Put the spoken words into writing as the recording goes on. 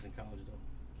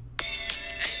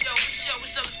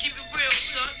real,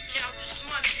 son. Count this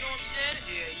money, you know what I'm saying?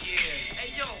 Yeah. Hey,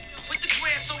 yo, put the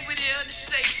grass over there in the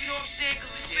safe, you know what I'm saying?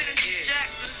 Because we spinning these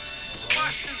Jacksons.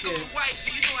 Washington's go to white, so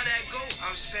you know how that go.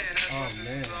 I'm saying that's what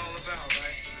this is all about,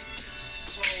 right?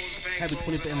 Clothes, bank, Happy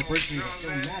 25th anniversary of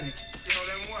Illmatic. Yo,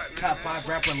 then what, man? Top 5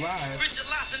 rapper live.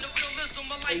 Visualizing the realism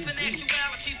of life and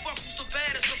actuality. Fuck who's the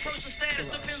baddest. A person's status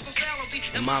depends on salary.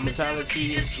 And my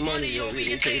mentality is money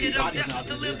orientated. I'm destined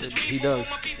to live the dream. He does.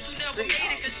 For my peeps who never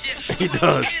made it, 'cause shit. He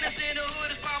does.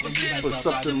 But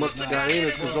something must have got in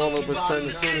us, 'cause all of us turned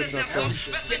to sinners now.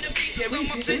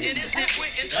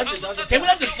 Can we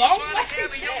let the song play?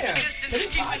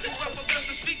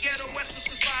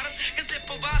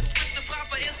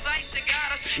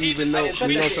 Even though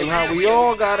we know somehow we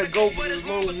all gotta go, but as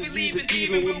long as we leave it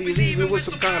even, we'll be leaving with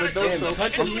some kind of dope. So,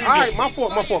 alright, my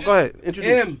fault. Go ahead.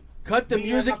 Introduce. Cut the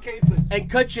music and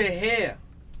cut your hair.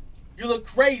 You look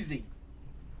crazy.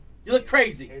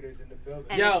 Haters in the building.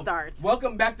 And it starts.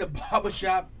 Welcome back to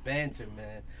Barbershop Banter,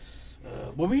 man.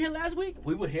 Were we here last week?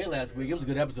 We were here last week. It was a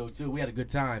good episode, too. We had a good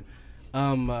time.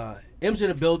 M's in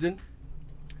the building.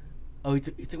 Oh, he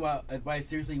took my advice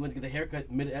seriously. He went to get a haircut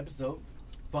mid-episode.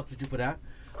 Fuck with you for that.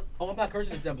 Oh, I'm not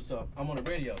cursing this episode. I'm on the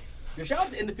radio. Yo, shout out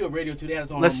to In the Field Radio, too. They had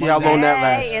us on. Let's see how long that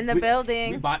lasts. In the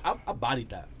building. I bodied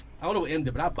that. I don't know what M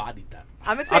did, but I bodied that.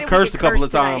 I'm excited. I cursed a couple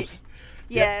of tonight. times.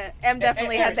 Yeah, M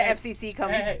definitely had the FCC come.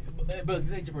 Hey, but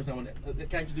this ain't your first time on that.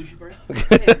 Can I introduce you first?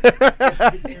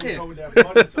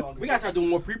 We gotta start doing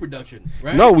more pre-production,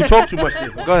 right? No, we talk too much there.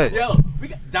 Go ahead. Yo, we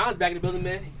got Don's back in the building,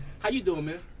 man. How you doing,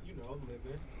 man? You know, I'm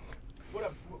living. What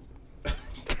up?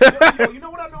 You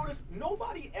know what I noticed?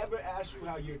 Nobody ever asks you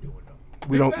how you're doing, though.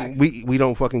 We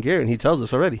don't fucking care, and he tells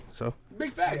us already. So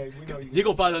Big facts. Yeah, we know you. You're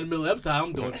gonna find out in the middle of the episode how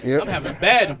I'm doing. Yep. I'm having a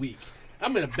bad week.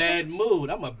 I'm in a bad mood.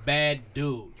 I'm a bad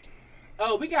dude.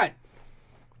 Oh, we got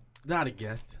not a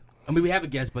guest. I mean, we have a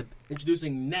guest, but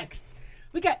introducing next,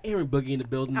 we got Aaron Boogie in the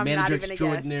building, I'm manager not even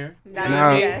extraordinaire. a guest. Not even a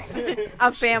guest.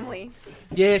 I'm family.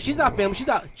 Yeah, she's our family.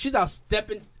 She's our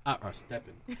stepping. Our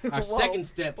Whoa. second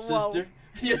step Whoa. sister.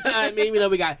 You know what I mean? We know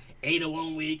we got Ada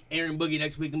one week, Aaron Boogie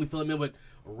next week, then we fill him in with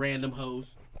random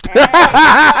hoes.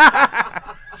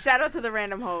 Shout out to the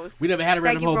random host. We never had a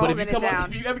random you hoe, for but if you holding come it up,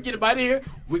 down. if you ever get invited here,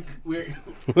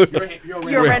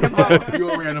 You're a random hoe.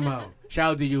 You're a random hoe.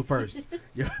 Shout out to you first.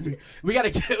 We got a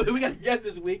guest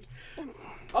this week.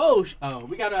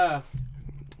 We got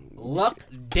Luck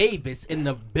Davis in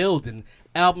the building.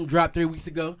 Album dropped 3 weeks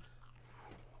ago.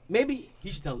 Maybe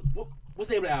he should tell. What's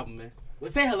the name of the album, man? Well,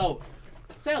 say hello.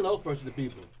 Say hello first to the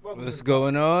people. What's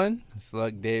going on? It's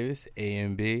Luck Davis, A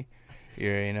and B. You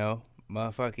already know.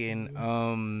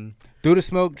 Motherfucking Do the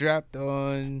Smoke dropped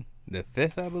on the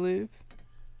 5th, I believe.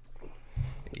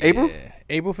 April? Yeah.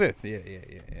 April 5th.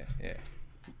 Yeah.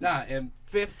 Nah, and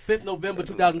 5th November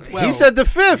 2012. he said the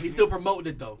 5th. He's still promoting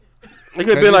it though. It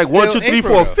could be like it's 1, 2, still 3,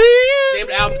 April, 4, though. 5th. Name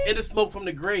the album In the Smoke from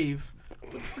the Grave.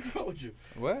 What the fuck is wrong with you?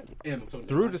 What? Em, I'm talking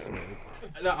Through to the Smoke.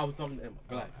 No, I was talking to Emma.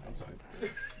 Relax. I'm sorry.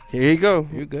 Here you go.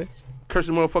 You good?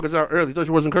 Cursing motherfuckers out early. Thought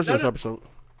you wasn't cursing this episode.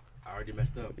 I already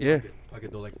messed up. Yeah. Fuck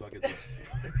it though, like fuck it though.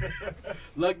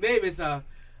 Luck Davis, I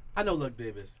know Luck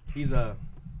Davis. He's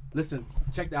listen,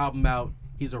 check the album out.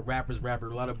 He's a rapper's rapper,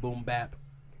 a lot of boom bap.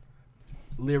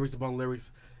 Lyrics upon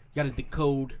lyrics. You gotta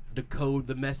decode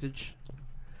the message.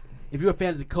 If you're a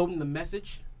fan of decoding the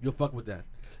message, you'll fuck with that.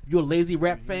 If you're a lazy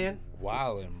rap fan,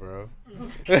 Wildin', bro.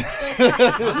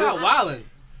 I'm not wildin'.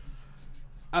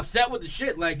 I've sat with the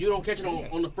shit. Like, you don't catch it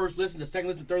on the first listen, the second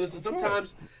listen, third listen.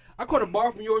 Sometimes I caught a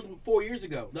bar from yours from 4 years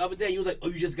ago. The other day, you was like, "Oh,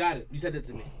 you just got it." You said that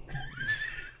to me.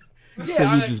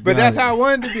 But that's how I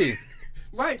wanted to be.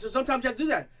 Right. So sometimes you have to do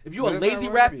that. If you're a But that's lazy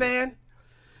how I rap wanna be. fan,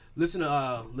 listen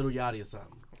to Lil Yachty or something.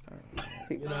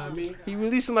 You know what I mean? He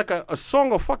releasing like a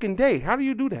song a fucking day. How do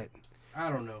you do that? I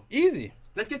don't know. Easy.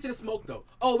 Let's get to the smoke though.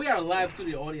 Oh, we got a live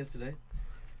studio audience today.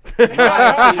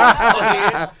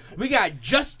 We got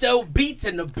Justo Beats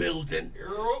in the building.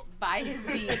 Buy his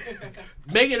beats.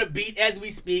 Making a beat as we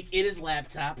speak in his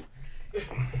laptop.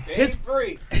 His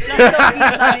free. Justo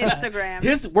Beats on Instagram.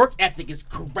 His work ethic is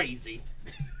crazy.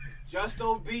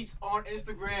 Justo Beats on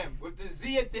Instagram with the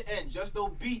Z at the end. Justo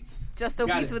Beats. Justo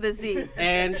Got Beats it. with a Z.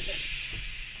 And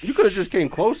You could have just came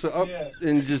closer up Yeah.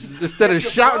 and just instead of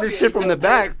shouting this shit from the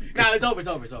back. no, it's over.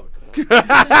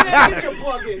 Get your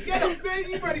plug in. Get up, man.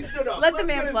 You already stood up. Let the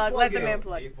man get his plug, let the in. man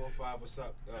plug. 845, what's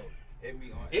up? Yo, hit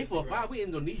me on 845. We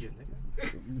Indonesian.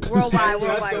 Nigga. Worldwide, Justo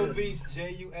worldwide. Beats,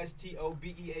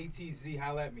 JUSTOBEATZ.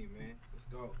 Holla at me, man. Let's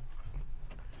go.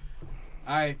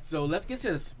 All right, so let's get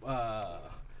to this,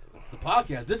 the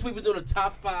podcast. This week we're doing a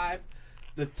top 5.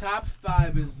 The top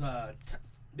 5 is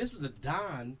this was a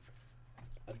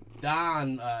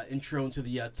Don intro into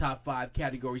the top 5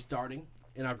 category starting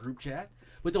in our group chat.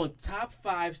 We're doing top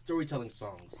 5 storytelling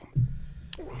songs.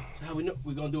 So how we know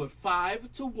we're gonna do it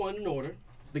 5 to 1 in order.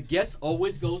 The guest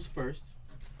always goes first.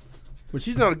 But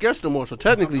she's not a guest no more, so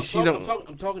technically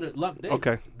I'm talking to Luck Davis.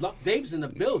 Okay. Luck Davis in the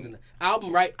building.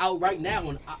 Album out right now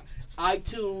on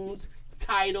iTunes,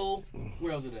 Tidal.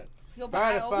 Where else is it?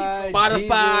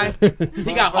 Spotify.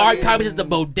 He got hard copies at the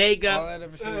all bodega. that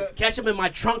other shit. Catch him in my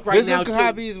trunk right now Physical too.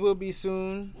 copies will be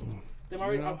soon. Let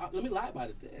me lie about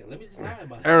it then. Let me just lie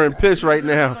about it. Aaron pissed right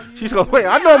now. She's going, wait,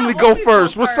 I normally go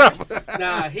first. What's up?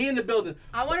 Nah, he in the building.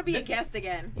 I want to be a guest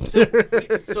again. So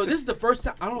this is the first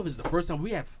time. I don't know if this is the first time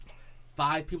we have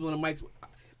 5 people on the mics.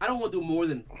 I don't want to do more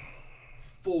than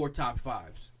 4 top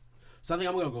 5s. So I think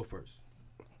I'm gonna go first.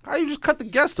 How you just cut the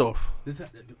guest off? What's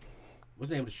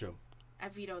the name of the show? I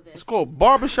veto this. It's called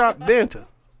Barbershop Banter.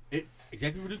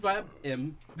 Executive produced by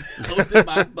M, hosted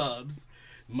by Bubs.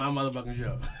 My motherfucking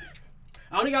show.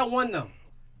 I only got one though.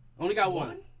 Only got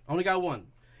one.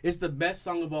 It's the best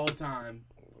song of all time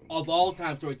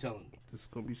storytelling. This is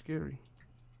gonna be scary.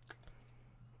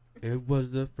 It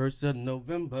was the 1st of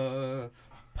November.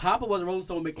 Papa was a Rolling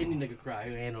Stone, make any nigga cry.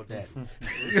 He ain't no daddy.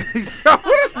 Yo,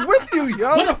 what is with you, yo?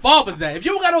 What a father's that? If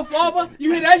you don't got no father,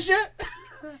 you hear that shit?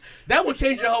 That will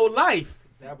change your whole life.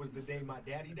 That was the day my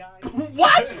daddy died.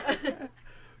 What?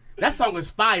 That song is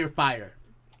fire.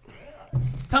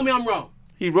 Tell me I'm wrong.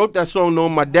 He wrote that song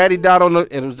knowing my daddy died on and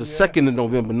it was the 2nd of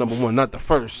November, number 1, not the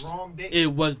 1st. Wrong day.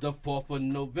 It was the 4th of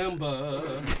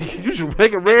November. You should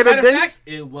make it random Matter of days. fact,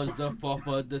 it was the 4th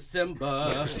of December.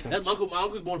 That's my uncle. My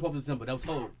uncle was born 4th of December. That was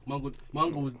whole. My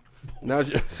uncle was Now,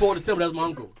 4th of December. That was my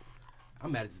uncle.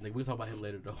 I'm mad at this nigga. We'll talk about him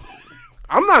later, though.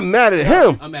 I'm not mad at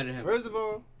him. I'm mad at him. First of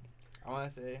all, I want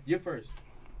to say. You're first.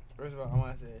 First of all, I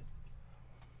want to say.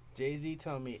 Jay-Z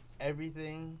told me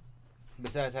everything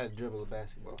besides how to dribble a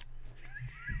basketball.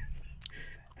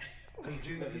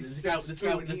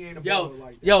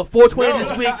 Yo, 420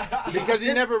 this week. Because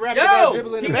he never rapped Yo, about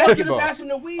dribbling he the goes to the basketball. bathroom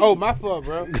to weed. Oh, my fault,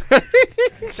 bro.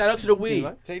 Shout out to the weed.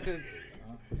 Take the.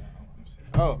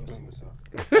 Oh,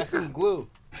 that's some glue.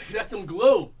 That's some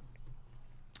glue.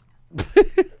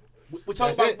 We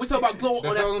talk about glue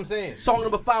on That's all I'm that saying. song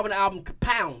number 5 on the album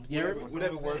Pound. You heard me?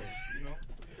 Whatever works. You know.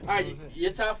 All right,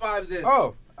 your top 5's in. Oh,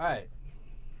 all right.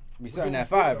 We starting at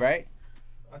 5, right?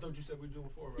 I thought you said we were doing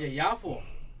 4, right? Yeah, y'all 4.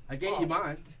 I gave you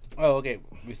mine. Oh, okay.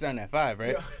 We starting at 5,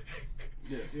 right?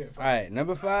 Yeah. All right,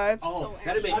 number 5. Oh, So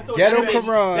that'd I thought Ghetto that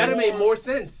Quran. That'd made more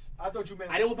sense. I thought you meant.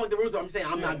 I didn't want to fuck the rules up. I'm saying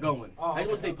I'm not going. Oh, I just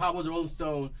want to okay. say Pop was a Rolling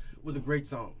Stone was a great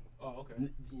song. Oh, okay.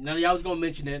 None of y'all was gonna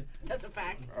mention it. That's a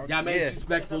fact. Y'all made Yeah. it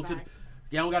disrespectful That's a to. fact.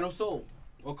 Y'all don't got no soul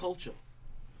or culture.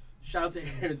 Shout out to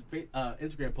Aaron's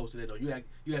Instagram post today though. You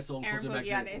had soul and Aaron culture back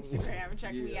Boogie on then. Instagram.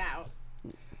 Check me Yeah. out.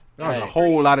 That was a Right.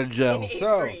 whole lot of gel. In 8th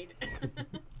So- grade.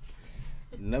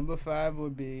 Number 5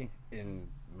 would be, in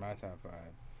my top 5,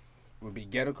 would be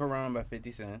Ghetto Quran by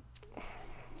 50 Cent.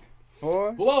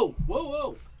 4. Whoa!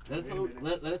 Let us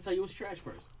tell you it's trash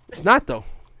first. It's not, though.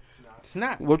 It's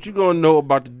not. What you gonna know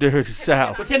about the dirty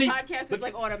South? But can he? Podcast is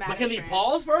like automatic. But can he trash.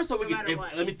 pause first so we No can? matter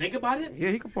what. Let me think about it. Yeah,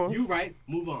 he can pause. You right.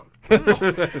 Move on.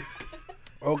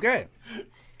 Okay.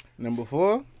 Number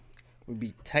 4 would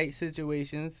be Tight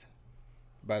Situations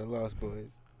by the Lost Boys.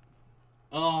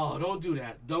 Oh, don't do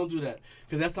that. Don't do that.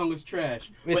 Because that song is trash.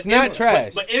 It's But not M-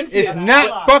 trash. But MC It's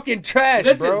not fucking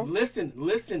trash, bro.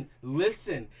 Listen.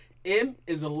 M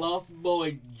is a Lost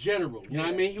Boy general. You know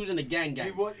what I mean? He was in the gang.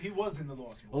 He was in the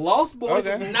Lost Boys. Lost Boys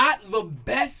Okay. is not the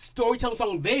best storytelling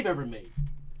song they've ever made.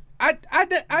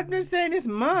 I'm just saying it's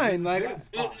mine. Like, His-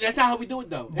 That's not how we do it,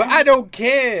 though. but I don't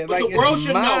care. But Like, the world it's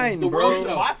should know. mine, The world should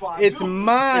bro. know. My five, It's too.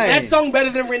 mine. Is that song better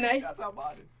than Renee? That's how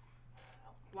mine is.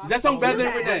 Why Is that would song you better do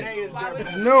than that? Renee? Renee is Why their would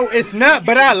best. you- No, it's not.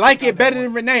 But I like it better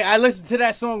than Renee. I listen to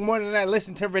that song more than I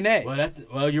listen to Renee.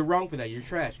 Well, you're wrong for that. You're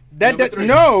trash. That Number 3.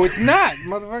 no, it's not,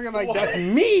 motherfucker. Like that's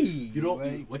me. You don't.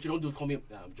 Like, What you don't do is call me.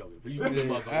 Nah, I'm joking. You all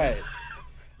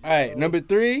right. Number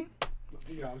 3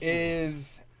 Yeah, I'm sure.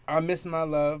 is "I Miss My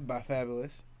Love" by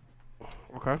Fabulous.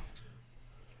 Okay.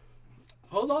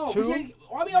 Hold on. Two.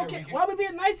 Why we okay? Why we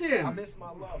being nice to I him? miss my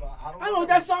love. I don't I don't know what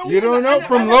that song You is. don't I know never-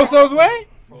 from I never- Loso's Way?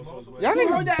 Y'all You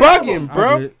heard niggas that bugging, album?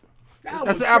 bro.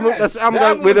 That's the album. That's the album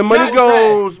That got- where the was money not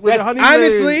goes. Where the honey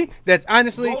That's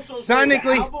honestly, Loso's Way, the album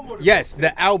sonically, or the yes, mixtape?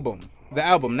 the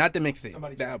album, not the mixtape,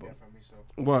 Somebody the took album. that from me, so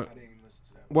What? I didn't even listen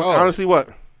to that. What? Oh. Honestly, what?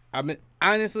 I mean,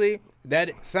 honestly,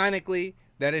 sonically,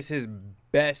 that is his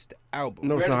best album.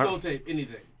 No, it's Red not. Soul Tape,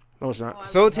 anything. No, it's not.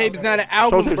 Soul Tape is not an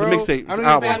album, Tape's a bro. mixtape. I It's don't an even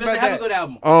album. think Have a about good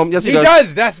that. album. Yes, he He does.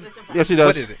 does. That's That's a fact. Yes, he does.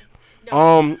 what is it?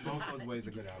 Loso's Way is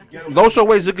a good album. Ghetto Loso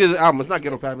Way is a good album. It's not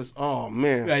Ghetto Fabulous. Oh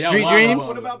man. Yeah, y'all Street wild Dreams? about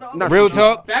What it. about the other Not one? Real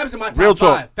talk. Fab's in my top Real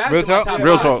talk. five. Fab's Real in my talk. top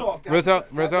Real five. talk. Real talk.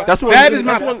 Real talk. That's when Fab he- is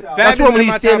my. that's Fab that's is when in he's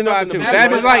my standing top up five in the too. middle.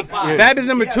 Fab is like. Yeah. Fab is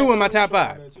number 2 in my top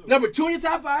 5. Number 2 in your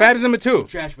top 5? Fab is number 2.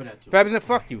 Trash for that too. Fab is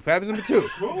fuck you. Fab is number 2.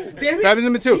 Damn it. Fab is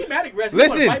number 2. He mad aggressive. He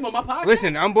wanna fight him on my podcast?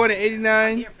 Listen. I'm born in I'm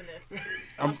 '89. here for this.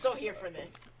 I'm so here for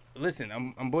this. Listen,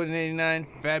 I'm born in '89.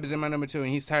 Fab is in my number 2, and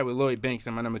he's tied with Lloyd Banks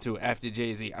in my number 2 after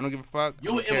Jay-Z. I don't give a fuck. I You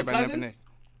don't and care Emma about nothing. cousins?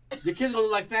 Your kids gonna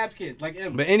look like Fab's kids, like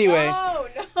Emma. But anyway, No.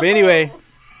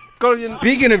 Go to your-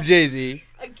 speaking of Jay-Z,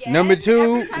 Again, number 2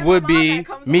 every time would I'm on, be that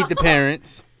comes Meet the up.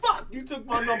 Parents. Fuck, you took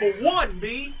my number 1,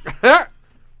 B.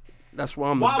 That's why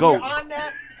I'm the While GOAT. we're on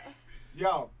that,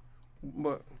 yo,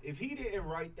 But if he didn't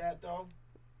write that though,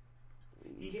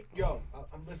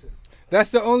 I'm listening. That's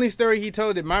the only story he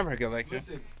told in my recollection.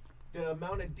 Listen, the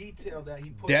amount of detail that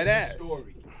he put Dead in ass. the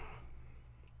story,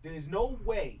 there's no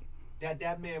way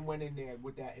that man went in there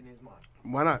with that in his mind.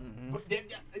 why not? But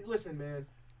listen, man.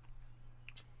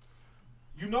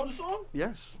 You know the song?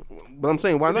 Yes. But I'm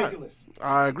saying, why not? Ridiculous.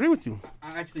 I agree with you.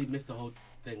 I actually missed the whole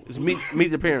thing. It's meet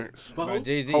the parents. But By who?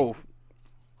 Jay-Z. Hove.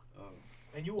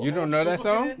 And You don't know that super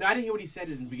song? fan? No, I didn't hear what he said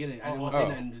in the beginning. I didn't want to Oh.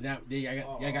 say nothing.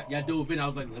 Now, y'all do a vent. I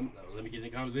was like, let me get in the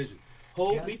conversation.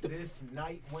 Hold Just meet the. this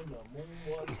night when the moon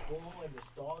was full and the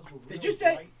stars were real Did you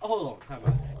say? bright. Oh, hold on, time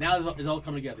out. Now it's all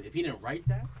coming together. If he didn't write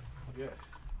that, Yeah.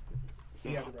 He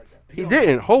had to write that. He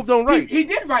didn't. Hove don't write. he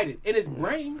did write it in his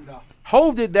brain. No.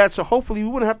 Hove did that, so hopefully we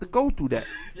wouldn't have to go through that.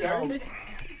 You heard me?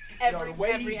 Every, the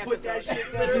way every he put that episode.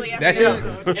 shit down. Literally That every shit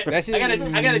episode. is, that shit I got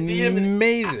a DM.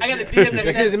 amazing. I got a DM that That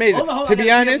said, shit is amazing. Hold on, To I be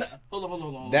got a DM honest,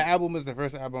 hold on. that album was the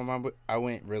first album I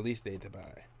went release date to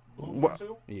buy. Blueprint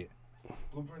 2? Yeah.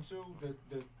 Blueprint 2,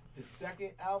 the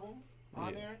second album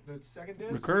on there, the second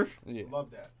disc. The curse? Yeah.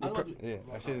 Love that. I was Yeah.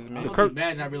 That shit is I amazing. was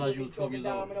mad and I realized you was 12 years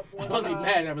old. I was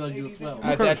mad and I realized you was 12.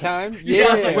 At that time? Yeah, Yeah.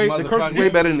 I was like, Wait, the curse is way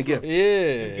motherfucker. better than the gift. The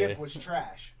Yeah. gift was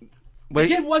trash. Wait, The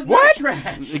gift was What? not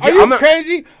trash. the gift- Are you I'm not,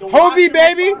 crazy? The Hovey Watson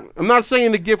Baby? response- I'm not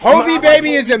saying the gift. Hovey I'm not-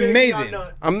 Baby is Hovey Baby amazing. on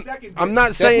the I'm- second I'm disc. not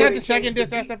That's saying- not They the second changed disc.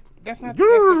 the That's beat. the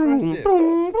first disc.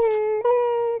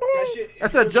 That shit.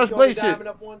 That's that Just Blaze shit.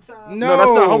 No. No,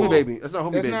 that's not Hovey Baby. That's not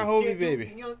Hovey That's Baby. not Hovey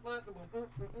Baby.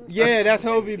 Yeah, that's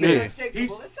Hovey Baby.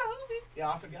 Yeah,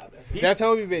 I forgot that. That's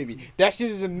Hovey Baby. That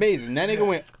shit is amazing. That nigga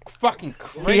went fucking He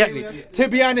crazy. had- To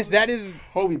be honest, that is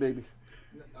Hovey Baby.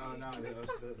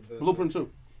 the Blueprint 2.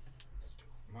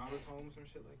 Mama's Home, some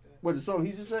shit like that. What the song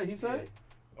he just said? He said?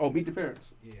 Oh, Meet the Parents.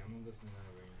 Yeah, I'm listening to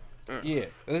that right now. yeah.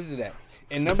 Listen to that.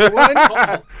 And number one.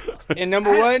 And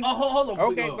number one. Oh, hold on.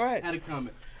 before Okay, you go ahead. I had a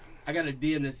comment. I got a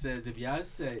DM that says, if y'all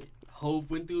say Hove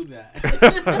went through that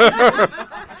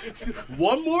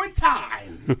one more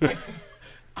time,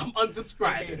 I'm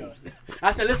unsubscribing.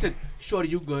 I said, listen, Shorty,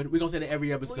 you good. We're going to say that every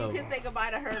Well, episode. you can say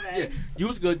goodbye to her then. Yeah, you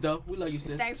was good, though. We love you,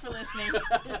 sis. Thanks for listening.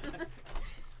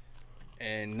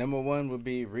 And number one would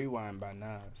be Rewind by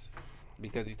Nas.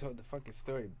 Because he told the fucking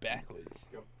story backwards.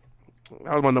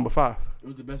 That was my number 5. It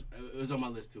was the best. It was on my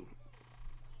list, too.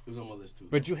 It was on my list, too.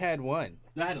 But you had one.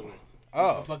 No, I had a list.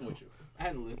 Oh. I'm fucking with you. I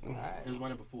had a list. It was my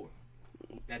number 4.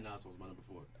 That Nas song was my number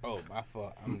 4. Oh, my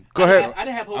fault. Go ahead. I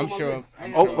didn't have Hove I'm on my sure- list. I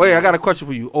didn't Oh, have wait, Hove. I got a question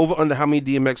for you. Over under how many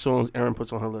DMX songs Aaron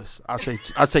puts on her list? I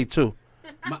say 2.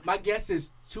 My guess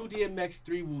is 2 DMX,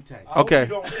 3 Wu-Tang. Okay.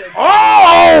 Don't say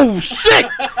Oh shit!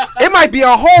 It might be a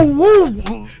whole woo.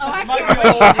 Oh, I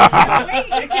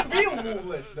can't it can be a move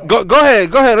list though. Go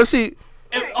ahead. Let's see.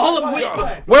 All of wait,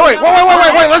 Wait.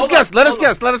 Let's guess. Let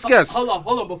us guess. Hold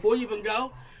on. Before you even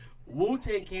go,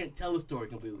 Wu-Tang can't tell a story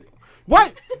completely.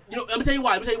 What? You know, let me tell you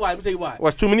why.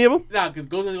 What's too many of them? Nah, because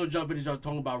Go's gonna jump in and start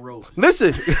talking about Rose.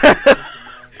 Listen.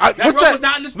 That what's Rose that? was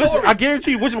not in the Listen, story. I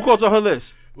guarantee you, which McCall's on her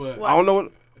list. What? I don't know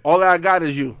what. All that I got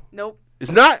is you. Nope.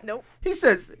 It's not. Nope. He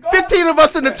says 15 of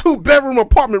us in the 2-bedroom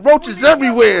apartment. Roaches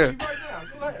everywhere.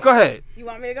 Go ahead. You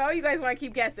want me to go? You guys want to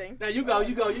keep guessing? Now you go.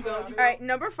 All right,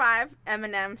 number 5,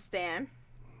 Eminem, Stan.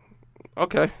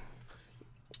 Okay.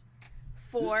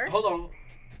 4, Hold on.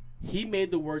 He made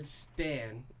the word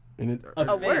 "stan" And a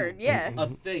a thing. word, yeah. A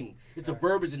thing. It's a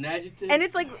verb. It's an adjective. And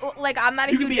it's like I'm not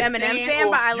a You can huge be a Eminem stan fan,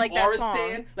 or but I you like are that a song.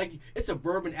 stan. Like it's a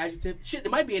verb and adjective. Shit, it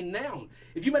might be a noun.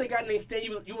 If you met a guy named Stan,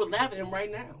 you would laugh at him right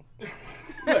now.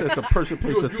 it's a person,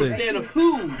 place, You a a thing. stan of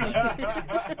who?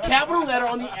 Capital letter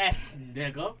on the S,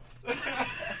 nigga.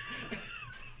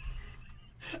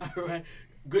 All right,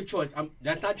 good choice.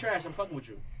 That's not trash. I'm fucking with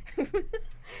you.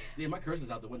 Yeah, my curse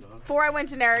is out the window, huh? 4, I went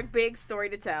generic, big story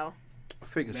to tell. I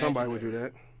figured somebody would do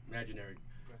that. Imaginary.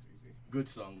 Good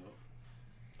song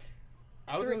though.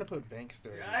 I was gonna put Bank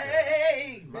Story.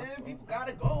 Hey, man, people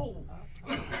gotta go.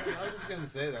 I was just gonna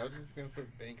say that. I was just gonna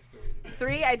put Bank Story.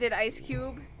 3, I did Ice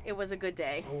Cube. It was a good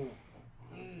day.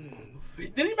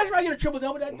 Did he mess around and get a triple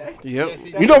double that day? Yep. Yes, he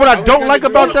You did. know what I I don't was like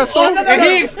gonna about do that it. song? And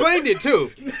he explained it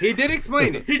too. He did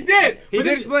explain it. He did. He But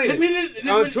did explain this it means-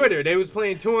 on Twitter. They was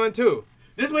playing 2-on-2.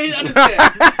 This way he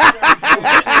understands.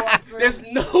 There's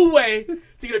no way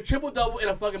to get a triple double in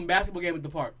a fucking basketball game at the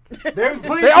park. They was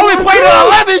playing. They only played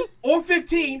at 11. Or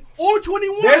 15 or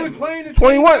 21. They was playing at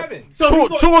 21. 27. So Two,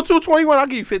 he's 2 on 2, 21. I'll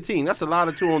give you 15. That's a lot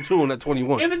of 2 on 2 on that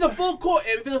 21. If it's a full court,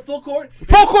 Full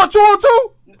court 2 on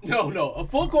 2? no, a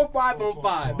full court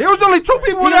 5-on-5. There was only 2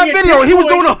 people in He that don't get video. He was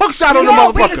 10 doing a hook shot on the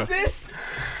motherfucker. Assists?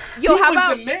 Yo, He how was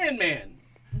about the man?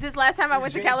 this last time I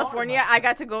went to James Harden California, likes I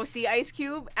got to go see Ice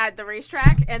Cube at the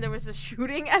racetrack, and there was a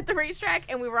shooting at the racetrack,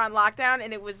 and we were on lockdown,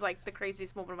 and it was like the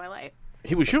craziest moment of my life.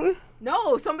 He was shooting?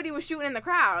 No, somebody was shooting in the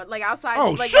crowd, like outside,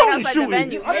 Oh, like shooting, right outside shooting. the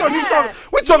venue. I thought you Yeah. talking.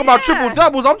 We talking about Yeah. triple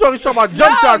doubles. I'm talking about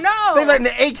jump No, shots. no. They letting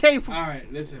the AK. All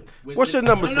right, listen. What's your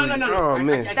number No. 3? Oh,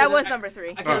 man. I That was I- number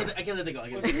 3. I can't let it go. I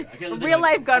can't let it go. Real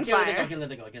life I can't let gunfire.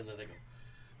 it go.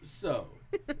 So,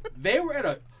 they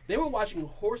were watching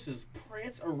horses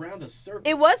prance around a circle.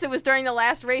 It was during the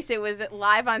last race. It was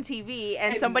live on TV,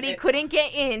 and somebody and- couldn't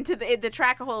get into the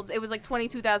track holds. It was like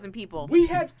 22,000 people. We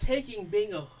have taken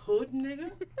being a hood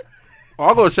nigga Oh,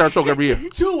 I'll go to Saratoga every year.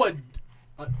 to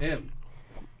a M.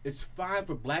 It's fine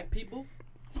for black people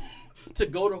to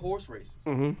go to horse races.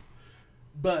 Mhm.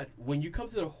 But when you come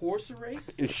to the horse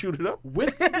race And shoot it up.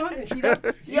 with the gun and shoot up,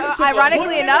 you Yeah, took a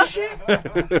ironically hood enough-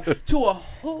 nigga shit to a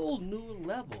whole new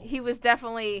level. He was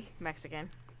definitely Mexican.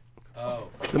 Oh.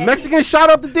 The Mexican shot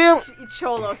up the damn.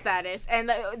 Cholo status, and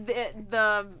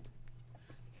the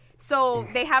so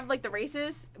they have like the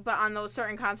races, but on those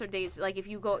certain concert dates, like if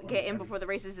you go get in before the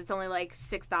races, it's only like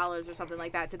 $6 or something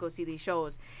like that to go see these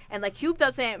shows. And like Cube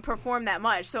doesn't perform that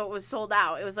much, so it was sold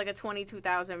out. It was like a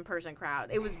 22,000 person crowd.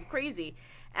 It was crazy,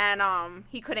 and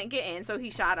he couldn't get in, so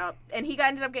he shot up, and he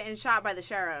ended up getting shot by the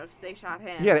sheriffs. They shot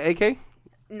him. He had an AK?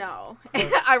 No,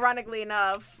 ironically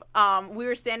enough, we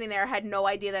were standing there, had no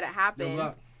idea that it happened.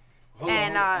 Hold on,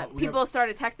 And we people got-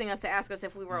 started texting us to ask us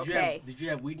if we were okay. Did you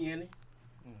have weed in it?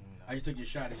 I just took your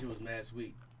shot and shit was mad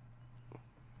sweet.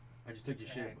 I just took your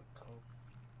shit.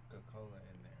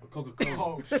 Coca-Cola.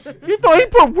 Oh, shit. You thought he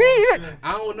put weed in it?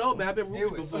 I don't know, man. I've been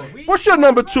roofied before. What's your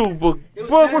number 2, Book? It was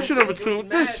Book, mad what's your number sweet. It 2? was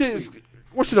This mad shit is. sweet.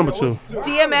 What's your number 2?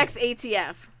 DMX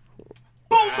ATF.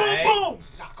 Boom, boom, boom.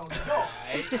 Knock on the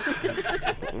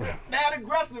door. Mad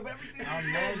aggressive. Everything this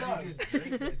man does.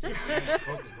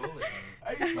 I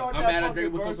used to start I'm that mad at fucking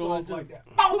drinking with verse Coca-Cola, off too. like that.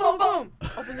 Boom, boom, boom.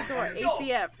 Open the door. Yo.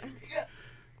 ATF.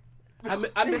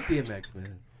 I miss DMX,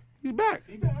 man. He's back.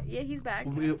 He back. Yeah, he's back.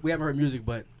 We haven't heard music,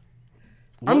 but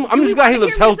I'm Do we just glad he wanna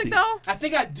looks hear healthy. music, though? I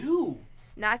think I do.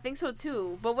 Nah, I think so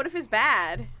too. But what if it's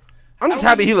bad? I'm just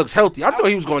happy he looks healthy. I thought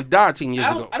he was going to die 10 years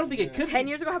ago. I don't think it could. 10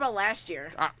 years ago? How about last year?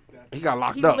 He got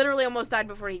locked He up. literally almost died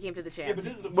before he came to the Yeah, chance. but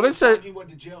this is the But they first said- time he went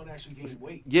to jail and actually gained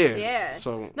weight. Yeah. Yeah.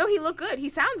 So No, he looked good. He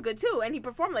sounds good too, and he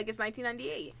performed like it's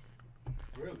 1998.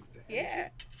 Really? Yeah.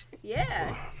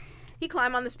 Yeah. He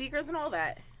climbed on the speakers and all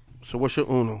that. so what's your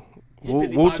Uno?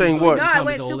 55 Wu-Tang years what? No, Calm I his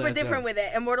went old super ass different down. with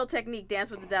it. Immortal Technique, Dance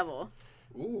with the Devil.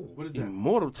 Ooh, what is that?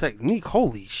 Immortal Technique.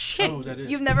 Holy I shit. don't know what that is.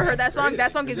 You've never heard that song?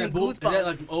 That song Is gives me that bull- Is that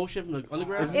like goosebumps. some old shit from the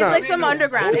underground? It's It's not. like some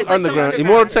underground. It's It's like some underground. underground.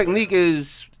 Immortal Technique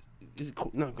is it,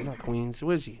 no, not Queens.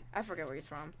 Where's he? I forget where he's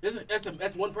from.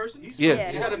 That's one person?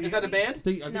 Yeah. Is that a band?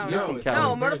 No, He's from no,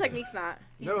 Cali. Immortal Technique's not.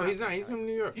 No, he's not. He's from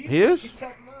New York. He is? He's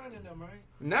Tech 9 in them, right?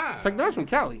 Nah. Tech Nine's from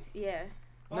Cali. Yeah.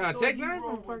 Nah, Tech 9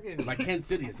 from fucking Like Kansas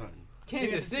City or something.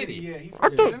 Kansas City. Yeah, he I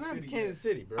from thought- Kansas City. Kansas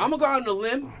City, bro. I'm gonna go out on a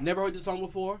limb. Never heard this song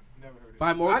before. Never heard it.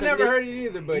 By Immortal I never Technique. heard it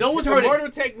either, but No one's heard it. Immortal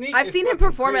Technique. I've is seen him fucking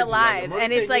perform it crazy. Like, live, Immortal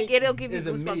and it's like Technique it'll give you is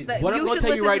goosebumps. amazing. That, What I'm you gonna should tell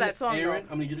listen you right to now, that song. Aaron, though. I'm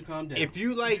gonna need you to calm down. If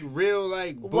you like real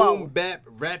like Whoa. boom bap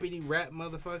rapidy rap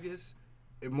motherfuckers,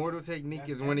 Immortal Technique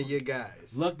is one of your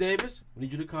guys. Luck Davis, I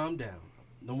need you to calm down.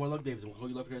 No more Luck Davis. I'm gonna call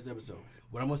you Luck for the rest of the episode.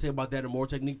 What I'm gonna say about that Immortal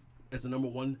Technique as the number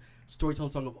one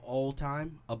storytelling song of all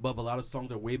time, above a lot of songs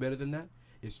that are way better than that,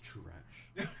 is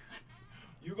trash.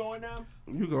 You going now?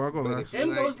 You go. I'll go But last. if- M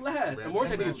like, goes last. rap Immortal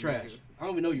Technique is niggas. trash. I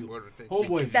don't even know you. Immortal Technique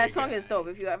Homeboy. is That your song guy. is dope.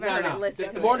 If you ever Nah, heard nah. it, listen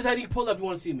to Immortal it. Technique, pull up. You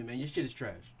want to see me, man? Your shit is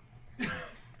trash.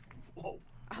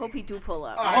 I hope he do pull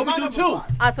up I hope you do too.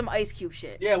 on some Ice Cube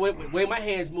shit. Yeah, wait, my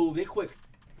hands move. They're quick.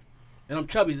 And I'm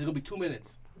chubby. It's gonna be 2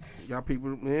 minutes. Y'all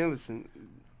people, man, listen.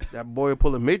 That boy will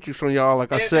pull a matrix on y'all,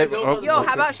 like I And- said. and no- Oh, Yo, okay.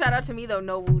 how about shout out to me though?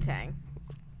 No Wu Tang.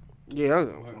 Yeah,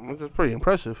 that's pretty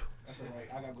impressive. That's all right.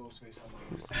 I got Ghostface on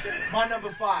this. My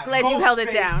number 5. Glad you held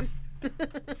it down.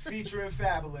 Featuring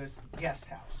Fabulous, Guest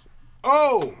House.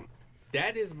 Oh,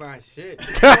 That is my shit.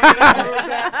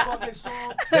 That fucking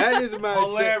song. That is my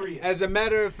Hilarious. shit. As a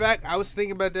matter of fact, I was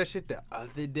thinking about that shit the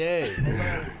other day.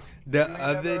 The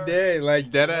other day,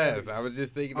 like dead ass. I was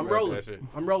just thinking I'm about rolling. that shit.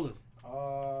 I'm rolling.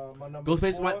 My number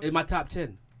Ghostface four. in my top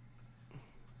 10.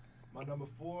 My number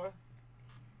 4,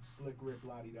 Slick Rick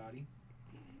Lottie Dottie.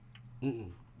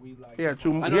 Mm-mm. We like. He had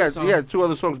two. I know He the had, song. he had 2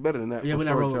 other songs better than that. Yeah, for we're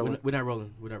not rolling. storytelling. We're not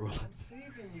rolling. We're not rolling. I'm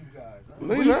saving you guys. No,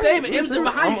 What you're you not. saving? You're M's saving.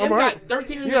 behind you. I'm M right. got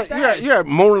 13 in Yeah, the stash. yeah.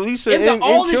 Mona Lisa M got and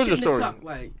all this Children's shit in the Story. tuck.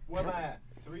 Like, Where am I at?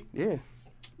 3. Yeah,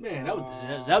 man,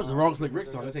 that was the wrong Slick Rick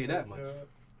song. I'll tell you that much.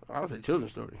 I would say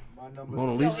Children's Story. My number.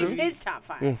 Mona No, Lisa. it's his top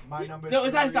 5. Yeah. My number. No,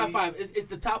 it's not his top 3 5. It's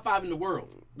the top 5 in the world.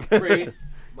 Right?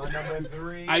 My number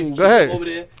 3. Ice Go Cube ahead. over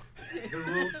there. The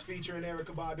Roots featuring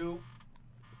Erykah Badu.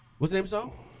 What's the name of the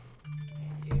song?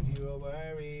 If you were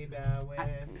worried about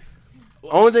when.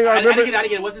 Only thing I I didn't remember.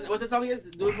 get it. What's the song again?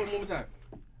 Do it for one more time.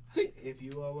 See? If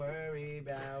you were worried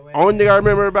about when. Only thing I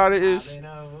remember about it is Hey.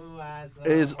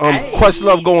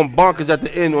 Questlove going bonkers at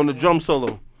the end on the drum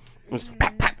solo. It was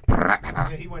Yeah,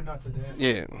 he went nuts at the end.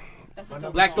 yeah. That's a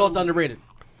dope Black song. Thought's underrated.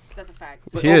 That's a fact.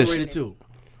 But He is. overrated too.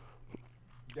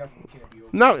 Definitely can't be over.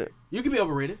 No, You can be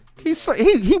overrated.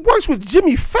 he works with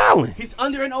Jimmy Fallon. He's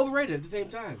under and overrated at the same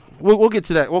time. We'll get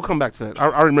to that. We'll come back to that.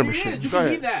 I remember He shit. is. You Go can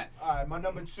be ahead. that. All right, my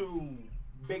number 2,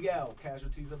 Big L,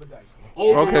 Casualties of a Dice Game.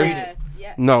 Overrated. Yes.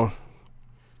 Yeah. No,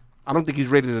 I don't think he's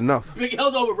rated enough. Big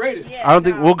L's overrated. Yeah, I don't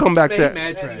think no. we'll come back to Man, that.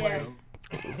 mad trash. Yeah.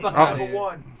 yo. Fuck out Number here.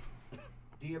 1,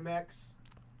 DMX,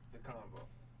 The Convo.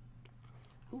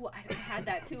 Ooh, I had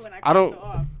that too, and I I don't- crossed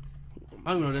it off. I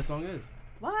don't even know what that song is.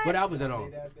 What? What album is that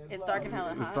on? It's Dark and Hell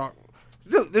and It's Hot.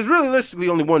 dark. There's realistically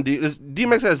only one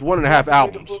DMX has 1.5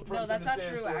 albums. No, that's not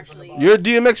true, actually. You're a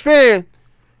DMX fan.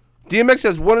 DMX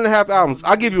has 1.5 albums.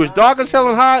 I'll give you his Dark as Hell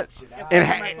and Hot and,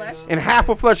 Flesh in My Flesh? and half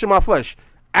of Flesh in My Flesh.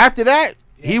 After that,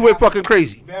 he went fucking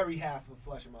crazy. Very half of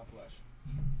Flesh in My Flesh.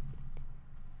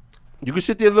 You can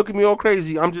sit there and look at me all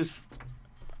crazy. I'm just.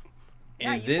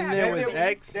 And you then can't- there Then was there-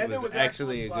 X. then there Was was X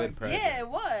actually a was good like- project. Yeah, it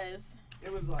was.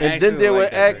 It was like. And Actually then there like were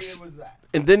that X. It was that.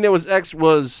 And then there was X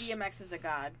was. DMX is a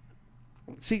god.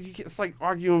 See, it's like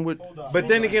arguing with. Hold up. But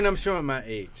hold then up. again, I'm showing my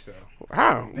age, so.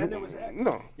 How? Then there was X.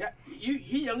 No. Yeah,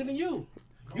 he younger than you.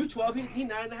 You 12, he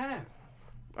 9.5.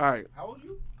 All right. How old are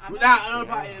you? I'm Nah, not- I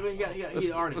don't know. He's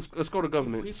an artist. Let's go to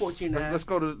government. He's 14 and a half. Let's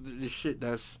go to the shit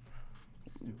that's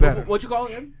better. What you call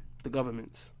him? The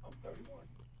governments. I'm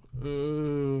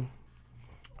 31.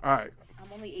 All right.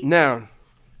 I'm only 8. Now,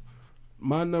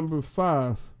 my number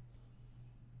 5.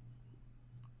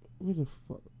 Where the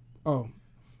fuck? Oh,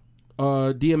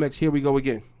 DMX. Here we go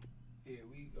again. Here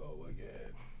we go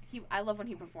again. I love when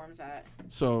he performs that.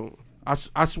 So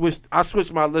I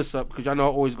switched my list up because y'all know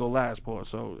I always go last, Paul.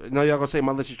 So I know y'all gonna say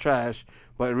my list is trash,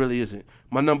 but it really isn't.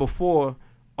 My number 4,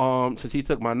 since he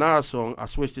took my Nas song, I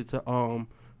switched it to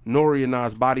Nori and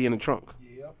Nas, Body in the Trunk.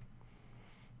 Yep.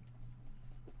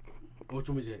 Which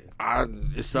one was it?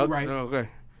 It sucks. right. Okay.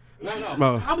 No.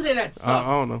 No. I'm gonna say that sucks. I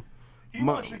don't know. He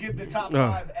My- wants to give the top No.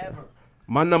 5 ever.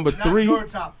 My number Not 3. your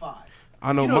top 5.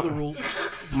 I know, You know the rules.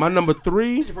 my number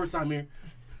 3 It's your first time here.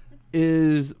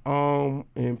 is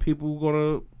and people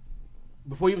gonna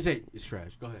Before you even say it, it's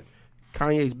trash. Go ahead.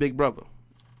 Kanye's Big Brother.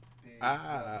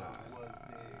 Ah.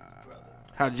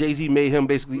 How Jay-Z made him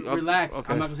basically. Relax.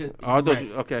 Okay. I'm not gonna say it. Oh, I thought Right.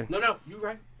 you- okay. No, you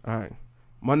right. All right.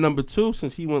 My number 2,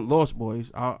 since he went Lost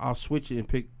Boys, I'll switch it and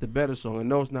pick the better song. And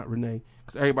no, it's not Renee,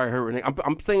 because everybody heard Renee.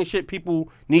 I'm saying shit people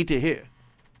need to hear.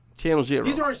 Channel Zero.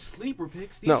 These aren't sleeper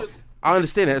picks. These no, are, I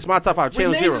understand that. It's my top 5.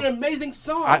 Channel Renee's Zero. an amazing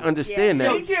song. I understand Yeah.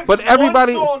 that. He gives But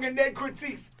everybody, one song and then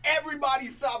critiques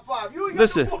everybody's top 5. You ain't got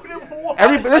Listen. to more than one.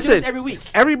 every I do listen, this every week.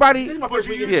 everybody. This is my But first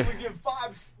you week. usually Yeah. give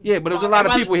 5. Yeah, but there was a lot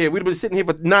of people here. We'd have been sitting here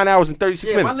for 9 hours and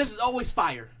 36 Yeah, my minutes. list is always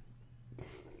fire.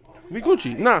 We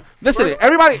Gucci. Nah, listen.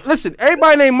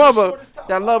 Everybody named Mother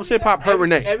that loves hip hop heard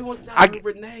Renee. Everyone's not I, heard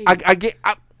Renee.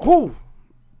 who?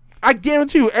 I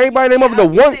guarantee you, everybody named Mother I the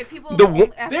was gonna one. say, people The who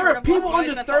one. have There heard are of people Lost Boys,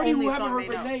 under that's the 30 who only haven't song heard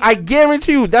they know. Renee. I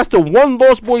guarantee you, that's the one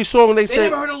Lost Boys song they They said.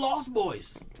 never heard of Lost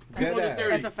Boys. People under 30.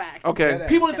 That's a fact. Okay.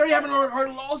 People under 30 haven't heard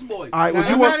of Lost Boys. All right. Now, Would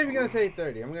you I'm want not even gonna say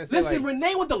 30. I'm gonna say Listen, like,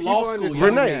 Renee went to people law under school. 20. yo.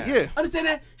 Renee? Yeah. Understand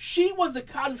that? She was the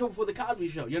Cosby Show before the Cosby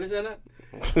Show. You understand that?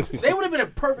 They would have been a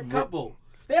perfect couple.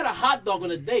 They had a hot dog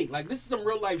on a date. Like, this is some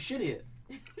real life shit here.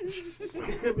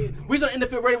 I mean, we was on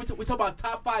NFL Radio. We talk about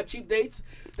top 5 cheap dates.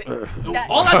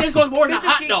 All I did was more than a Mr.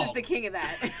 hot Cheeks is dog. the king of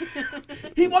that.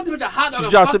 He wanted to bitch a hot dog She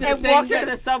and just- fucked it the And same walked her day.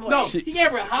 to the Subway. No, She- he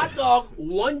gave her a hot dog,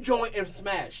 one joint, and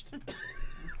smashed.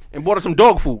 and bought her some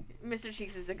dog food. Mr.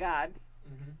 Cheeks is a god.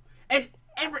 And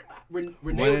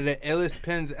Renee. one of the illest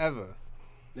pens ever.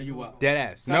 There you what? Dead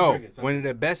ass. Stop No, drinking, stop one of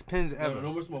the best pens ever.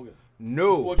 No more smoking.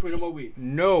 No. 420 no more weed.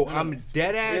 No, No, I'm no.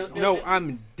 dead ass. It- No, it-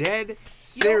 I'm dead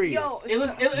serious. You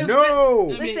No.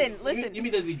 Listen.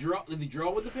 mean does he draw? Does he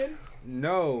draw with the pen?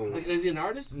 No. Like, is he an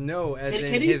artist? No, as in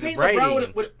Can he his paint writing.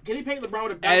 LeBron can he paint LeBron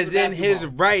with a As in his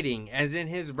basketball? writing. As in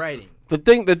his writing. The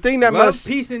thing that Love, messed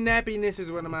Peace, and Nappiness is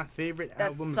one of my favorite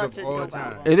That's albums such of a all dope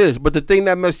time. album. it is, but the thing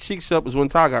that messed Cheeks up is when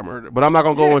Ty got murdered. But I'm not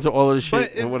gonna go Yeah. into all of the But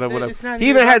shit and whatever. it's not He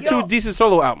even even had about- two Yo. decent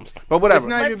solo albums, but whatever. It's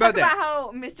not even Let's talk about about that.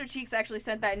 how Mr. Cheeks actually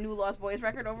sent that new Lost Boys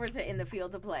record over to In the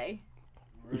Field to play.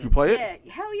 Did you play it?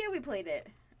 Yeah, hell yeah, we played it.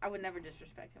 I would never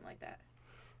disrespect him like that.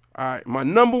 All right, my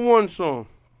number one song,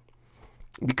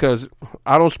 because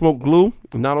I don't smoke glue,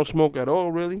 and I don't smoke at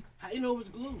all, really. How you know it was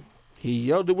glue? He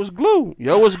yelled it was glue.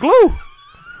 Yo, it's glue.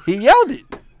 He yelled it.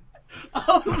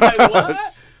 I was like,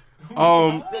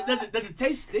 what? Does it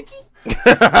taste sticky?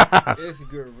 It's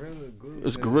Gorilla Glue.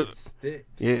 It's but Gorilla- it sticks.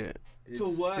 Yeah, It's To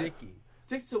what? sticky.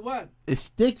 Sticks to what? it's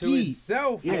To sticky.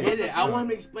 itself. Yeah. I get it. I want him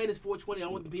to explain his 420. I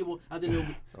want the people out there to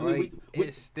know. Like,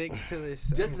 it sticks to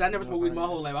itself. Just because I never smoked weed my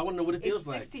whole life, I want to know what it It feels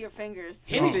sticks like. to your fingers.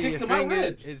 Hit me To sticks your to my fingers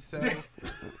ribs. itself.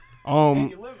 Um,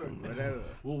 Your liver. Whatever.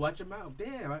 Well, watch your mouth.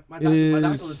 Damn, my Is-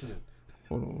 doctor listening.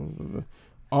 hold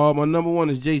on. My number one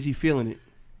is Jay-Z, Feeling It.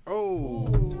 Oh.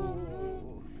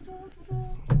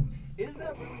 Is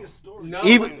that really a story? No,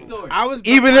 Even- what's the story? I was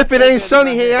Even if it ain't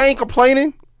sunny here, I ain't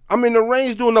complaining. I'm in the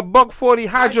range doing a $140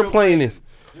 hydroplaning,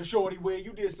 Your shorty where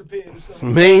you disappeared or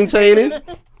something. maintaining.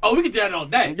 Oh, we could do that all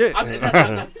day. Yeah.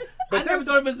 I never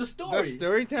thought of it as a the story.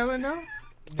 storytelling though.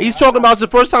 He's talking about it's the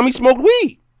first time he smoked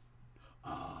weed.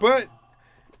 But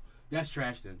That's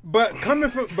trash then. coming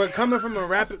from a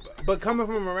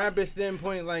rapper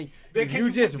standpoint, like Then if can you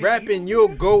you just put the rapping, evils you'll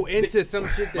go into some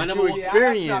shit My that number you one-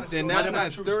 experienced, and that's that's not a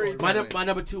not true storytelling. My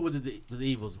number two was the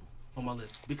Evils on my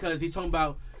list because he's talking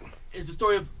about it's the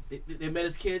story of they met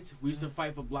as kids. We used to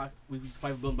fight for blocks. We used to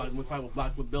fight for building blocks. We fight with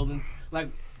blocks with buildings. Like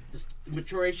the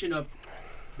maturation of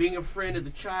being a friend as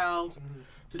a child.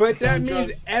 But to that selling means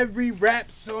drugs. every rap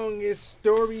song is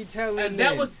storytelling. And that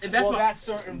then. was and that's Well, what. that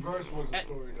certain verse was a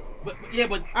story though. But yeah,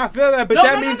 but I feel that, but No,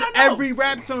 that no, no, means no, no. every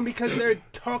rap song because they're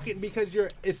talking because you're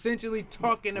essentially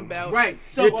talking about right.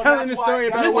 So You're telling the story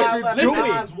about that's what why I you're left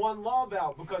doing. Nas One Love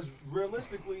out because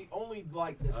realistically, only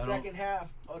like the second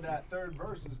half of that third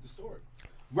verse is the story.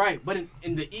 right, but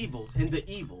in the Evils,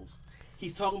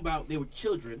 he's talking about they were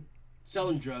children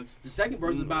selling drugs. The second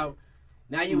verse is about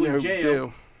now you in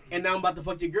jail. And now I'm about to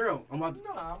fuck your girl. I'm about to,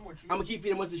 Nah, I'm with you. I'm gonna keep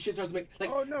feeding once the shit starts to make like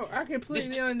Oh no, I the,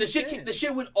 completely sh- the understand.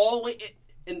 shit went all the way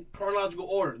in chronological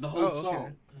order. The whole Oh,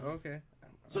 song. Okay.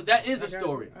 So that is I a got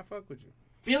story. you. I fuck with you.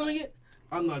 Feeling it,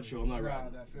 I'm not sure. I'm not Nah,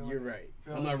 riding. that feeling. You're right.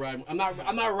 I'm not riding. I'm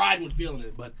not riding with feeling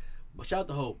it. But shout out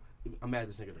to Hope. I'm mad at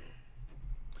this nigga.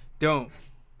 Don't.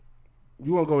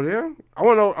 You want to go there? I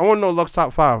want to know Luck's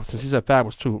top 5 since he said Fab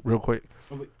was 2 real quick.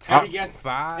 Every guest,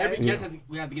 5. every guest has,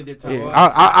 we have to get their time. Yeah,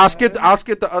 I'll skip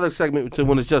the other segment to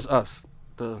when it's just us.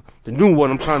 The new one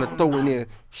I'm trying to throw in there,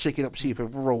 shake it up, see if it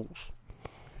rolls.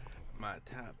 My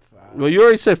top 5. Well, you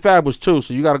already said Fab was 2,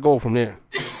 so you got to go from there.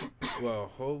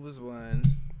 Well, Hov was 1.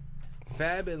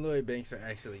 Fab and Lloyd Banks are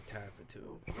actually tied for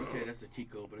 2. Okay, that's the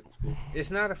cheat code, but it's cool. It's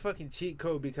not a fucking cheat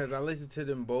code because I listened to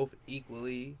them both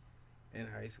equally in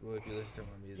high school. If you listen to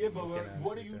my music, Yeah, but you can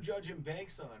what are honestly you tell. judging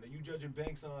Banks on? Are you judging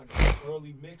Banks on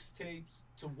early mixtapes?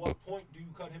 To what point do you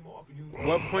cut him off? Are you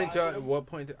What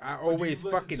point? I Or do always you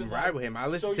listen fucking to, ride like- with him. I so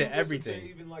listen you to everything.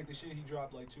 even like the shit he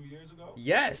dropped like 2 years ago?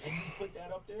 Yes, And you put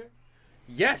that up there?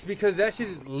 yes, because that shit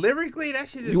is lyrically that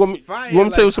shit is You want me fire. to tell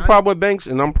you what's the Like, problem with Banks?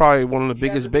 And I'm probably one of the He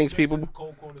biggest hasn't been Banks good people. since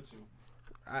Cold Corner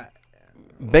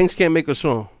 2. Banks can't make a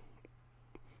song.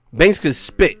 Banks can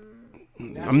spit.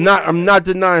 I'm not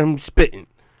denying him spitting.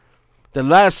 The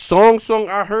last song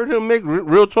I heard him make,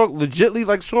 real talk, legitly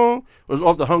like song, was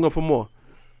off the Hunger for More.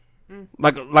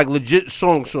 Like legit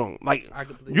song. Like I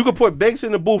completely you could put Banks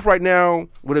in the booth right now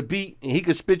with a beat, and he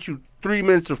could spit you 3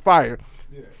 minutes of fire,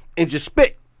 Yeah. and just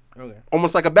spit, Okay.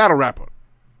 almost like a battle rapper.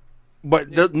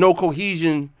 But there's no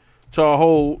cohesion to a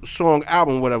whole song,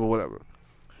 album, whatever. Well,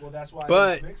 that's why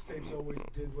But- his mixtapes always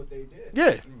did what they did.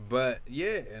 Yeah. But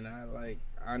yeah, and I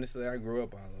honestly I grew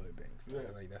up on Lloyd Banks. Yeah.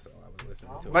 Like that's all I was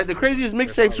listening to. Like the craziest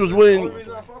mixtapes was The only when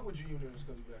reason I fuck with you is because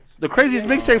of Banks. the craziest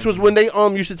mixtapes was when they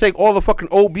used to take all the fucking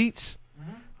old beats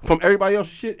from everybody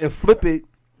else's shit and flip it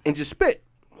and just spit.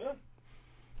 Yeah.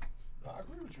 I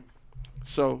agree with you.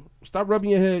 So stop rubbing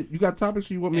your head. You got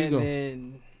topics or you want me to And go?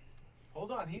 then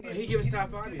Hold on. He didn't. He gave us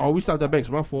top 5. Oh, we stopped at Banks.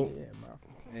 My fault.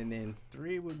 yeah, and then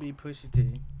 3 would be Pusha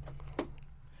T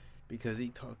because he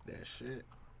talked that shit,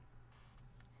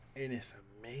 and it's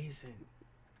amazing.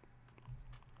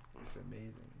 It's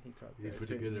amazing. He's that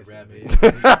pretty shit good in at this rapping.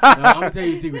 amazing. I'm gonna tell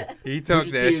you a secret. He talked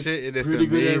Pusha that T is shit and it's pretty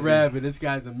amazing. good at rapping. This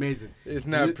guy's amazing. It's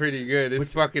not It- pretty good. It's Which-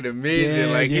 fucking amazing. Yeah,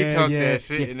 like he yeah, talked yeah. that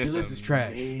shit Yeah, and his it's list is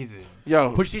trash. amazing.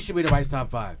 Yo, Push T should be the Vice top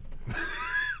 5.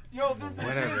 Yo, this is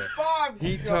Whatever. his 5.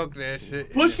 He Yo, talked that shit. and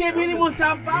Push it's can't be anyone's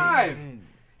top 5.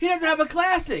 He doesn't have a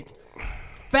classic.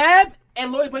 Fab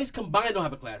and Lloyd Banks combined don't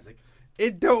have a classic.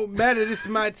 It don't matter. This is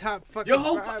my top fucking Your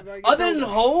whole, 5. Like, it other don't- than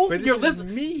Hov, but your this is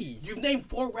list. me. You've named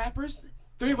 4 rappers.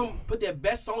 3 of them put their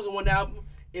best songs in one album.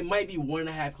 It might be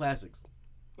 1.5 classics.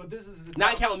 But this is the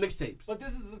Not top, counting mixtapes. But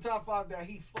this is the top 5 that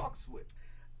he fucks with.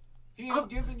 He ain't I'm-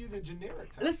 giving you the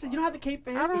generic top Listen, 5. you don't have to cape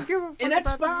for him. I don't give a fuck. And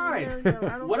that's about the fine. generic,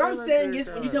 I don't What care I'm about saying the is,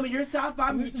 when you generic. tell me your top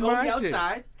 5, you This is told me my shit.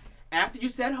 outside. After you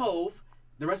said Hove,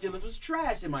 the rest of your list was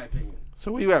trash, in my opinion.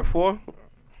 so where you at, 4?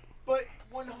 But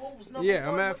when Hove's number Yeah,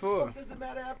 I'm 1, at what the 4. fuck does it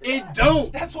matter after It that?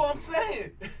 don't. That's what I'm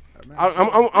saying. I'm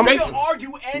You Jason. can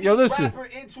argue any Yo, listen. rapper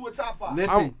into a top 5.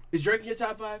 Listen, is Drake in your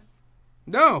top 5?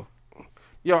 No.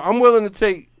 Yo, I'm willing to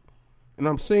take, and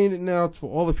I'm saying it now for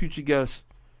all the future guests.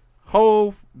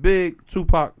 Hove, Big,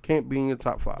 Tupac can't be in your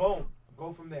top 5. Boom.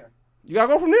 Go from there. You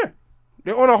gotta go from there.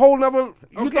 They're on a whole level.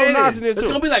 You Okay, throw Nas in there It's too.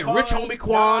 gonna be like Rich Homie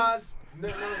Quan. Nas, no.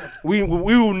 We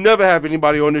will never have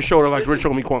anybody on this show that likes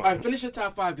Listen, Rich Homie Quan. All right, finish your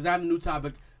top 5 because I have a new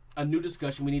topic, a new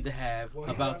discussion we need to have Well,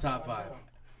 he's about at top 5 5.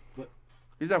 now.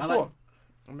 He's at I 4. like-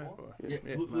 I'm at 4. Yeah,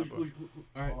 Yeah, who- my fault.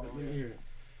 all right, let me hear it.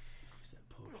 He said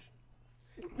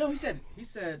Push. No, he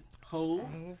said Hove,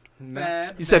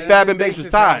 Fab. He said Fab and Banks was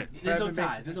tied. There's no Fab and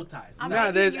ties. There's no ties. I'm Nah,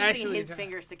 not there's using actually- his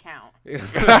fingers to count. I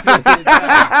It's the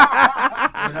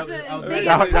was biggest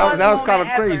mad. pause that was moment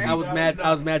kinda ever. crazy. I was mad. I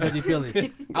was mad. Judgy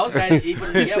feeling. I was mad. He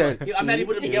put them together. I'm mad. He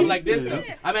put them together like this though.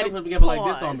 I'm mad. He put them together like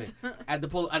this on me. Pause. I had to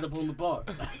pull them apart.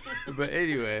 But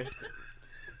anyway,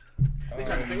 They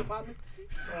trying to finger pop me.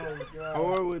 Oh, God.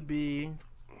 4 would be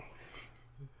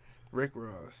Rick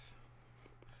Ross.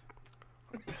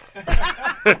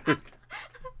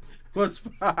 What's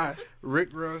 5? Rick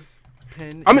Ross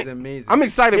pen I'm- is amazing. I'm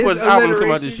excited for His his album to come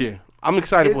out alliteration- this year. I'm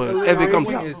excited for it if it comes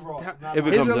out. Is If it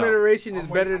His comes out. alliteration is I'm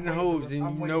better waiting- than I'm waiting Hove's, for- and I'm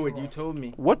you waiting know for it. You Ross. told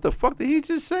me. What the fuck did he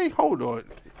just say? Hold on.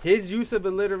 His use of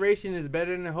alliteration is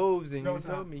better than Hove's, and No, you it's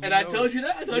not. told me. And I told you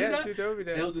that. I told you Yes, that. you told me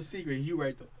that. That was a secret. You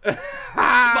right though. But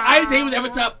I didn't say he was ever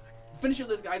top. Finish your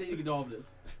list. I didn't get all of this.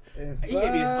 He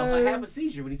gave me a half a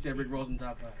seizure when he said Rick Ross in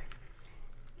top 5.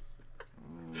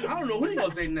 I don't know what he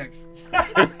gonna say next.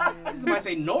 This might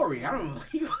say Nori. I don't know.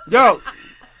 He gonna say Yo,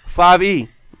 5E.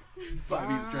 fuck,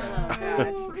 he was trash.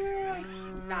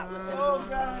 Not listening. Oh,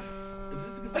 God.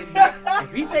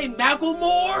 If he say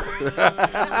Macklemore,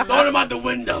 throw him out the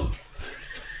window.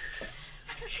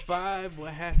 5 will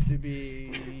have to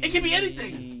be. It can be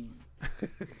anything.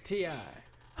 T.I.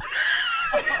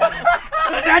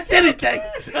 That's anything.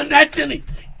 That's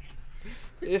anything.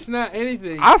 It's not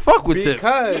anything. I fuck with Tip.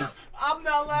 because I'm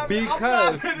not laughing. Because-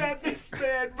 I'm laughing at this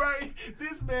man, right?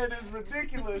 This man is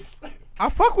ridiculous. I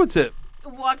fuck with Tip.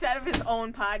 Walked out of his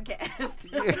own podcast.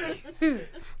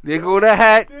 They go to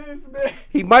hat. This man.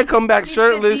 He might come back He's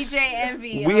shirtless. the DJ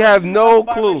Envy. We have no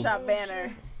clue. Barbershop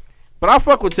banner. But I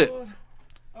fuck with Tip.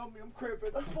 I'm cripping.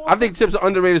 I think Tip's an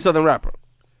underrated Southern rapper.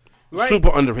 Right.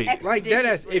 Super underrated. like that.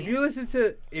 Expeditiously.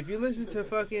 If you listen to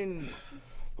fucking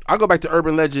I go back to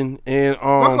Urban Legend and fuck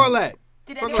all that.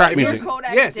 Did Fuck anyone trap hear music.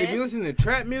 Kodak's Yes, diss? if you listen to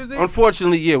trap music,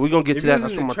 Unfortunately, yeah, we're gonna get if to you that.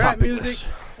 That's listen on to my trap topic music, list.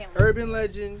 Can't listen. Urban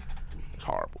Legend, It's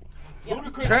horrible.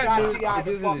 Ludacris trap got music. T.I. If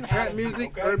you the listen to fuck trap out,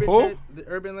 music, okay? Who? The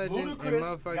Urban Legend, and Ludacris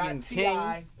got motherfucking King.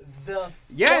 T.I. the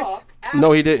Yes. fuck out.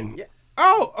 No, he didn't. Yeah.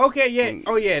 Oh, okay, yeah.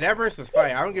 Oh, yeah, that verse was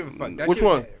fire. I don't give a fuck. That Which shit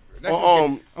was- one? that shit was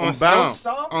On, good. on on Bounce?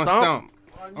 Stomp. Stomp? On Stomp? Stomp.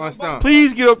 your On Stomp.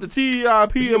 Please get up the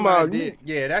TIP in my.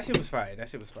 Yeah, that shit was fire. That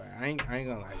shit was fire. I ain't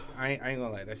gonna lie. I ain't gonna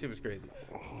lie. That shit was crazy.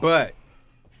 But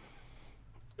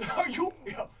Yo,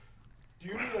 do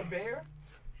you need a bear?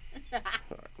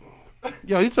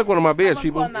 Yo, he took one of my beers,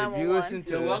 people. Someone call if you 911. listen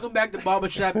to Yo, welcome back to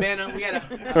Barbershop Banner. We had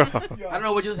a. I don't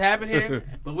know what just happened here,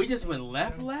 but we just went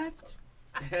left,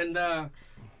 and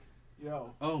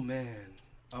Yo. oh man.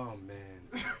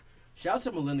 Shout out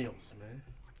to millennials, man.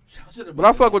 Shout out to the. But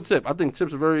I fuck with Tip. I think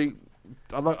Tip's a very.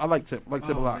 I like Tip. I like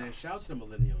Tip a lot. Man, shout out to the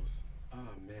millennials. Oh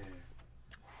man.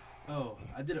 Oh,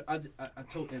 I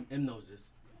told M knows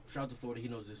this. Shout out to Florida. He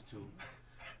knows this too.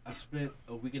 I spent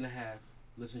a week and a half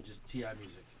listening to just T.I.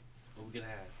 music. A week and a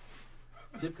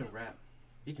half. Tip can rap.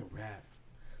 He can rap.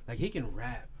 Like he can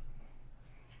rap.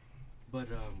 But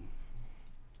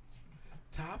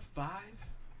top 5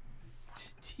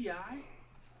 T.I.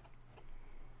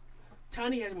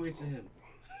 Tiny has more hits than him.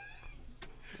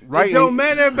 Right? it don't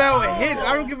matter about hits.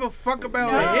 I don't give a fuck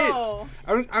about No.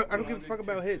 hits. I don't give a fuck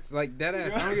about hits. Like that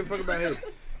ass. I don't give a fuck about hits.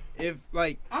 if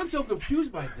like I'm so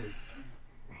confused by this.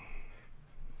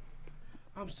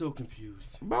 I'm so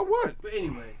confused. About what? But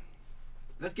anyway,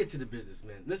 let's get to the business,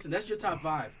 man. Listen, that's your top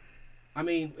 5. I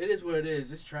mean, it is what it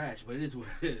is. It's trash, but it is what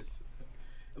it is.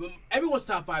 I mean, everyone's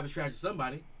top 5 is trash to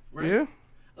somebody, right? Yeah.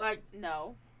 Like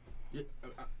No.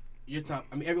 your top.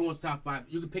 I mean, everyone's top 5.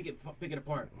 You can pick it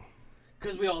apart.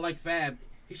 Cause we all like Fab.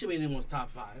 He should be in anyone's top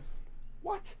 5.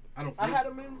 What? I don't. I Think. had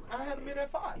him in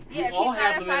at 5. Yeah, if We all he's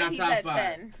not have at him in our 5, he's top at 5.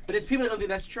 10. But there's people that don't think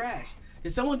that's trash.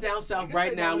 There's someone down south can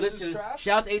right say now. my list is Listen, trash.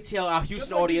 shout out to ATL, our Houston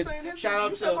Just like you audience. saying his- Shout out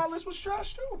you said to. my list was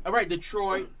trash too. All right,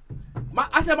 Detroit.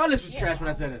 I said my list was trash when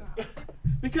I said it.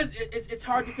 Because it's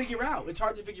hard to figure out. It's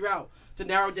hard to figure out to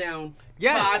narrow down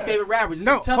Yes. 5 favorite rappers. It's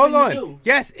no, a tough hold thing to on. do.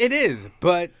 Yes, it is,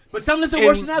 but But some lists are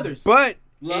worse than others. But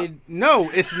Look. no,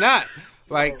 it's not.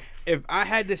 Like if I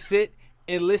had to sit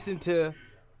and listen to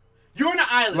You're on an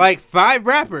island. like 5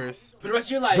 rappers, for the rest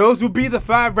of your life. those would be the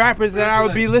 5 rappers that Rest I of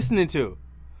would be life. listening to.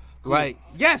 Like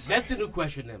yes, That's the new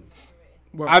question then.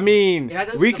 I mean Yeah,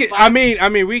 that's we the could. 5. I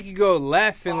mean we could go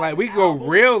left and like we could go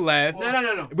real left.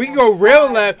 No. We can go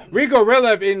real left. We can go real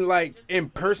left in like in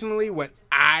personally what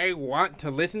I want to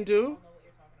listen to.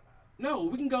 No,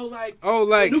 we can go like. Oh,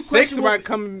 like new 6 question might will-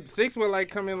 come. 6 would like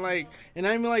come in like, and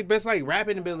I mean like best like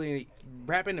rapping ability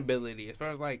as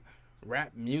far as like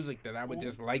rap music that I would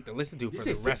just like to listen to You for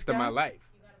say the rest of guy? my life.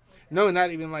 No, not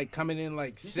even like coming in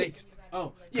like You say- 6th.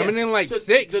 Oh, yeah. Coming in like So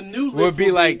 6th The new list would be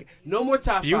will like no more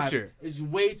top 5. Future. It's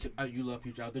way too. You love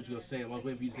Future. I thought you were gonna say him. I was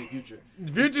waiting for you to say Future.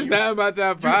 Future's not in my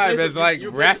top you 5 listen- as like you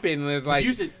rapping as like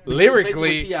you said- lyrically you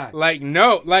replace it with like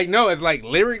no it's like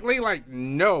lyrically like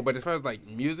no, but as far as like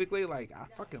musically like I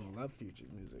fucking love Future's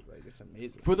music, like it's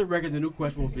amazing. For the record, the new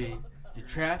question will be: you're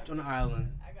trapped on an island.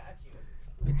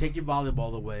 They take your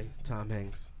volleyball away. Tom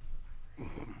Hanks.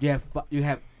 You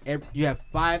have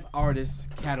 5 artists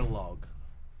catalog.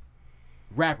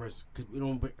 Rappers, because we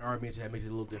don't put R&B into that, makes it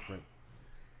a little different.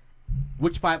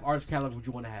 Which 5 artist catalog would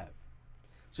you want to have?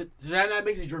 So that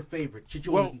makes it your favorite. Shit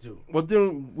you want to listen to. Well,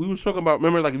 then we was talking about.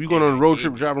 Remember, like if you're going on a road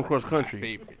trip driving across country.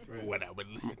 Favorites, what I would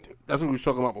listen to. That's what we was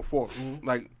talking about before.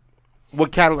 Like,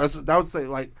 what catalog? That would say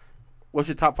like, what's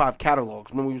your top 5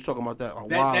 catalogs? Remember we was talking about that a while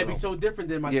That'd ago. be so different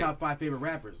than my Yeah. top 5 favorite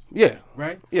rappers, Yeah,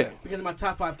 right? yeah. Because in my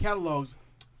top 5 catalogs,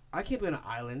 I can't be on an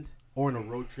island or on a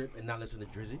road trip and not listen to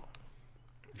Drizzy,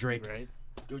 Drake. Right.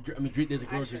 I mean, Drake, there's a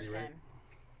girl I sure Drizzy, right?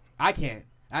 can.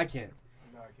 I can't.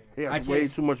 No, I can't. He I has way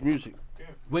can't. too much music.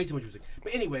 Way too much music.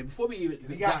 But anyway, before we even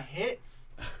He got hits.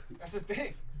 That's the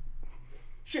thing.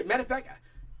 shit, matter of fact,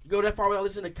 you go that far without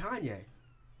listening to Kanye.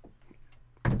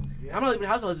 Yeah. I'm not leaving the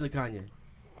house to listen to Kanye.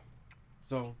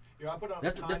 So Yo, I put on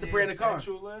That's the Kanye prayer in the car.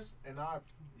 Essential list, and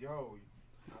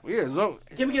Yeah, so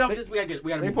can we get off this? We gotta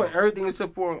they move put on. everything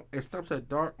except for it stops at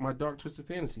my dark twisted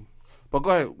fantasy. But go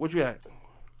ahead, what you had?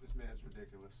 this man's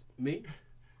ridiculous. Me?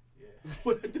 Yeah.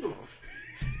 What I do?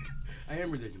 I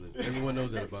am ridiculous. Everyone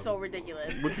knows that That's about so me.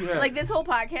 ridiculous. What you had? Like this whole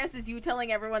podcast is you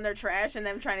telling everyone they're trash and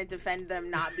them trying to defend them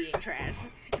not being trash.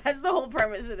 That's the whole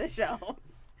premise of the show.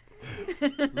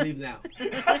 Leave now.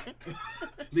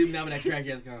 Leave now with that trash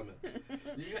ass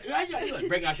comment.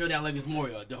 Break our show down like this more.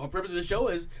 The whole purpose of the show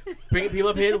is bringing people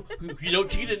up here who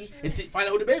cheated and find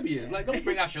out who the baby is. Like, don't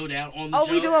bring our show down on the show.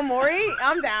 Oh, we doing Maury?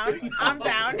 I'm down. I'm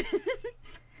down.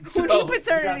 Who So- need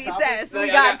paternity You got topics? test? No, We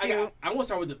got I you. I want to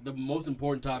start with the most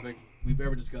important topic we've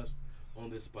ever discussed on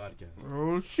this podcast.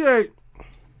 Oh shit!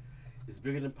 It's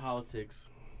bigger than politics.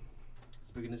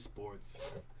 It's bigger than sports.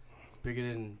 It's bigger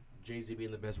than Jay-Z being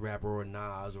the best rapper or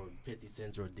Nas or 50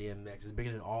 Cent or DMX. It's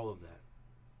bigger than all of that.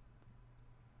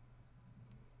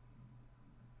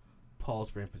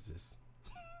 Pause for emphasis.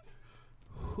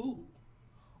 Who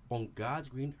on God's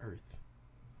green earth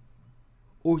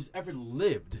or has ever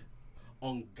lived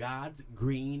on God's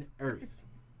green earth?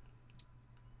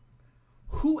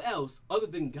 Who else other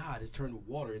than God has turned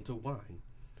water into wine?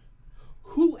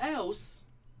 Who else?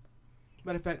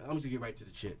 Matter of fact, I'm just gonna get right to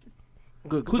the shit.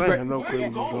 Good. Who's I better- had no Where clue you where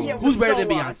you was going? Yeah, going. Who's better so than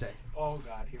lost. Beyonce? Oh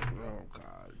God, here we go.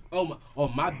 Oh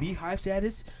god. My Beehive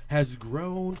status has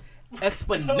grown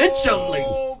exponentially.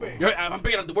 Oh, baby. I'm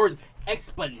picking up the words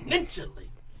exponentially.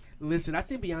 Listen, I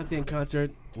seen Beyonce in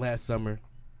concert last summer.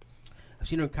 I've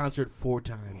seen her in concert 4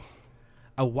 times.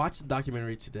 I watched the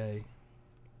documentary today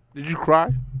Did you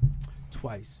cry?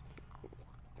 twice.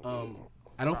 I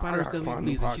don't find I her gotta aesthetically find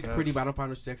the pleasing. She's podcast. pretty, but I don't find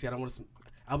her sexy. I don't want to.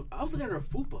 I was looking at her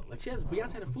fupa. Like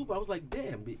Beyonce had a fupa. I was like,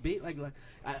 damn, like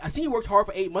I seen you worked hard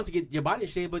for 8 months to get your body in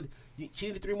shape, but she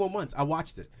needed 3 more months. I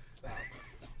watched it.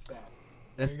 Stop.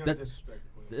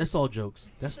 That's all jokes.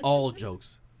 That's all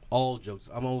jokes. All jokes.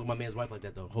 I'm only my man's wife like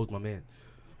that though. Host my man.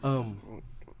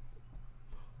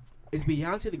 Is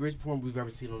Beyonce the greatest performer we've ever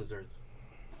seen on this earth?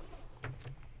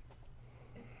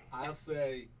 I'll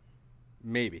say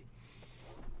Maybe.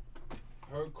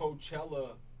 her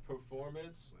Coachella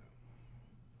performance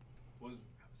was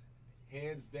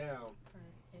hands down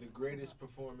the greatest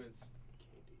performance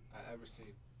I ever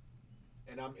seen.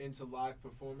 And I'm into live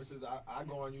performances. I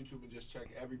go on YouTube and just check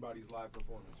everybody's live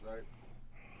performance, right?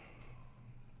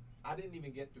 I didn't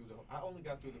even get through I only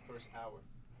got through the first hour.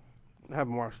 I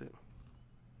haven't watched it.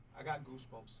 I got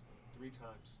goosebumps 3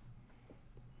 times.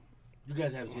 You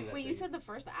guys haven't seen that. Wait, you said the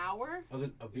first hour?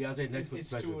 of Beyonce next week It's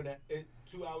special.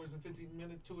 2 hours and 15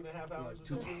 minutes, 2.5 hours.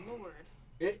 Two- or something.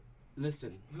 Lord.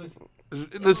 Listen, Listen,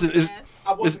 Listen,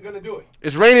 I wasn't gonna do it.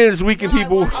 it's raining this weekend, No, I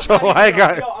people. won't. So I'm not I even-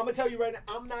 got. Yo, I'm gonna tell you right now,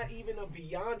 I'm not even a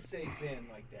Beyonce fan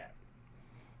like that.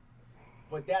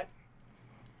 But that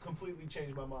completely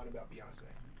changed my mind about Beyonce.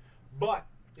 But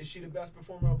is she the best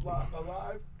performer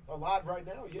alive right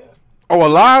now? Yeah. Oh,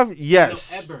 alive? no,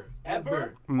 Yes. ever.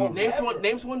 Mm. Oh, Name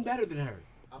ever. someone better than her.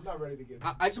 I'm not ready to get.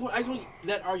 I just want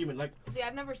that argument. Like, See,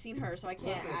 I've never seen her, so I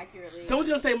can't accurately. someone's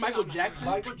gonna say Michael Jackson.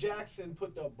 Michael Jackson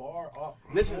put the bar up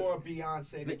Listen, for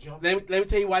Beyonce to Let jump. me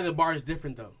tell you why the bar is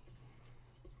different, though.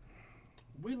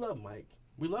 We love Mike.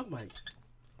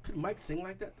 Could Mike sing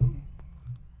like that, though?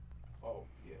 Oh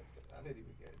yeah, I didn't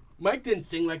even get it. Mike didn't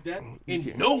sing like that, and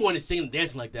can't. no one is singing and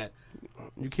dancing like that.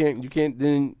 You can't.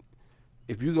 Then,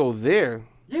 if you go there,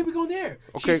 Yeah, we go there.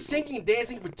 Okay. She's singing and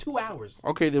dancing for 2 hours.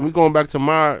 okay, then we're going back to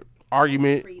my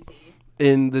argument Crazy.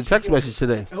 in the text message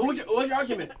today. So what's your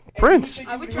argument? Prince.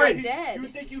 I would You try think dead. You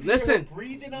think you hear Listen. her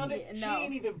breathing on it? Yeah, She no.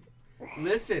 ain't even.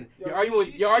 Listen, Yo, your argument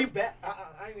she's bad.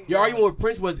 I ain't even your argument with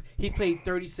Prince was he played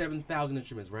 37,000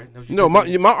 instruments, right? That was your No,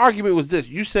 statement. my argument was this.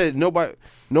 You said nobody.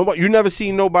 You never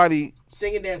seen nobody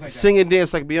sing and dance like sing and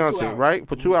dance like 2 Beyonce, hours. right?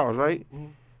 For 2 hours, right? Mhm.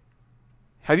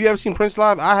 Have you ever seen Prince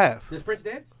live? I have. that. Does Prince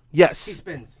dance? He Yes.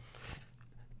 spins.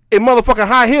 In motherfucking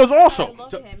high heels, I also. love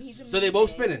So, him. He's so they both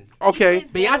amazing. spinning. Okay. He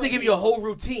plays Beyonce give you a whole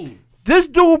routine. This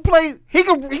dude play. He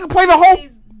can play the whole.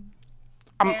 Plays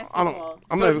I'm basketball.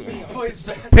 not.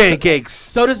 So- Pancakes.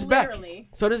 So does Beck. Literally.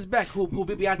 So does Beck, who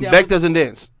beat Beyonce. out Beck with- doesn't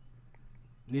dance.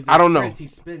 Neither I don't does know. Prince, he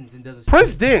spins and does a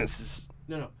Prince spin. dances.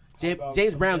 No.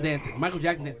 James Brown dances. Michael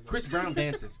Jackson dances. Chris Brown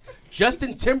dances.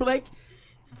 Justin Timberlake.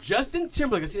 I've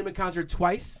seen him in concert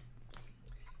twice.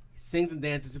 Sings and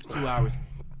dances for 2 hours.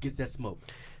 Gets that smoke.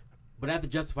 But I have to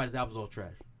justify his album's all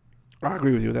trash. I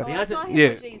agree with you with Oh, that. I saw him Yeah.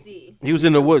 with Jay-Z. He was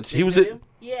in the woods. He was Did in. you see him?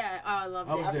 Yeah, oh, I loved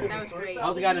I was it. there. That was great. I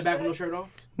was the guy in the back with no shirt on.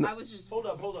 I was just Hold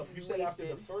up. You said after the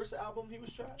Wasted. first album he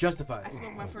was trash? Justified. I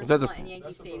smoked my first that the- blunt in Yankee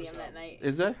That's the Stadium first that album. night.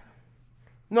 Is that?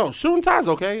 No, Shooting Tide's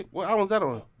okay. What album's that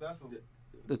on? That's a,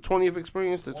 The 20th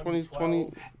Experience, the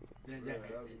 2020.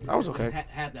 That was okay.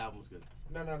 Half the album was good.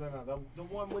 no. The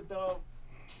one with the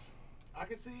I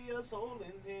can see your soul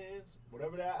in his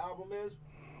whatever that album is.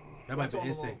 That might That's be all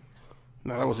insane. alone.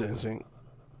 No, that wasn't insane.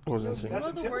 That wasn't insane. That's One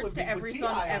of the the words Timberlake to beat every with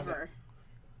song T.I. on ever.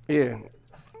 Yeah.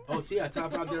 Oh, T.I.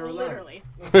 top 5 dead or alive. Literally.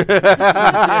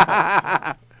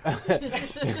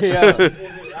 Yeah.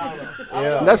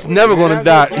 Yeah. That's never gonna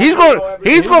die.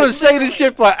 He's gonna say this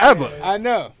shit forever. I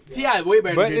know. T.I. way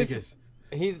better But than it's-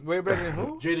 Jadakiss. He's way better than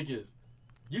who? Jadakiss.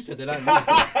 You said that, not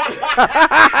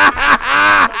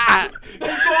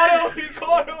He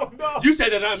caught him. No. me. You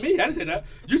said that, not me. I didn't say that.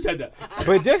 You said that.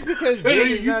 But just because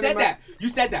Jada's You not said in my- that. You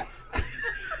said that.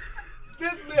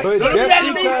 This But nigga. Don't be mad at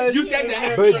just me. because, You said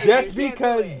that. but Yeah, just you can't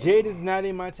because do it. Jada's not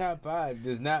in my top 5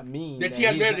 does not mean That that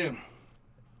T.I. he's better not- than him.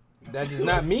 That does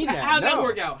not mean that. How'd that no.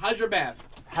 work out? How's your math?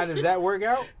 How does that work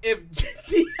out? If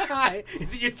T.I.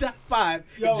 is in your top 5,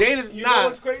 Yo, and Jada's you know not.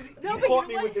 what's crazy? No, He but caught you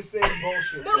me know with the same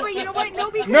bullshit. No, but you know what? No,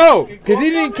 because No, because he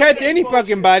didn't catch listen, any bullshit.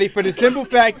 fucking body for the simple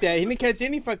fact that he didn't catch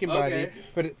any fucking body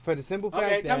Okay. for the simple fact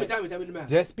Okay, that tell me the math.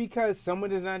 just because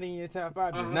someone is not in your top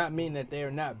 5 does Uh-huh. not mean that they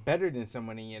are not better than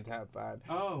someone in your top 5.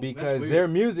 Oh, Because that's weird. their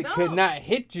music No, could not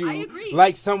hit you I agree.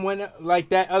 like someone like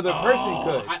that other person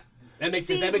could. That makes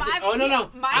See, sense. That makes my, sense. Oh, no.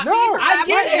 My No, favorite I rapper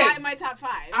get is it. not in my top 5.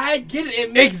 I get it.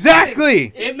 It makes Exactly.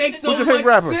 sense. It makes so Who's your much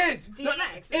favorite rapper? sense.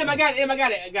 DMX.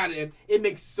 I got it. It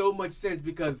makes so much sense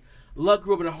because Luck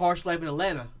grew up in a harsh life in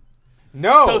Atlanta.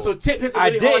 No, So Tip hits a I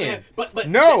really hard didn't. hit. But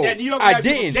No, that New York I rap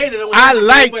shit with didn't. Jada don't I work the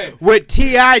like same way. what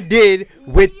T.I. did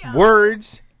with Yeah.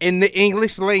 words in the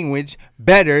English language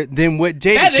better than what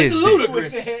Jadakiss That is did.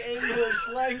 ludicrous. With the English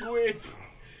language.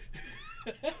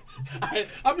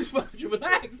 I'm just fucking with you.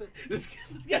 Relax. This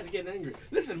guy's getting angry.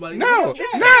 Listen, buddy. No, Relax.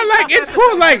 it's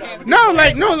cool.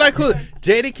 Like cool.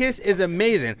 Jadakiss is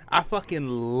amazing. I fucking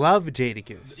love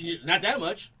Jadakiss. Not that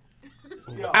much.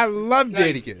 I love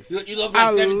Like, Jadakiss. You love I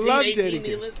like 17, love 18 Jadakiss.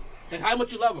 kneelers? Like how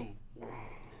much you love him?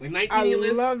 Like 19 I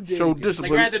kneelers? love Jadakiss. So Like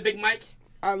discipline. rather Big Mike?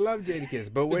 I love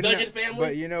Jadakiss, but we're Dungeon not. Family?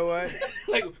 But you know what?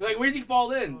 Like where's he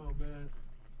fall in? Oh, man.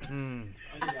 Mm.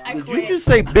 I'm I Did you quit. just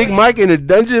say Big Mike in the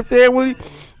dungeon family?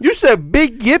 You said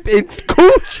Big Yip and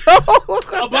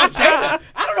Cucho. About Jada.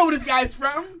 I don't know where this guy's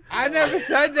from. I never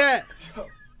said that.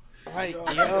 Like,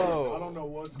 I yo. don't know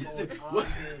what's going on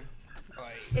What's- here.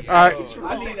 It's All right. actually true.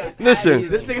 I need that. Listen,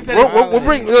 This nigga said we'll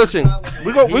bring. Listen,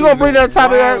 we gonna bring that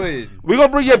topic out. We gonna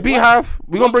bring your beehive.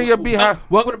 We gonna bring your beehive.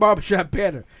 Welcome to Barbershop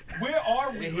Banner. Where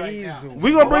are we right now?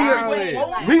 We gonna bring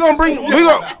Wait,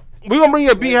 your. We gonna bring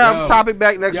your beehive Yo. topic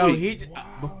back next Yo, week.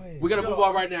 we're gonna move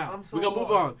on right now. I'm so We're gonna move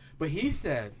lost. on. But he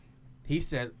said,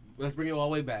 let's bring it all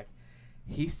the way back.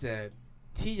 He said,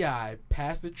 T.I.,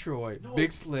 Pastor Troy,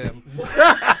 Big Slim.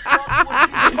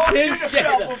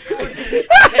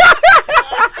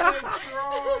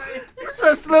 You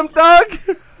said Slim Thug.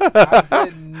 I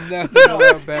said nothing about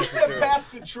You Pastor said Troy.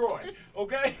 Pastor Troy,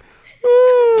 okay?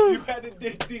 You had to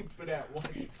dig deep for that one.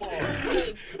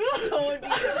 Pause. So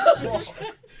deep.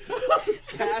 Pause.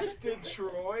 Pastor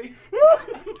Troy.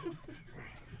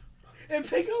 And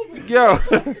take over. Yo.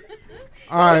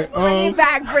 All right. Bring it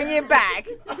back. Bring it back.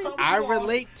 I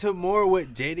relate to more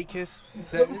what Jadakiss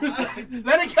says.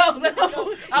 Let it go. Let it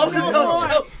go. I was No no more.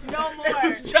 jokes. No It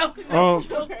was more.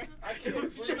 jokes. I It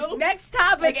was can't jokes. Next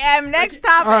topic, M. Next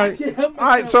All topic. right. All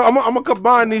right. So I'm gonna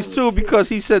combine these two because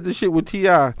he said the shit with Ti.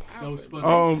 That was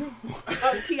funny.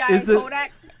 T.I. Is and it-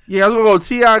 Kodak. Yeah, I was gonna go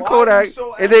Ti and Why Kodak, are you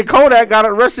so and then Kodak got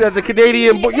arrested at the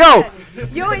Canadian. Yo,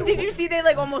 and did you see they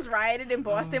like almost rioted in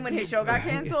Boston when his show got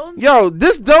canceled? Yo,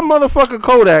 this dumb motherfucker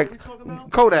Kodak,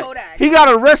 Kodak, Kodak. he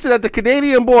got arrested at the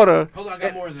Canadian border. Hold on, I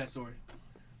got more of that story.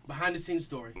 Behind the scenes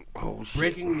story. Oh shit!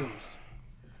 Breaking news.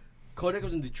 Kodak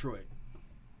was in Detroit.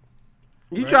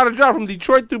 You try to drive from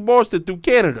Detroit through Boston through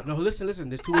Canada. No, listen.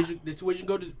 There's two ways you can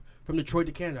go from Detroit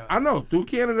to Canada. I know through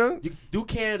Canada. You do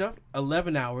Canada,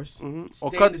 11 hours. Or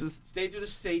Stay, cut in the, this- stay through the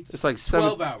States, It's like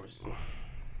 12 7 hours.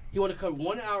 He want to cut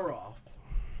 1 hour off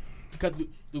to cut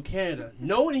through Canada,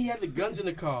 knowing he had the guns in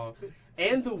the car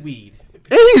and the weed.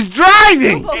 And he's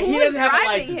driving. But And who he was doesn't have a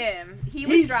driving license. him? He He's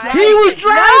was driving. He was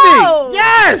driving. No.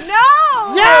 Yes.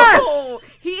 No. Yes.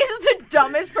 He is the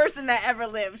dumbest person that ever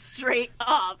lived. Straight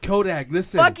up. Kodak,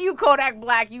 listen. Fuck you, Kodak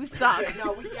Black. You suck.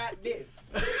 Now we got this.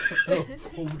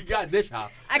 We got this, huh?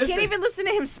 I Listen, can't even listen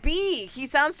to him speak. He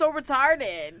sounds so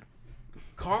retarded.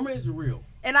 Karma is real.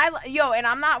 And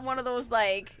I'm not one of those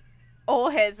like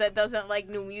old heads that doesn't like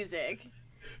new music.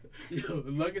 Yo,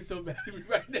 Luck is so mad at me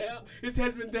right now. His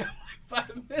head's been down like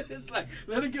 5 minutes. Like,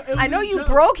 let it go. It was I know just you jokes.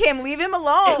 broke him. Leave him It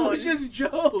alone. was just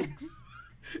jokes.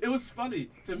 It was funny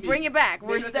to me. Bring it back. Maybe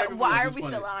We're that's still. everyone Why else are was we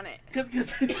funny. still on it?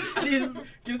 Because I didn't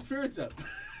get his spirits up.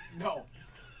 No.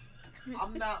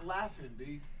 I'm not laughing,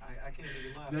 B. I can't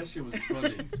even laugh. That shit was funny.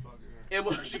 It's fucking- And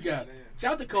what you got?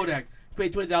 Shout out to Kodak.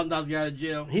 Paid $20,000 to get out of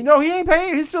jail. He know he ain't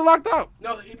paying. He's still locked up.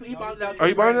 No, he bonded out. Are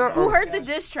you bonded out? Who Oh. heard the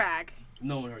diss track?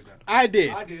 No one heard that. I did.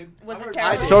 I did. Was I it heard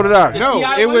terrible? So did I. No,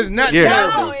 T.I. it was one? not Yeah.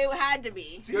 terrible. No, it had to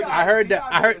be. I heard that-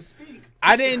 I heard-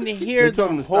 I didn't hear They the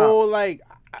told him to whole like.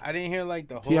 I didn't hear like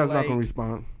the whole Ti's not like. gonna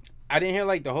respond. I didn't hear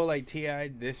like the whole like Ti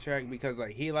diss track because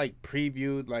like he like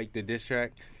previewed like the diss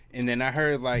track, and then I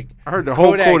heard like I heard the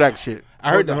whole Kodak shit.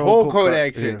 I heard the whole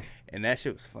Kodak yeah. shit, and that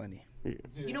shit was funny.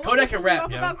 You know Kodak what can pisses me rap,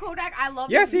 off yo. about Kodak? I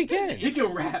love Yes, his he can. music. He can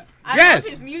rap. I Yes,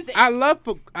 love his music. I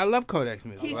love Kodak's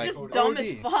music. He's like, just Kodak. dumb OD.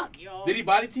 as fuck, yo. Did he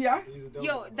body T.I.?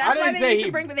 Yo, that's why didn't they say need he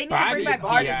to bring. They need to bring bodied back T.I.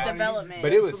 artist development.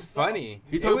 But it was funny.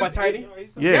 He's It talking was- about Tiny?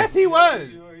 Yeah. Yes, he was.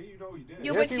 You know he did.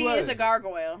 Yo, Yes, but he she is was. a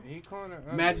gargoyle. He called her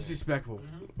ugly. Mad disrespectful.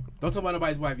 Don't talk about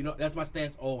nobody's wife. You know that's my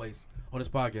stance always on this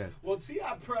podcast. Well,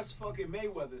 T.I. pressed fucking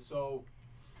Mayweather, so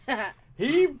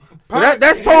He. But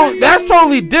that's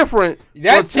totally different.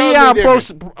 That's for T.I.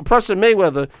 totally pressing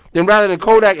Mayweather than rather than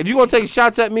Kodak. If you gonna take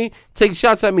shots at me, take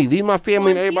shots at me. Leave my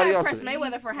family and everybody T.I. else. pressed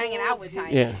Mayweather for hanging out with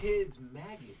Tiny. Yeah. kids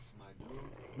maggots, my dude.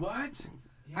 What?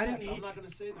 I Yes, didn't. I'm not gonna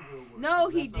say the real word. No,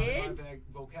 'cause he that's not in did. my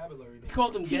vocabulary. He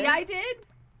called him gay T.I. did?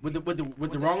 with the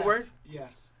With wrong F. word.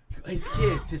 Yes. His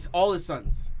kids, all his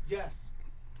sons. Yes.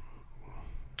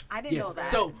 I didn't know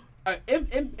that. So,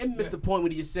 M missed the point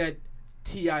when he just said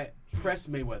T.I. pressed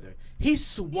Mayweather. He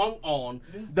swung on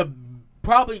the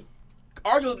probably,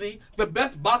 arguably, the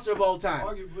best boxer of all time.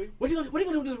 Arguably. What are you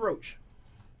gonna do with this roach?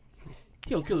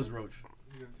 He gonna kill his roach.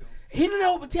 You know, kill him. He didn't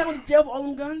know, but T.I. went to jail for all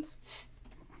them guns.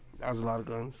 That was a lot of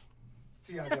guns.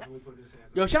 T.I. definitely put his hands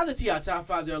Yo, up. shout out to T.I. Top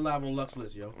 5 they're live on Lux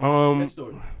list, yo. Next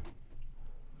story.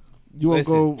 You wanna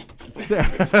go?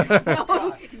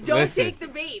 No, don't Listen. take the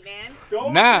bait, man.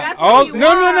 Don't Nah. That's All what no he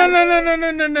no no wants. no no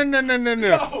no no no no no no no.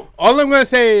 No. All I'm gonna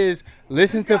say is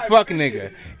Listen to guy fuck fishing.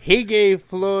 nigga. He gave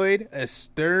Floyd a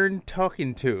stern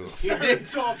talking to. He did.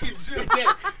 Talking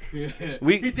to.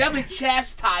 He definitely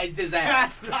chastised his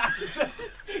ass.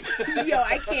 Yo,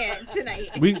 I can't tonight.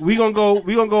 We gonna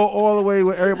go all the way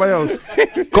with everybody else.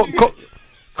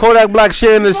 Kodak Black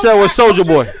sharing the cell with Soulja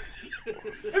Boy.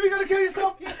 If you're gonna kill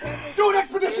yourself, do it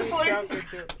expeditiously.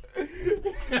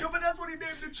 Yo, but that's what he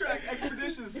named the track,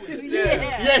 expeditiously.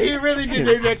 Yeah, he really did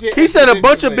name that shit. He said a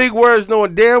bunch of big words,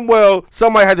 knowing damn well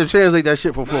somebody had to translate that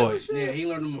shit for Floyd. Yeah, he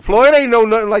learned them. Floyd ain't know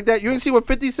nothing like that. You ain't see what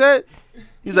 50 said?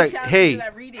 He's like, shouted hey, to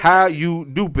that reading. how you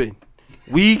dooping?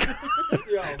 We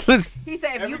Yo, listen. He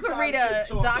said, if you every could time read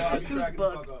Tip a talk, Dr. I'm Seuss cracking the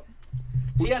book. fuck up.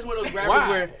 T.I.'s one of those rappers Why?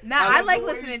 where. Nah, I like the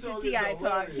way listening he to told T.I. is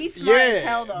talk. hilarious. He's smart as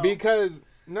hell, though. because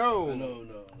no, No.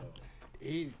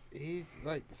 he's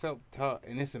like self-taught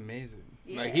and it's amazing.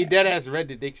 Yeah. Like he dead ass read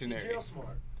the He dictionary. jail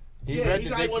smart. He Yeah, read he's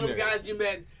the like one of dictionary. them guys you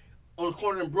met on the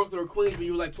corner in Brooklyn or Queens when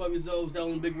you were like 12 years old,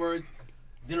 selling big words.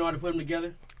 Didn't know how to put them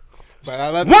together. But I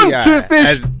love 1 T.I. 2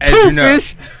 fish, as 2 you know.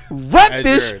 fish, rat As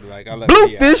fish, you heard, like, I love blue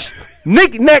T.I. fish,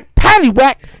 knick-knack,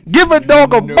 paddywhack, give a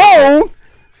dog a No. bone.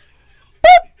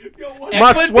 Yo, what? My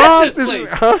Expeditiously.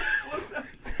 swamp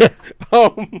is...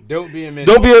 Huh? Don't be a minute.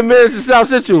 Don't be a menace to South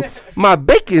Central. My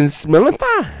bacon's smelling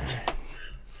fine.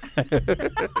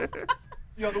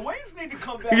 Yo, the Waynes need to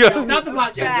come back. Yeah. out Stop with the some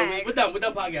podcast. Facts. We're done. We're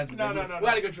done podcasting. No. We're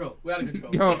out of control. We're out of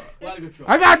control. Yo. We're out of control.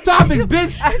 I got topics,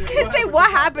 bitch. I was going to say,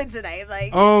 what happened tonight?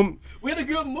 Like, We had a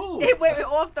good move. it went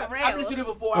off the I've been in the rails. studio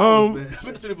for 4 hours, man. I've been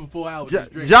in the studio for 4 hours.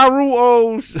 just drinking. Ja Rule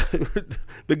owes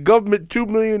the government $2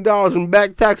 million in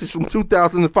back taxes from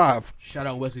 2005. Shout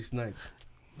out Wesley Snipes.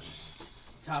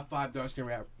 Top 5 dark skin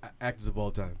actors of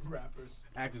all time. rappers.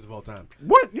 Actors of all time.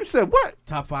 What? You said what?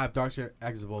 Top 5 dark skin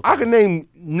actors of all time. I can name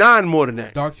 9 more than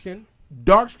that. Dark skin?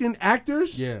 Dark-skinned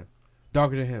actors? Yeah.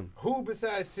 Darker than him. Who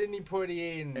besides Sidney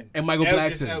Poitier And Michael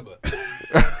Idris Blackson. Elba?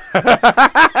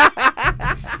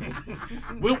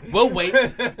 We'll wait.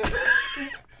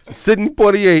 Sidney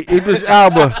Poitier, Idris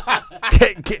Elba.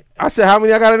 I said, how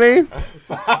many I got to name?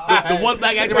 The one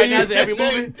black actor right now is in every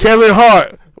movie. Kevin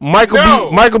Hart,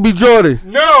 Michael B. Jordan,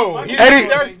 No, he's Eddie-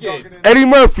 dark skin. Eddie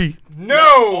Murphy,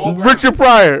 No, Richard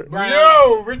Pryor.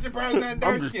 no, Richard Pryor's not I'm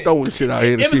dark just skin. throwing shit out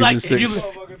here to It see was if like it's if you,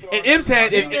 six. in M's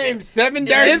head, You named 7 in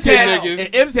dark M's skin head, niggas.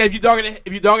 in M's head, if you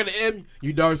darker than M,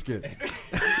 you dark skin.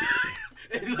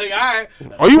 He's like, all right.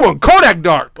 Oh, you want Kodak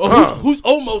Dark? Oh, Huh. who's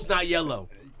almost not yellow?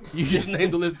 You just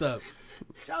named the list up.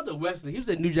 Shout out to Wesley. He was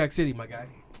in New Jack City, my guy.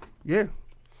 Yeah.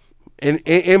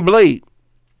 And Blade.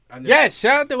 I know. Yes,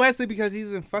 shout out to Wesley because he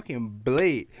was in fucking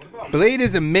Blade. Blade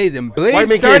is amazing. Blade White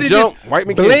man can't started jump. this. White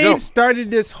man can't Blade jump.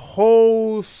 started this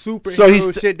whole superhero So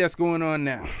he's- shit that's going on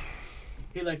now.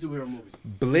 He likes superhero movies.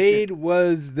 Blade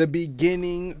was the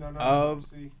beginning No. of.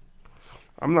 See,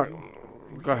 I'm not.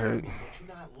 Go ahead. you're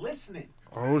not listening.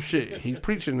 Oh shit, he's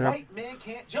preaching now. White man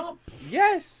can't jump.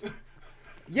 Yes,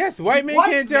 yes. White man White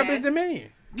can't jump man is amazing.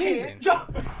 Can't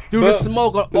jump. Through the But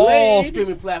smoke on all Blade-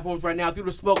 streaming platforms right now. Through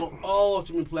the smoke on all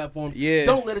streaming platforms. Yeah.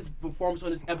 Don't let his performance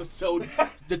on this episode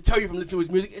deter you from listening to his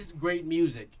music. It's great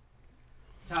music.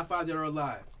 Top 5 that are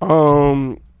alive.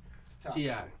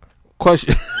 T.I.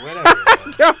 Question. Whatever.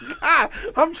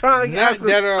 I'm trying to Not ask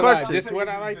dead or a alive. question. This is what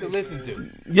I like to listen to.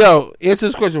 Yo, answer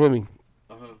this question with me.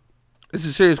 Uh-huh. It's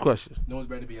a serious question. No one's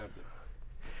ready to Beyonce.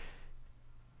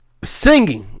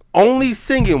 Singing, only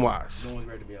singing wise, No one's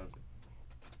ready to Beyonce.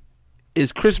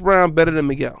 is Chris Brown better than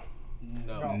Miguel?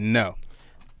 No. No.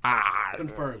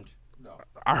 Confirmed.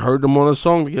 I heard them on a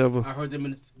song together. I heard them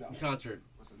in concert.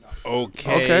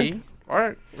 Okay. All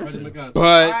right. I heard them in concert.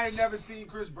 But I ain't never seen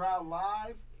Chris Brown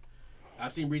live,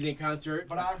 I've seen Breezy in concert.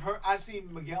 but I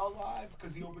seen Miguel live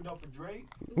because he opened up for Drake,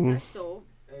 That's dope.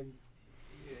 and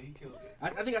yeah, he killed it. I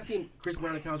think I've seen Chris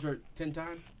Brown in concert 10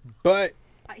 times.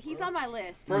 He's on my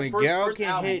list. Miguel first can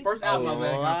album, hit first album I was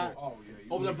at a a lot. concert. Oh yeah,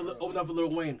 you Opened up for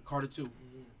Lil Wayne, Carter 2.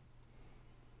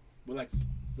 With like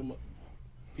some You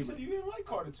people. said you didn't like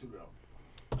Carter 2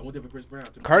 though. I went there for Chris Brown.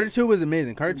 Carter 2 was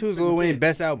amazing. Carter 2 is Lil Wayne's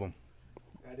best album.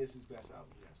 That is his best album.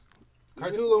 Yes.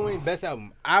 Carter 2 is Lil Wayne's best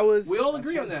album. We all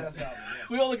agree on That's his that. best album, yes.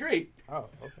 We all agree. Oh,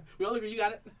 okay. We all agree. You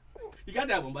got it. You got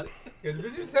that one, buddy.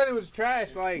 Because you said it was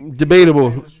trash. Like,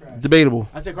 Debatable. It was trash. Debatable.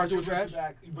 I said Carter 2 was Listen trash.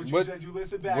 back, but you What- said you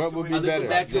listened back what to would it. be I listened better?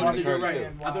 back to it. I said Carter you're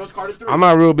right. 2. I thought it was Carter 3. I'm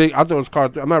not real big. I thought it was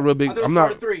Carter. I'm not real big. I thought it was I'm not.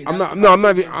 Carter 3. I'm That's not. No, I'm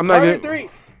not. I'm not. Carter Even, 3.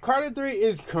 Carter 3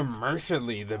 is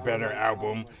commercially the better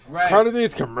album. Right. Carter 3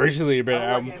 is commercially the better I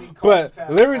don't like album. any Carter's But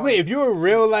past lyrically, Carter. if you're a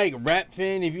real like rap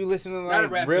fan, if you listen to Not a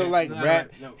like rap real fan. like Not a rap,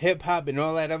 rap, no. hip hop, and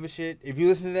all that other shit, if you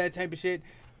listen to that type of shit,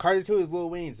 Carter 2 is Lil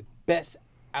Wayne's best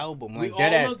album. We Like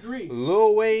that all ass. agree.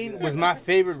 Lil Wayne was my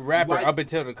favorite rapper Right. up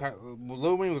until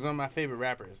Lil Wayne was one of my favorite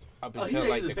rappers up Oh, until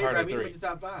like the Carter 3 Make the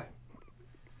top 5.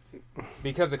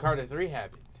 because the Carter 3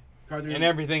 happened Carter 3 and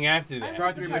everything after that.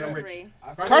 Carter 3 made him Carter rich.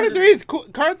 3. Carter 3 is cool.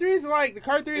 Carter 3 is like the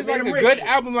Carter 3 is It made like him a rich. good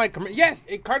album. Like yes,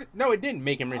 it Carter. No, it didn't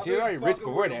make him rich. He was already rich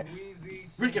before that.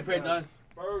 Rich compared to us.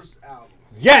 First album.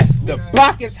 Yes, the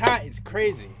block is hot. It's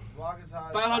crazy. Block is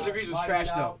high. 500 degrees was Lights trash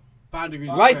Out. though. 500 degrees.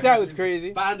 Lights was Out trash. was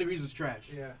crazy. 500 degrees was trash.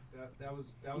 Yeah, that was.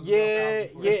 Yeah, a rough album for yeah.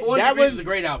 him. 400 That degrees was is a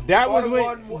great album. That was Carter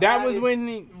when. One That had was its when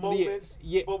the moments.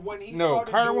 yeah. But when he No,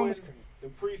 started Carter doing One was- the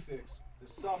prefix, the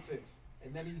suffix,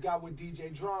 and then he got with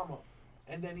DJ Drama,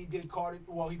 and then he did Carter.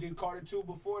 Well, he did Carter 2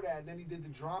 before that, and then he did the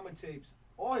drama tapes.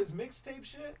 All his mixtape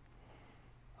shit.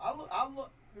 I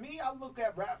look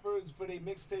at rappers for their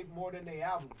mixtape more than their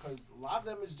album because a lot of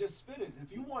them is just spitters.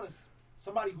 If you want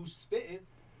somebody who's spitting,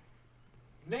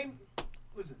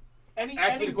 listen. Ask me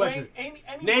Any the question. Wayne,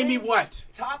 any Name me Wayne what?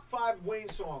 top 5 Wayne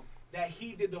song that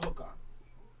he did the hook on.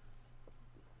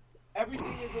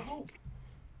 Everything is a loop.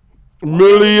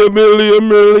 Million.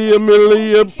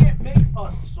 He can't make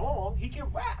a song. He can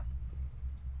rap.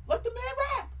 Let the man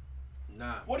rap.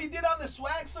 Nah. What he did on the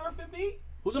Swag Surfing beat?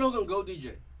 Who's gonna go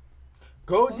DJ?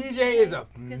 Go DJ is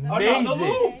amazing. Another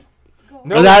loop.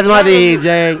 No, That's it's my not a loop.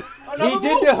 DJ. Another He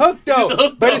did loop. the hook though, the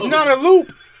hook, but it's though. not a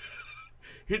loop.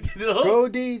 He did the hook. Go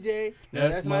DJ,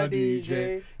 That's my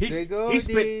DJ. He- They go he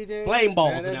spit DJ. flame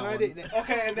balls That's in that my one. DJ.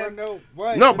 Okay, and then no,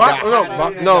 what? No, Bob- The no, hot Bob-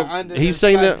 under no, the under he's the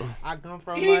saying sun. that- I come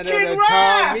from He under can the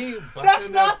rap. Tommy, That's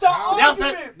busting not up the Tommy.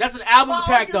 argument. That's an album My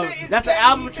track though. argument is That's an that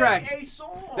album he track. made a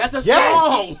song. That's a Yes.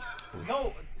 song.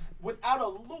 No, without a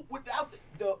loop, without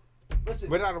the listen.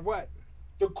 Without a what?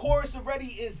 The chorus already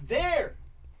is there.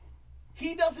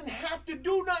 He doesn't have to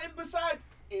do nothing besides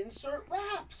insert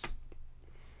raps.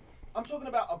 I'm talking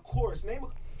about a chorus.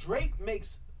 Drake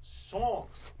makes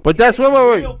songs. But He that's makes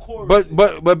wait. real choruses.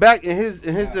 But back in his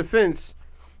defense,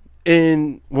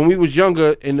 and when we was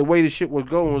younger, and the way the shit was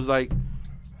going was like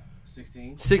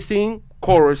 16. 16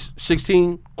 chorus,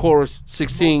 16 chorus,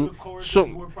 16. Most of the choruses So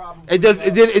were probably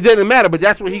it doesn't matter. But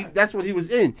that's what he was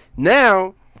in.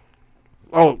 Now,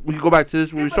 we can go back to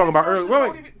this we were talking about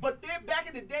earlier. But back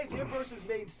in the day, their verses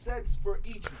made sense for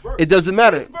each verse. It doesn't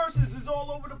matter. His verses is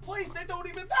all over the place. They don't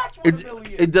even match what a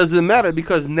million. It doesn't matter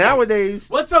because nowadays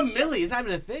What's a milli? It's not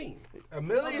even a thing. A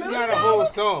million is not a whole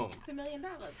song. It's $1 million.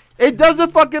 it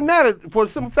doesn't fucking matter for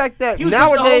the simple fact that He was just the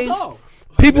whole nowadays song.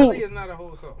 people Million is not a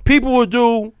whole song. people will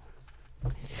do.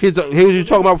 Here's what you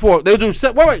talking about before. They'll do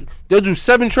They'll do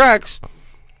 7 tracks,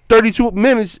 32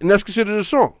 minutes, and that's considered a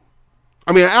song.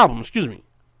 I mean, an album. Excuse me.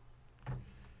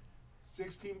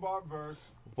 16-bar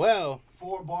verse, Well,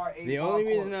 4-bar, 8-bar the only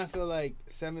reason I chorus. feel like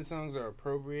 7 songs are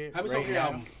appropriate How many right songs on your now.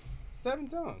 album? 7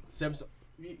 songs.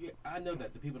 I know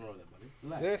that. The people don't know that, buddy.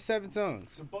 Relax. There are 7 songs.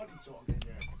 It's a buddy talk in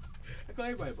there. I call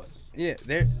everybody buddy. Yeah,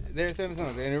 there are 7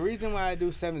 songs, and the reason why I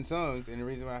do 7 songs, and the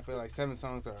reason why I feel like 7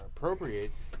 songs are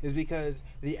appropriate, is because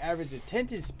the average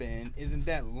attention span isn't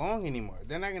that long anymore.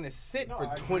 They're not gonna sit No, for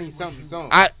I agree 20 with something you. songs.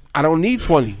 I don't need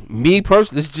 20. Me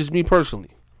personally, this is just me personally.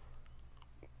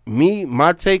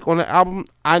 My take on the album,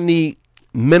 I need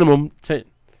minimum 10.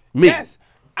 Me. Yes,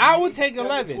 I would take 10 to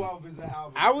 11. 12 is the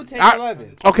album. I would take I-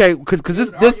 11. Okay, because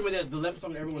There's this an argument that the 11th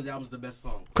song on everyone's album is the best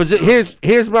song. because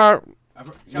here's my I've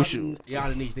heard, We shout should- out to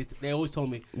Yana Niche. They always told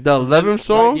me the 11th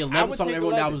song. The I 11th would song on take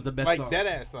everyone's 11. album is the best like song. that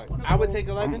ass. Like I would take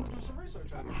 11. Do some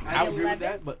research on it. I don't agree with 11?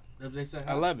 that, but as they say,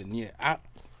 11, yeah.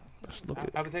 Look at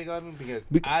I would take 11 because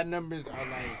Be- odd numbers are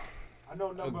like I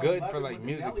know number good 11 for, like, when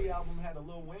music. The Nelly album had a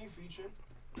Lil Wayne feature.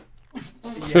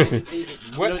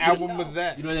 what you know- album was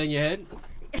that? You know that in your head?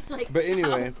 Like, But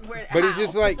anyway, where- but it's how?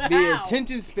 just like the How?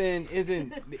 attention span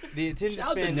isn't the attention Shout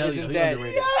out to span Nelly. isn't He that.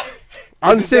 underrated.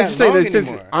 I understand what that you're long saying.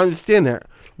 anymore. I understand that,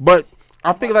 but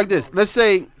I think like this. Let's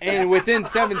say And within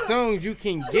 7 songs, you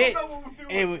can get,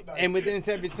 and within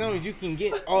 7 songs, you can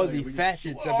get all the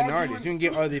facets of an artist. You can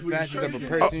get all the facets of a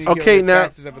person. You can Okay, get all the now-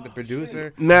 facets of the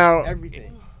producer. now,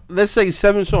 Everything. let's say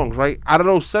 7 songs, right? Out of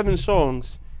those 7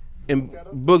 songs, and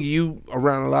Boogie, you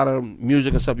around a lot of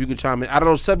music and stuff, you can chime in. Out of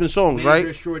those 7 songs, Manager right?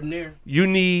 extraordinaire. You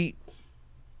need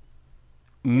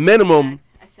minimum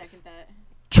I second that.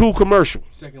 2 commercials.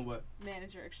 Second what?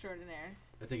 Manager extraordinaire.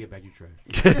 I take it back. You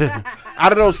trash.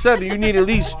 Out of those 7, you need at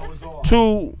least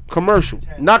 2 commercial.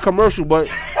 Not commercial, but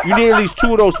you need at least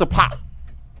 2 of those to pop.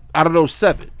 Out of those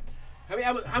 7. How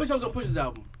many songs on Push's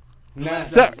album?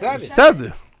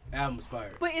 Seven. Album's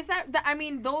fire. But is that I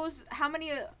mean those? How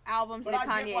many albums But did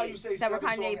I get why you say Kanye that were 7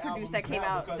 Kanye song produced that albums came now,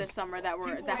 out because this summer that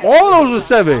were that All of those were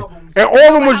 7. And all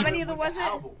of them How was many of them was it?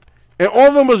 and all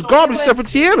of them was garbage It except for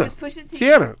was- Tiana. it was Pusha T.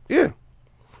 Tiana, yeah.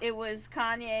 It was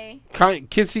Kanye. Kanye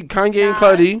and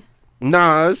Cudi,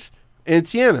 Nas, and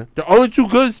Tiana. The only two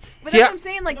good. But that's what I'm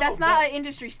saying. Like, that's not an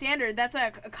industry standard. That's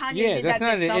a Kanye did that's that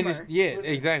not this an summer. industry. Yeah,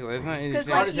 exactly. That's not an Because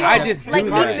industry. like, I just like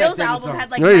do Meek that. Mill's 7 album songs.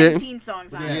 had like No, he 19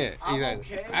 songs on Yeah, it. I'm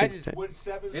exactly. okay I just with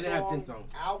 7 They didn't have 10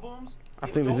 songs. albums. I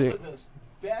if think those that's are it.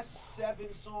 the best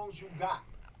 7 songs you got,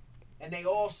 and they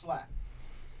all slap.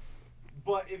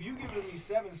 But if you giving me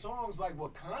 7 songs like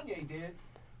what Kanye did,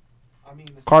 I mean,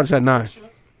 Carter's had 9.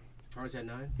 Carter's at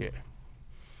 9. Yeah.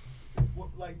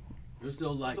 Like, You're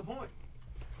still like. what's the point?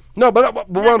 No, but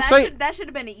what I'm saying. That should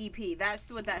have been an EP. That's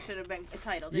what that should have been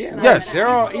titled. It Yeah, should not Yes. have they're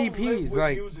been an all album. People don't live EPs, with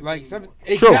like music some anymore.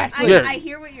 exactly. Yeah. I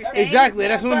hear what you're saying. Exactly,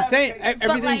 that's what I'm But saying. like-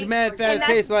 Everything's mad and fast that's-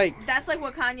 paced. Like that's like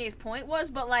what Kanye's point was,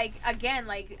 but like again,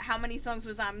 like how many songs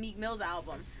was on Meek Mill's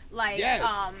album? Like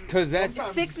yes, because that's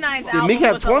 6ix9ine's Did album Meek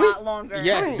have was 20? a lot longer.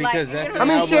 yes, Like, because you that's know an what I mean? How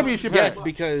many album- championships Yes, have?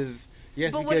 because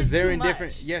But what because is they're too in much?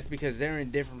 different. Yes, because they're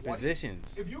in different What?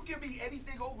 positions. If you give me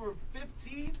anything over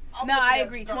 15, I'm No, looking I at-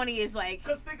 agree. 20 is like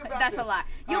 'Cause think about that's a this. lot.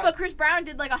 Yo, Alright. but Chris Brown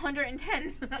did like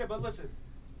 110. Yeah, but listen,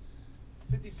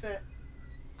 50 Cent,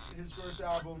 his first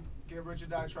album, Get Rich or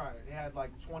Die Trying, it had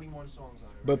like 21 songs on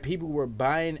it. But right? people were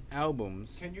buying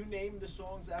albums. Can you name the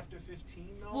songs after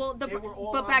 15 though? Well, They were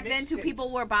all but on back then too, mixtapes.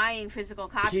 people were buying physical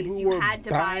copies. People You were had to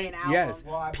buy an buying- album. yes.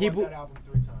 Well, I people- bought that album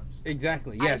 3 times.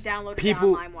 Exactly. I Yes. downloaded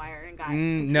people. it on LimeWire and got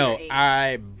No, computer aids.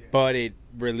 I bought it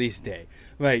release day.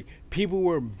 Like people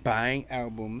were buying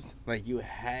albums. Like you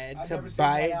had I've to never seen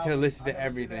buy that it to album. listen I've to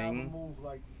never seen that album everything. move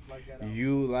like that album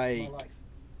You in my like life.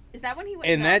 Is that when he went?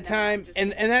 in no, that never mind, time just-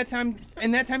 and that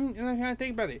time and I'm trying to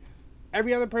think about it.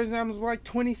 Every other person's albums were like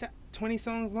 20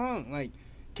 songs long. Like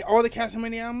all the Cash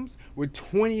Money albums were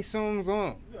 20 songs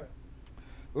long. Yeah.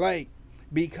 Like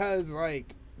because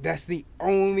like that's the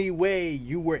only way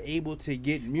you were able to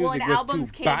get music well, and was albums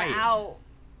to came buy it. out,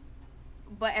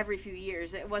 but every few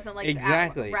years. It wasn't like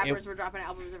Exactly. rappers were dropping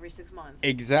albums every 6 months.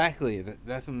 Exactly.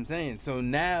 That's what I'm saying. So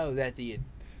now that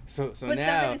so But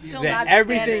now 7 is still that not the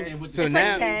everything standard. so It's now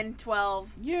like 10,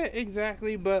 12. yeah,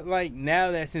 exactly. But like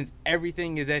now that since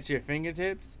everything is at your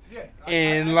fingertips, Yeah.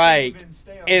 And, I like- can't even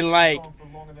stay on and, this like- song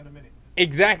for longer than a minute.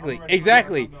 exactly, I'm ready to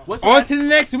exactly. find something else. What's the On last- to the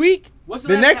next week. What's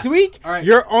The last next time- week, All right.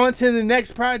 you're on to the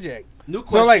next project. New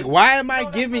question. So like, why am I No,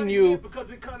 that's giving not you? even it,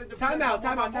 because it kind of depends Time out, on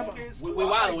time what out, my time mood out. is, We too.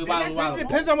 wildin', I we like wildin', that. we It wildin'.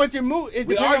 depends on what your mood. It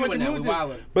We depends on what arguing your now. mood We is.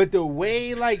 wildin'. But the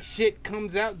way like shit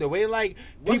comes out, the way like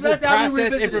What's the people last album you process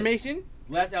revisited? information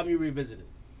Last album you revisited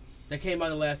that came out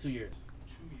in the last 2 years.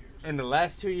 2 years. in the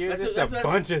last 2 years, Let's- it's let's- a let's-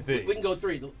 bunch of things. We can go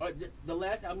 3. The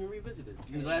last album you revisited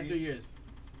in the last 2 years.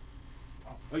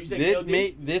 Or you say This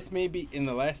KOD? may be in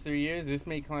the last 3 years. This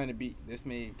may kind of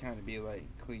be like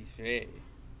cliche,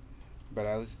 but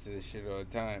I listen to this shit all the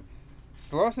time.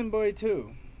 Slauson Boy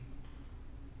 2.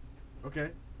 Okay.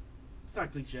 It's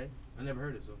not cliche. I never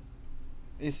heard it, so.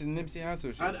 It's a Nipsey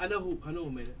Hussle shit. I know who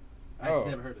made it. I Oh. just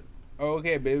never heard it. Oh,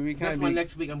 okay, baby. We That's kind why of.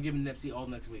 next week I'm giving Nipsey all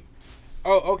next week.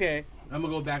 Oh, okay. I'm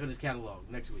gonna go back on his catalog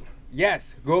next week.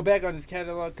 Yes, go back on his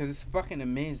catalog because it's fucking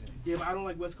amazing. Yeah, but I don't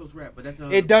like West Coast rap, but that's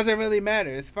It doesn't really matter.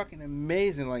 It's fucking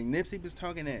amazing. Like Nipsey was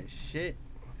talking that shit,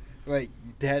 like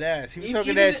dead ass. He was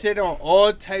talking Even that shit on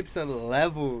all types of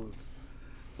levels.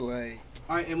 Like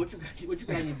All right, and what you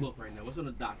got in your book right now? What's on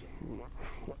the docket?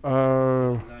 9%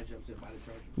 by the charge.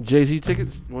 Jay-Z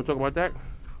tickets. You want to talk about that?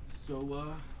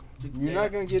 So you're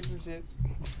not gonna get some shit.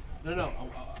 No.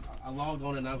 I logged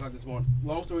on at 9 o'clock this morning.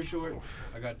 Long story short,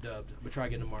 I got dubbed. But try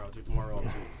again tomorrow. I took tomorrow off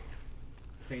too.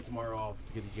 Take tomorrow off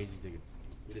to get the Jay-Z tickets.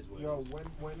 It is what Yo, it is.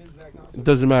 when is that It concert?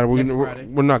 doesn't matter. Next We're Friday.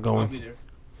 not I'll going. be there.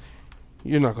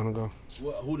 You're not gonna go.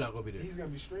 Well, who not gonna be there? He's gonna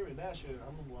be streaming that shit.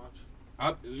 I'm gonna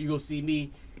watch. You gonna see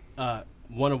me,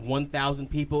 one of 1,000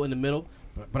 people in the middle,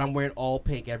 but I'm wearing all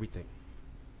pink everything.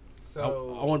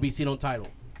 So I want to be seen on title.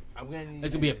 I'm gonna. Need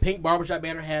It's gonna be a pink barbershop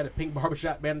banner hat, a pink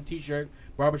barbershop banner T-shirt,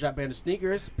 barbershop banner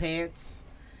sneakers, pants,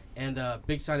 and a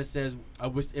big sign that says "I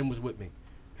wish M was with me."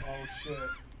 Oh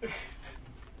shit.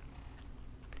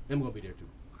 M gonna be there too.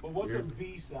 But what's a You're-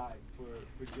 B side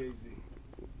for Jay Z?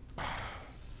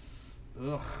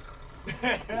 Ugh.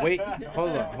 Wait, hold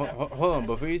on.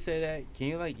 Before you say that, can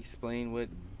you like explain what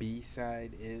B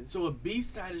side is? So a B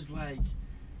side is like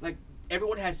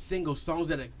everyone has single songs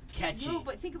that are catchy, No,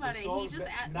 but think about The it. He songs just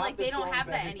that- act, not like the they don't songs have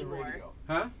that hit the anymore. radio.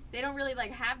 huh? They don't really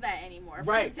like have that anymore.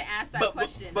 For Right. him to ask that But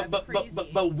question, but that's crazy.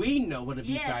 but we know what a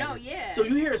B Yeah, side no, is. yeah. So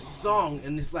you hear a song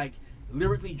and it's like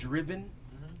lyrically driven,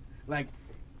 like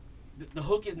the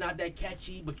hook is not that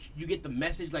catchy, but you get the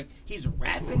message. Like he's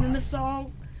rapping in the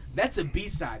song. That's a B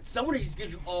side. Someone that just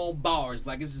gives you all bars,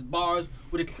 like this is bars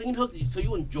with a clean hook, so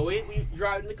you enjoy it when you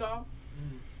drive in the car.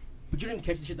 But but you didn't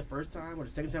catch the shit the first time or the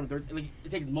second time or third. Like,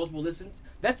 it takes multiple listens.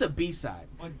 That's a B side.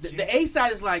 But The A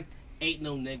side is like ain't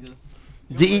no niggas.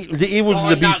 The Evils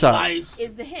is a B side.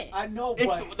 Is the hit. I know, It's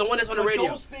but the one that's on the but radio.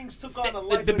 those things took on a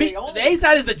life The of their own. A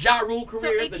side is the Ja Rule So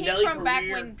career, it the came Nelly from career. back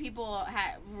when people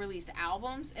had released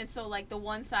albums, and so like the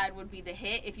one side would be the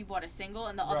hit if you bought a single,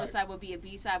 and the other Right. side would be a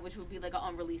B side, which would be like an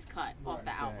unreleased cut off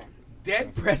the album.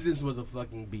 Dead Presidents was a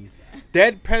fucking B side.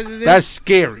 Dead Presidents. That's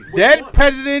scary. Dead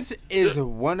Presidents is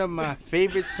one of my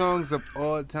favorite songs of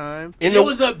all time. In It the,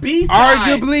 was a B side.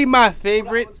 Arguably my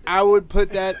favorite. I would put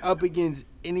that up against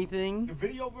anything. The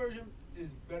video version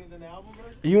is better than the album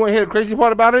version. you want to hear the crazy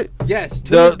part about it? Yes,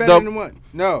 two The- is better the- than one.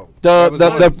 No. that was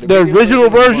one. The video original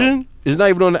was one. version is not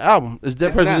even on the album. It's Dead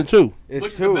It's President not. 2. It's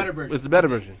Which is the two. better version? It's the better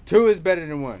version. Two is better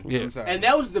than one. Yeah. I'm sorry. And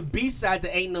that was the B side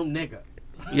to Ain't No Nigga.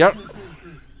 Yep.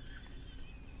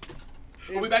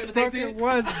 Are we back in the same Fucking team?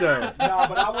 was though. Nah,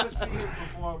 but I want to see him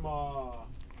perform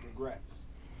Regrets.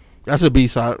 That's a B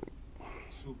side.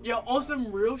 Super Yo, B-side. on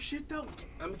some real shit though,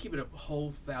 I'm gonna keep it a whole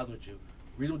 1,000 with you.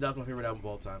 Reasonable Doubt's my favorite album of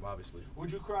all time, obviously.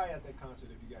 Would you cry at that concert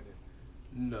if you got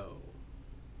in? No,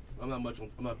 I'm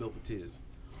not built for tears.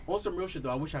 On some real shit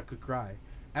though, I wish I could cry.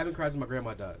 I haven't cried since my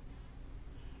grandma died.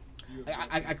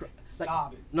 I cry. Like,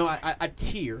 Sobbing. no, I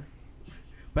tear,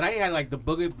 but I ain't had like the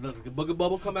booger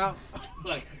bubble come out.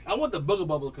 Like I want the booger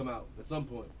bubble to come out at some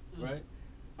point, right?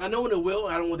 I know when it will.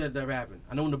 I don't want that to ever happen.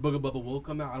 I know when the booger bubble will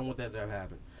come out. I don't want that to ever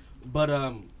happen. But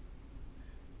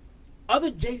other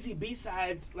Jay-Z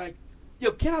B-sides, like,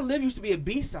 yo, Can I Live used to be a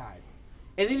B-side.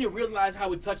 And then he realized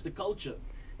how it touched the culture.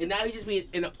 And now he just be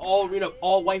in an all arena of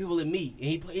all white people and me. And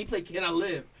he played Can I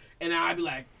Live. And now I'd be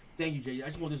like, thank you, Jay. I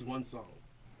just want this one song.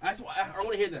 I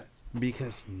want to hear that.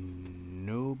 Because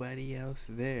nobody else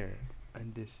there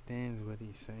understands what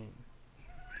he's saying.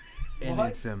 And What?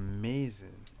 it's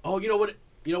amazing. Oh, you know what?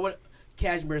 You know what?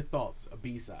 Cashmere Thoughts, a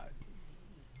B-side.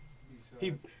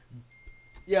 He,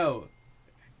 yo,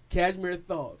 Cashmere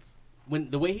Thoughts.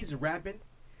 When the way he's rapping,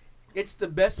 it's the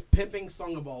best pimping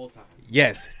song of all time.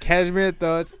 Yes, Cashmere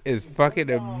Thoughts is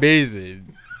fucking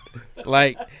amazing.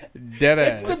 Like, dead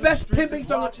It's ass. the best Streets pimping is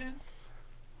song. watching.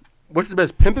 What's the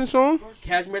best pimping song?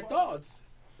 Cashmere Thoughts.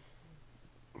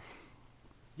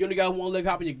 You only got one leg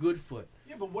hop on your good foot.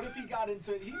 Yeah, but what if he got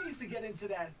into? He needs to get into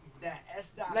that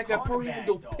S. Like a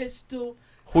pro-handle pistol.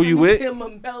 Who you Promise with? him a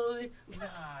melody. Nah,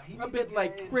 he A need bit to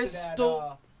like get into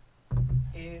Crystal.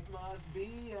 It must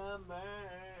be a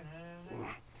murder.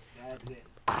 That's it.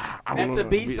 I don't That's know. a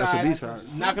B-side. That's a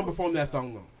B-side. Not gonna perform that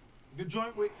song though. The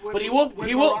joint with But he will. with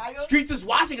He will. Mariah? Streets is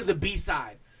Watching is a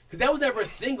B-side. Cause that was never a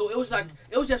single. It was like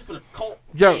it was just for the cult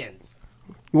Yo. fans.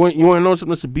 You want to know something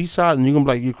that's a B-side and you're going to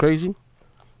be like, you're crazy?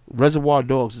 Reservoir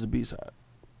Dogs is a B-side.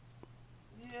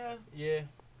 Yeah, Yeah.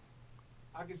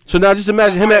 I can see. So now just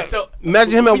imagine him Alright, at so-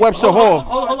 Webster Hold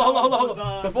Hall. on, hold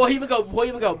on. Before he even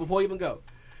go.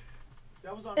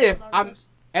 that was on If Rock I'm Notch?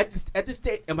 at the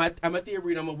state, I'm at the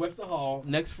arena. I'm at Webster Hall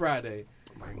next Friday,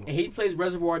 and he plays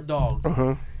Reservoir Dogs.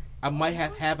 Uh-huh. I might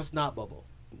have half a snot bubble.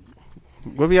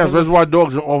 What if he has Reservoir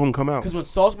Dogs and all of them come out? Because when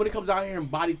Sauce Money comes out here and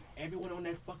bodies everyone on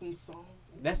that fucking song,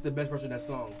 that's the best version of that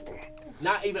song.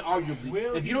 Not even arguably.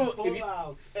 Will If he you don't, pull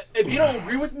out? if you don't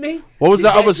agree with me, What was you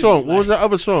that other can't do song? it. What was that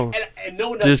other song? And no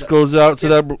one This does goes out to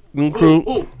that crew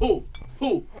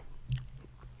Who?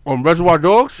 on Reservoir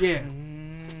Dogs. Yeah.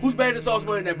 Who's better than Sauce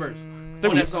Money in that verse? I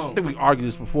On that song. think we argued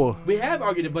this before. We have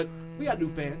argued it, but we got new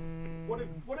fans.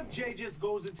 What if Jay just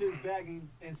goes into his bag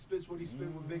and spits what he spit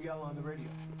with Big L on the radio?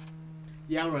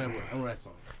 Yeah, I don't know that word. I don't know that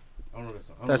song. I don't know that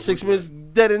song. I don't know That the 6 words to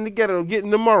minutes dead in the ghetto,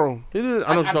 getting tomorrow. I know what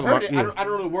I've you're talking heard about. it. Yeah. I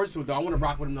don't know the words to it though. I want to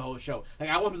rock with him the whole show. Like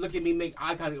I want him to look at me, make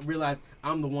eye contact, realize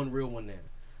I'm the one real one there.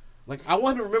 Like I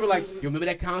want him to remember, like, you remember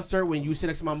that concert when you sit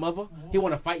next to my mother? He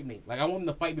want to fight me. Like I want him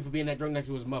to fight me for being that drunk next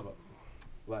to his mother.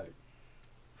 Like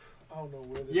I don't know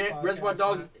where this. yeah, podcast Reservoir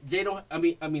Dogs. went. Jay don't.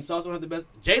 I mean, Sauce don't have the best.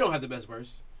 Jay don't have the best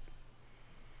verse.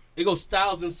 It goes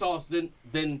Styles and Sauce,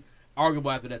 then arguable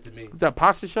after that to me. Is that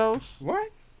pasta shows? What?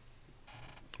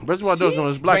 Reservoir Dogs on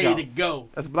his Ready blackout. to go.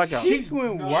 That's blackout. She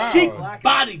went No, wild. She Blackout.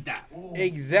 bodied that. Ooh,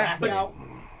 Exactly. Blackout.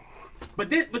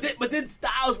 But then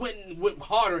Styles went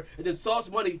harder, and then Sauce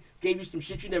Money gave you some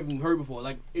shit you never even heard before.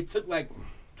 Like it took like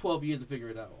 12 years to figure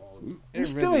it out. All of it. You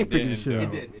still ain't figured this shit It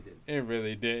out. did. It did. It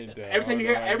really did. Though.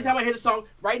 Every time I hear the song,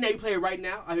 right now you play it right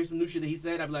now. I hear some new shit that he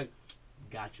said. I'd be like,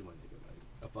 "Got you, my nigga." Like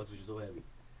I fucks with you so heavy,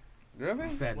 Really?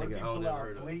 fat What if nigga. you I don't pull never out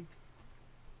heard of. Blake?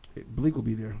 Bleak will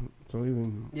be there. So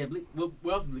even Yeah, Bleak,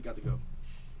 where else Bleak got to go?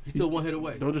 He's still one hit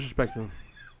away. don't disrespect him.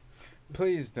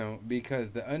 Please don't, because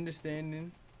the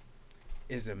understanding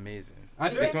is amazing. I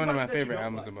It's one of my That you favorite don't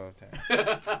albums like. of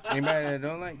all time. Anybody that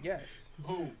don't like, yes.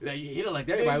 Who? Yeah, he don't like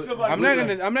that. Name Everybody. somebody.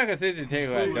 I'm not gonna say to tell you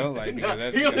what I don't like because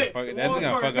that's He gonna like- fuck one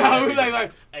up. person. No, we everything.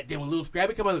 like, then when Lil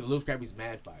Scrappy come out, Lil Scrappy's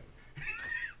mad fire.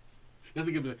 That's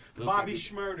a good Lil Bobby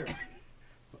Scrappy. Schmurder.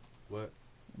 What?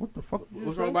 What the fuck?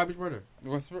 What's wrong with Bobby Schmurder?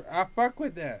 I fuck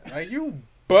with that. Like you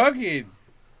bugging.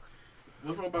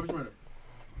 What's wrong with Bobby Schmurder?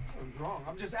 What's wrong?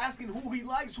 I'm just asking who he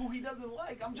likes, who he doesn't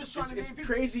like. I'm just trying It's to name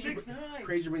people. crazy. 6ix9ine.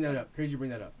 Crazy you bring that up. Crazy you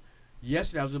bring that up.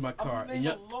 Yesterday I was in my I'm car gonna and name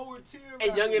Young, a lower tier and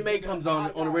Young rappers and May that comes got on high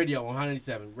the value. radio on High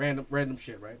 97. Random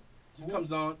shit, right? Just Who?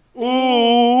 comes on.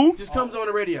 Ooh. Just comes on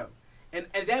the radio. And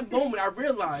at that moment I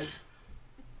realized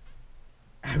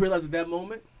at that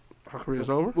moment Her career's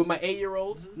over. when my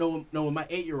 8-year-old, when my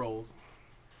 8-year-old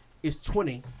is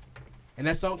 20 and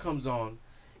that song comes on,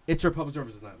 it's her public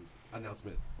service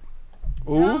announcement.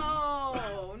 Ooh.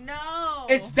 No.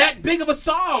 It's that big of a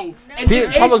song. No. And these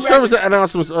Public age service rappers-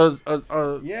 announcements.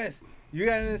 Yes, you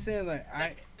gotta understand. Like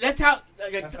That's how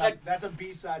That's a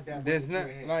B-side that there's went not to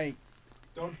a hit. like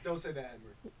Don't say that,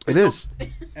 Edward. It is.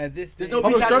 at this. there's stage- no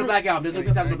Public B-sides on service- the Black Album. There's no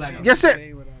B-sides on the Black Album. Yes, it.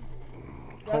 Say what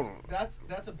I- Hold on.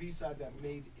 That's a B-side that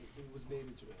made it was made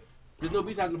into a hit. There's no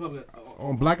B-sides on the public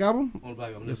On Black Album? on the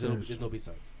Black Album. Yes, There's no, there is. there's no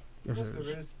B-sides. Yes, Yes, it there is.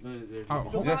 is. There's Oh, no The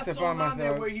B-sides. last Justify song on there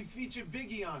myself. where he featured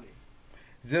Biggie on it.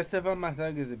 Justify My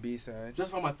Thug is a B-side.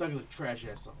 Just for My Thug is a trash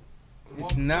ass song. The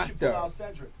It's one not, she pulled though. out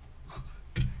Cedric.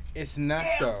 It's not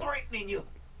Yeah, I'm though. threatening you.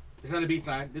 It's not a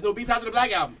B-side. There's no B-sides on the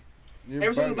Black Album. You're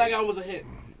Every song on the bugging. Black Album was a hit.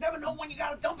 Never know when you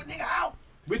gotta dump a nigga out.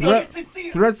 We Threat- thought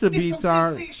Threat's a This some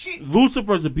B-side. sincere shit.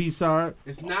 Lucifer's a B-side.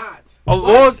 it's not.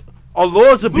 Allur's a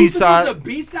Lucifer's a B-side.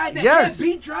 B-side that Yes. that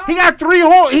beat drop. He got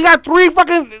three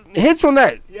fucking hits on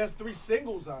that. He has 3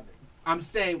 singles on it. I'm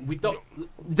saying we thought.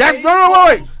 That's Change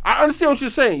wait. Clothes. I understand what you're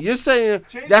saying. You're saying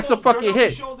Change that's a Clothes, fucking Dirt on the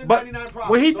hit. Shoulder, But 99 Problems.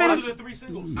 when he Those finished, are the 3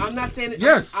 singles. I'm not saying.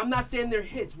 Yes. I'm not saying they're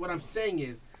hits. What I'm saying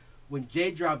is, when Jay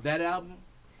dropped that album,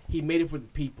 he made it for the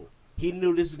people. He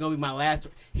knew this was gonna be my last.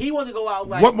 He wanted to go out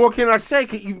like. what more can I say?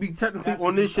 Can you be technically That's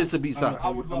on a this shit's a I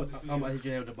B-side? would love to see I'm it. gonna hit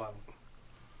your head at the bottom.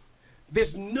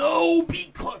 There's no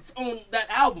beat cuts on that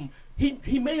album.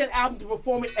 He made that album to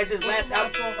perform it as his last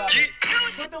album.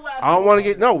 Put the last I don't song want on to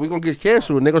get there. no. We're gonna get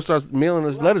canceled. And they're gonna start mailing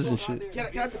us Last letters song and on shit. there.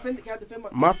 Can I defend? Can I defend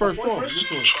My first point song. first?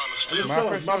 This one. My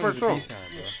first song is a song. B-side,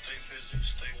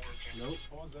 bro. Nope.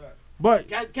 Pause that. But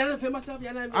Can I defend myself?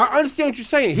 Yeah, I understand what you're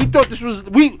saying. He thought this was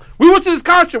we went to this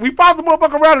concert. We followed the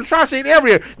motherfucker around the tri-state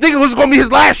area. Thinking it was gonna be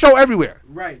his last show everywhere.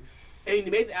 Right. And he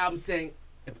made the album saying,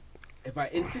 if I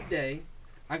end today,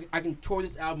 I can tour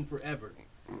this album forever,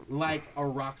 like a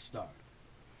rock star.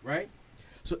 Right?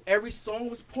 So every song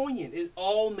was poignant. It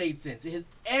all made sense. It hit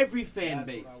every fan That's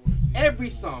what base. I wanna see. Every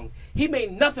song. He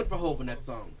made nothing for Hov in that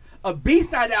song. A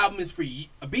B-side album is for you.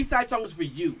 A B-side song is for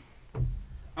you.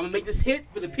 I'm gonna make this hit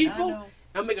for the people. know.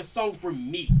 I'm gonna make a song for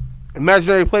me.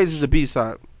 Imaginary Plays is a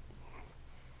B-side.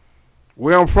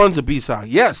 Where I'm Front's a B-side.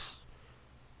 Yes.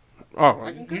 Oh,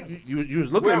 I can you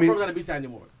was looking We're at not me. not a B-side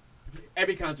anymore.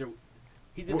 Every concert,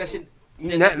 he did that shit.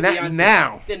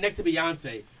 Now. Stand next to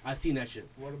Beyonce. I seen that shit.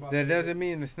 What about That doesn't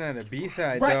mean it's not a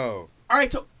B-side Right. though. All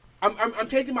right, so I'm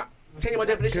changing my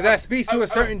definition. Because that speaks to a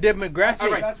certain demographic. All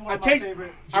right. That's one of I'm my changing-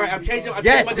 favorite. all right, I'm Jay-Z changing- songs.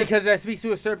 Yes, my because that speaks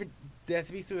to a certain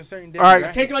demographic. All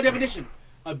right. Changing my definition.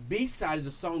 A B-side is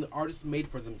a song the artist made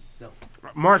for themselves.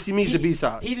 Marcy Me's a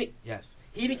B-side. He didn't. Yes,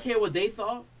 he didn't care what they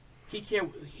thought.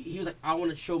 He was like, I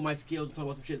want to show my skills and talk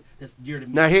about some shit that's dear to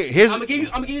me. Now here's I'm gonna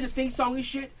give you the sing songy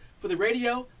shit for the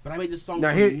radio, but I made this song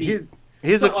now for here's me.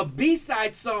 here's So a a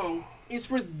B-side song is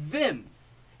for them,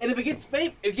 and if it gets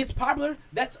it gets popular.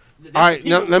 That's all right.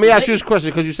 Now people- let me ask you this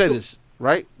question because you said So- this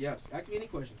right. Yes, ask me any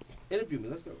questions. Interview me.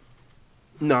 Let's go.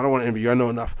 No, I don't want to interview you. I know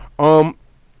enough.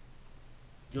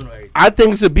 You don't know everything. I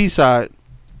think it's a B-side,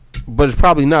 but it's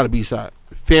probably not a B-side.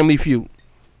 Family Feud.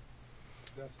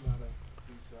 That's not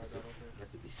a B-side. I don't think.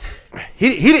 That's a B-side.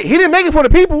 He didn't make it for the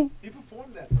people. He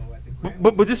performed that though at the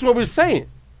Grammys. But this is what we're saying.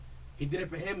 He did it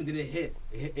for him and did it hit.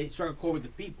 It struck a chord with the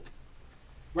people.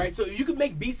 Right? So you can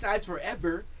make B-sides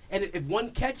forever, and if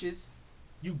one catches,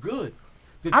 you good.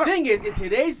 The I don't- thing is, in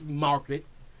today's market,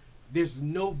 there's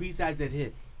no B-sides that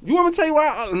hit. You want me to tell you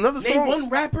why another Name song? one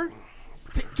rapper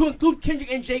to include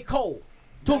Kendrick and J. Cole.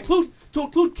 To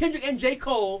include Kendrick and J.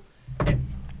 Cole,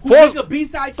 who False- make a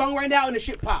B-side song right now and the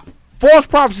shit pop. False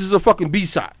Prophecy is a fucking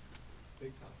B-side,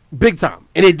 Big time. big time,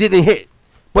 and it didn't hit.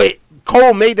 But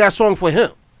Cole made that song for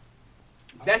him.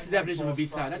 That's the I didn't definition of a like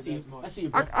B-side. False That's you. Prophet That's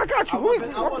you. I got you. I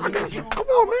wasn't I got you. too- Come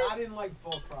on, I man. didn't like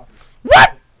False Prophets.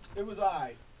 What? It was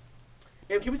alright.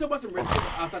 Hey, can we talk about some rap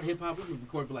outside of hip hop? We can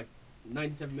record for like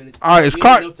 97 minutes. All right, it's We ain't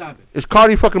Card. no topics. It's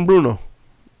Cardi fucking Bruno.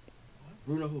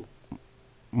 Bruno who?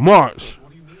 Mars.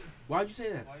 What do you mean? Why'd you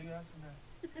say that? Why are you asking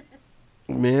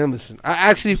that? Man, listen. I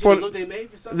actually You for look they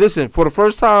made or something? listen for the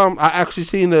first time I actually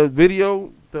seen the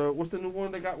video. What's the new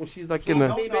one they got when she's like in Don't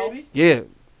the me, baby. yeah.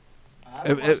 I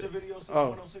haven't If- watched the video since oh.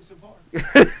 106 in Park.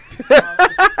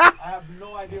 I have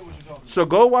no idea what you're talking So about.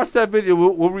 go watch that video.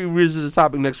 We'll revisit the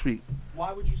topic next week.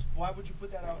 Why would you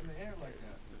put that out in the air like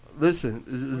that? Listen,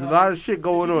 there's a lot of shit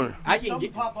going Did you- on. did I can something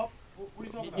get- pop up. What are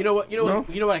you talking about? You know what? You know No? what?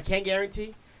 You know what? I can't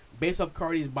guarantee, based off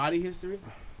Cardi's body history.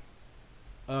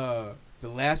 The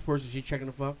last person she's checking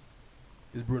to fuck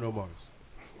is Bruno Mars.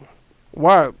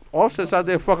 Why? Offset's out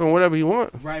there fucking whatever he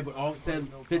want. Right, but Offset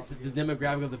fits the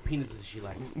demographic of the penises she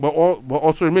likes. But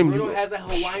also remember. Bruno has a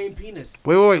Hawaiian penis.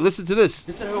 Wait. Listen to this.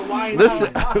 It's a Hawaiian.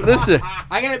 Listen, penis. listen.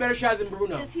 I got a better shot than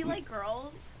Bruno. Does he like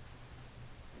girls?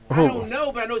 I don't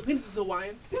know, but I know his penis is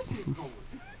Hawaiian. This is going.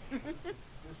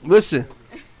 Listen.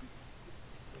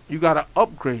 You gotta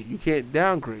upgrade. You can't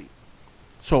downgrade.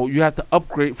 So you have to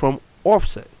upgrade from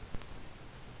Offset.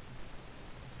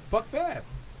 Fuck Fab.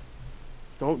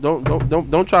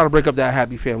 Don't try to break up that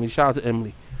happy family. Shout out to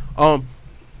Emily. Are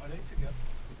they together?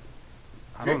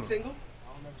 I don't Drake know. single?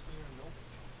 I'll never see her. Nope.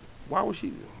 Why would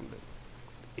she?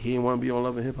 He didn't want to be on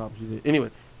Love and Hip Hop. She did. Anyway,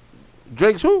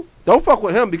 Drake's who? Don't fuck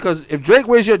with him because if Drake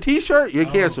wears your T-shirt, you're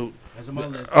Oh. canceled. That's on my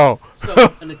list. Oh. So,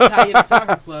 an Italian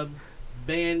soccer club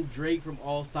banned Drake from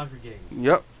all soccer games.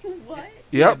 Yep. What?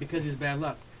 Yeah, Yep. because of his bad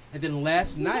luck. And then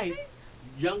last night,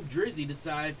 young Drizzy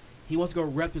decides he wants to go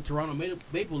rep the Toronto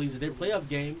Maple Leafs at their playoff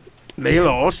game, They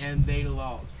lost. and they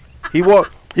lost. He wore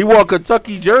a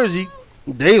Kentucky jersey.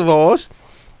 They lost.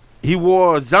 He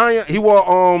wore Zion. He wore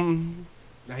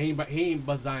Now, he ain't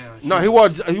but Zion. No, he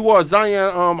wore a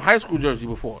Zion high school jersey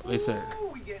before. They said. Ooh,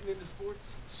 we getting into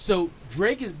sports. So,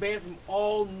 Drake is banned from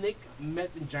all Knicks,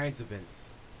 Mets, and Giants events.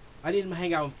 I need him to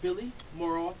hang out in Philly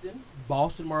more often,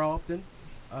 Boston more often.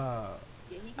 Yeah,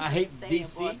 he can I hate just stay in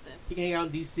DC. Boston. He can hang out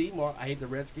in DC more. I hate the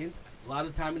Redskins. A lot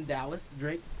of time in Dallas,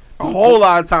 Drake. A whole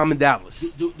lot of time in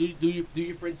Dallas. Do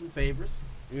your friends some favors.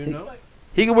 You know?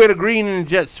 He can wear the green in the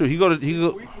Jets too. He go. We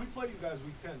play you guys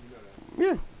week 10. You know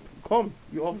that. Yeah. Call me.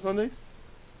 You off Sundays?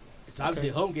 It's obviously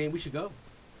a home game. We should go.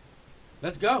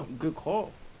 Let's go. Good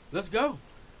call. Let's go.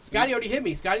 Scotty already hit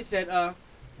me. Scotty said,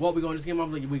 well, we going to this game.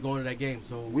 I'm like, we going to that game.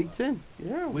 So Week 10.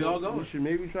 Yeah. We all going. We should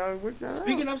maybe try to work that out.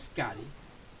 Speaking of Scotty,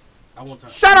 I want to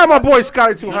Shout out my boy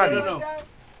Scotty Too No, Hotty. no,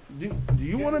 no. Do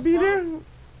you want to be there?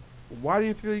 Why do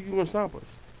you think you're gonna stop us?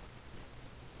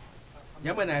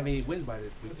 Y'all might not have any wins by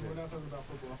this week. Listen, we're not talking about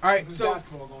football. All right, This is so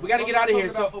basketball going we got to on. get We're out of not here.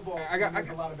 talking about So football. I got There's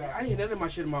a lot of I basketball. didn't none of my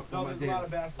shit in my No, there's a lot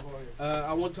of basketball here.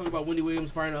 I want to talk about Wendy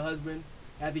Williams firing her husband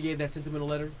after he gave that sentimental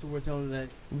letter to her telling that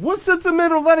What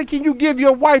sentimental letter can you give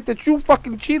your wife that you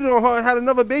fucking cheated on her and had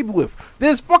another baby with?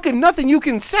 There's fucking nothing you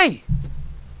can say.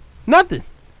 Nothing.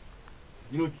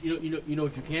 you know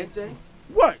what you can't say.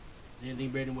 What? Anything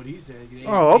better than what he said. It ain't-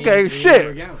 Oh, it okay, ain't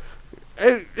shit. work out.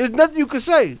 There's nothing you can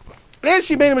say. And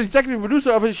she made him executive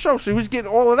producer of his show, so he was getting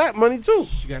all of that money too.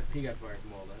 He got fired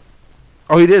from all that.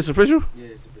 Oh, he did. It's official. Yeah,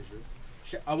 it's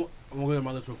official. I'm gonna go to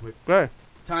my list real quick. Go ahead.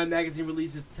 Time Magazine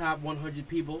releases top 100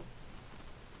 people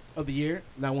of the year.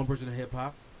 Not one person in hip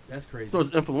hop. That's crazy. So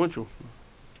it's influential,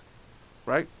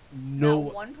 right? no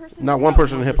Not one person. Not one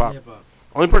person in hip hop.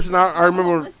 Only person I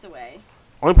remember. List away.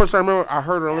 Only person I remember I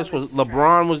heard on this was That list is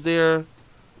LeBron was there, And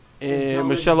and John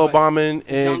Michelle Legend's Obama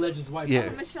John and Legend's wife. yeah.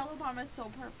 Oh, Michelle Obama is so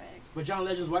perfect. But John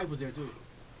Legend's wife was there too.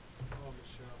 Oh,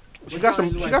 Michelle.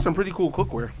 she got some pretty cool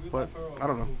cookware, We but left her on I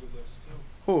don't know. the Google list, too.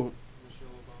 Who? Michelle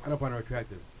Obama. I don't find her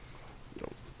attractive.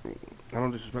 I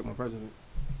don't disrespect my president.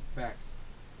 Facts.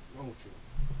 Wrong with you?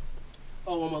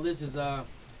 Oh, on my list is I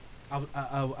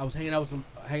was hanging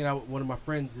out with one of my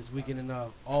friends this weekend in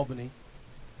Albany,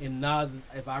 and Nas'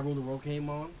 "If I Rule the World" came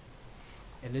on,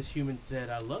 and this human said,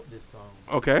 "I love this song,"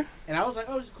 Okay. and I was like,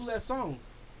 "Oh, it's a cool ass song."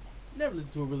 Never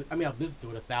listened to it really. I mean, I've listened to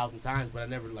it 1,000 times, but I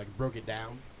never like broke it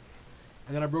down.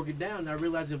 And then I broke it down, and I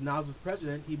realized if Nas was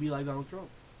president, he'd be like Donald Trump.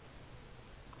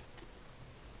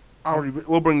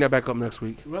 We'll bring that back up next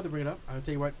week. I'd rather bring it up. I'll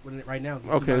tell you right now.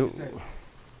 This Okay. is what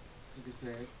it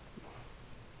said.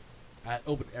 I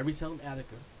open every cell in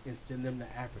Attica and send them to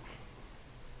Africa.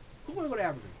 Who want to go to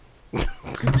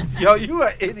Africa? Yo, you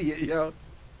an idiot, yo.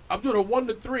 I'm doing a 1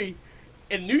 to 3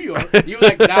 in New York. You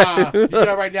like, nah, you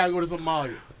know right now go to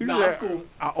Somalia. Nah, I'm cool.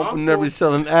 I I'm opened every cool.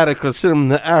 cell in Attica, send them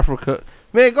to Africa.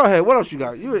 Man, go ahead. What else you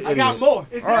got? You an idiot. I got more.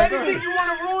 Is All there right, go anything you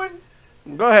want to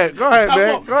ruin? Go ahead, I got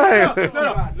man. more. Go ahead.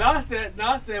 No.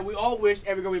 Nas said we all wish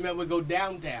every girl we met would go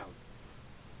downtown.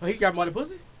 Oh, he got more than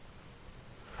pussy?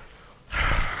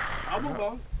 I'll move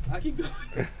on. I keep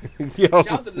going. Yo. Shout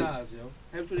out to Nas, yo.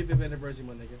 Happy 25th anniversary,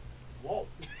 my nigga. Whoa.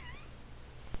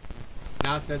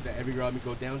 Nas said that every girl let me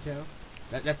go downtown.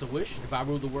 That's a wish. If I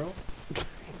rule the world,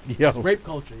 Yo. it's rape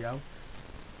culture, yo.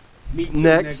 Me too,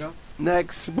 Next. nigga.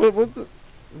 Next.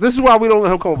 This is why we don't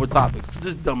let him come up with topics.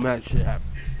 This dumb ass shit happen.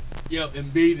 Yo,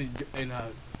 Embiid and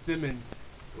Simmons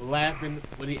laughing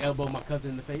when he elbowed my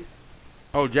cousin in the face.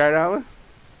 Oh, Jared Allen?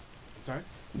 I'm sorry.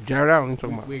 Jared Allen, you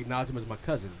talking about? We acknowledge him as my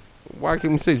cousin. Why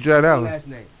can't we say Jared My Allen? last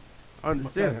name. I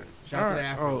understand. cousin. Shout out to the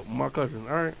Afros. Oh, my cousin.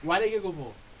 All right. Why they get go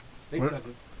for? They What?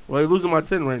 suckers. Well, he's losing my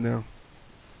 10 right now.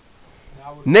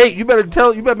 I would- Nate, you better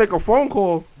make a phone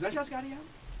call. Did I shout Scotty out?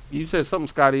 You said something,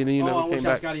 Scotty, and then you I never want to came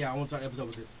shout back. Scotty out. I want to start the episode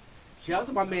with this. Shout out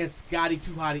to my man Scotty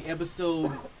Too Hottie,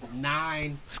 episode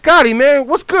 9, Scotty, man,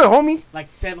 what's good, homie? like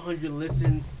 700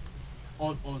 listens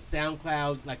on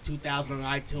SoundCloud, like 2,000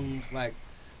 on iTunes, like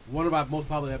one of our most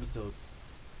popular episodes.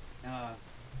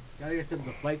 Scotty got sent to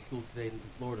the flight school today in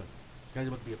Florida. Scotty's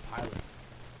about to be a pilot.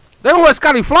 They don't let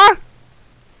Scotty fly?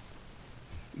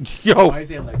 Yo, Why you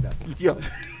say it like that? yo,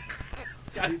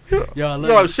 Scotty, yo, I love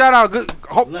yo, you. shout out, good,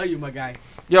 Love you, my guy.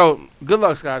 yo, good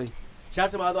luck, Scotty. Shout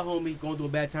out to my other homie going through a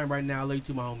bad time right now. I love you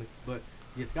too, my homie. But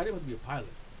yeah, Scotty about to be a pilot.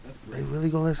 That's They great. really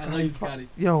gonna let I love Scotty you, fly? Scotty.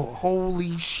 Yo,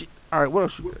 holy shit. All right, what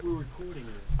else? We're recording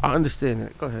this. I understand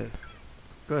that. Go ahead.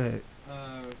 Go ahead.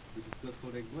 We discussed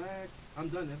Kodak Black. I'm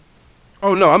done now.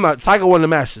 Oh, no, I'm not. Tiger won the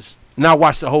Masters. Now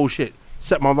watch the whole shit.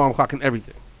 Set my alarm clock and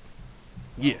everything.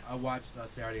 Yeah. I watched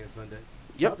Saturday and Sunday.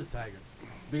 Yep. Shout out to Tiger.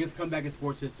 Biggest comeback in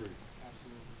sports history.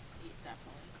 Absolutely.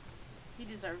 Definitely. He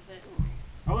deserves it.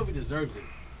 I don't know if he deserves it.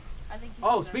 I think. He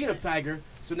Oh, deserves speaking of it. Tiger,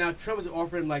 so now Trump is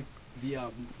offering like the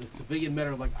civilian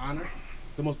medal of like honor,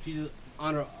 the most prestigious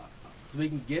honor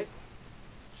civilian can get.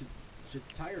 Should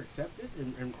Tiger accept this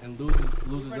and lose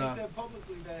He's his already said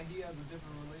publicly that he has a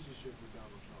different relationship with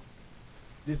Donald Trump.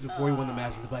 this is before he won the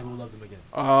Masters. The black people loved him again.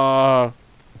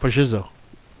 For Shizzo.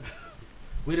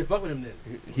 We didn't fuck with him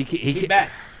then. He He's can't.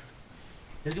 back.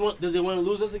 Does he want to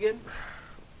lose us again?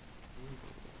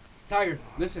 Tiger,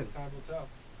 listen. Time will tell.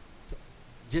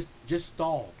 Just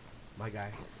stall, my guy.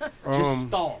 Just Um,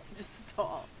 stall. Just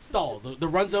stall. Stall. The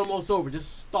run's almost over.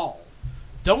 Just stall.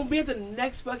 Don't be at the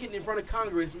next fucking in front of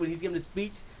Congress when he's giving a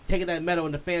speech, taking that medal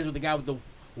in the fans with the guy with the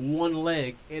one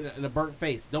leg and a burnt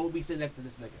face. Don't be sitting next to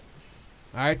this nigga.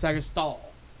 All right, Tiger,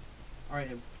 stall. All right,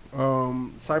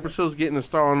 Cypress Hill's getting a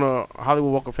star on the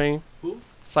Hollywood Walk of Fame. who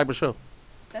Cypress Hill.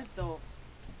 That's dope.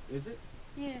 is it?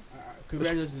 Yeah.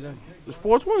 Congratulations, to them. It's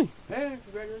 420. Hey,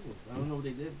 congratulations. I don't know what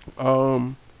they did.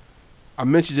 I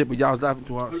mentioned it, but y'all was laughing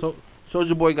too hard. So,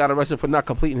 Soulja Boy got arrested for not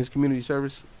completing his community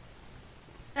service.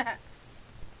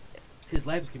 His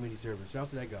life is community service. Shout out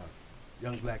to that guy,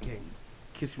 Young Black King.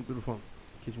 Kiss me through the phone.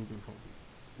 Kiss me through the phone.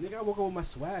 Nigga, I woke up with my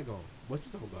swag on. What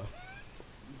you talking about?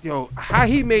 Yo, how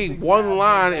he made one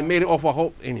line and made it off of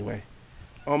hope. Anyway,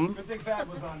 I think Fab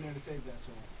was on there to save that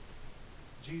song.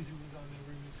 Jeezy was on there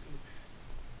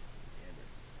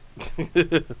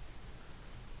remix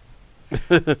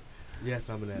too. Yes,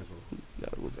 I'm an asshole.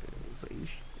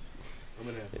 I'm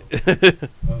an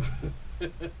asshole.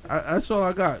 That's all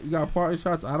I got. You got party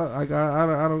shots. I don't I got got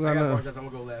more nothing. shots. I'm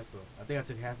gonna go last though. I think I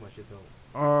took half my shit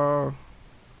though.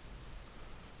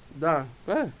 Nah,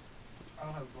 go ahead. I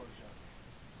don't have a party shot.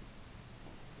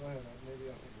 Go ahead, maybe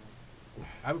I'll think of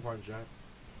I have a partner shot.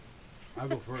 I'll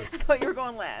go first. I thought you were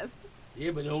going last.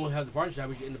 Yeah, but no one has a partner shot.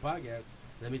 We should end the podcast.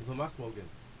 Let me put my smoke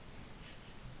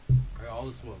in. I got all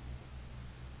the smoke.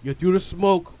 You're through the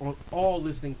smoke on all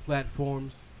listening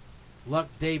platforms. Luck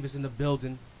Davis in the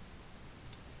building.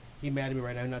 He mad at me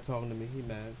right now. He's not talking to me. He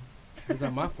mad. It's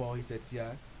not my fault. He said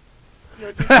T.I.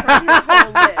 Yo, destroy his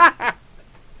whole list.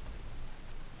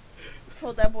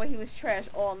 Told that boy he was trash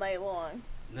all night long.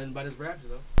 Nothing about his raps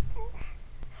though.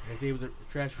 They say he was a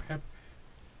trash rap.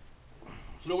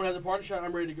 So no one has a party shot.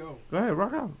 I'm ready to go. Go ahead,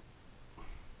 rock out.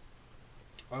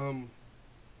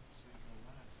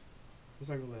 What's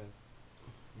that gonna last?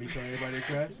 Me telling everybody they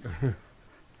trash?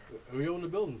 We all in the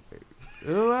building.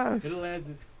 It'll last. It'll last.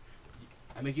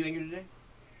 I make you angry today?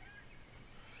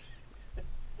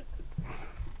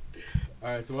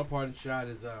 Alright, so my parting shot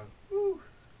is I don't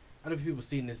know if people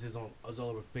seen this, is all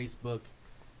over Facebook,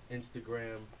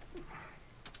 Instagram.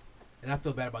 And I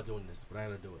feel bad about doing this, but I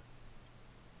gotta do it.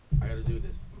 I gotta do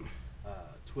this.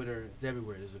 Twitter, it's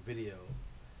everywhere. There's a video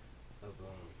of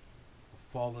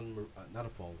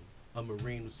a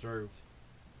Marine was served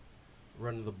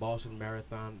running the Boston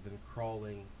Marathon, then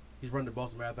crawling. He's running the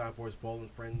Boston Marathon for his fallen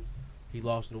friends he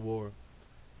lost in the war.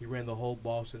 He ran the whole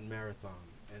Boston Marathon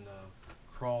and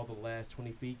crawled the last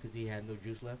 20 feet because he had no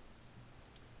juice left.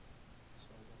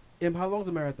 How long's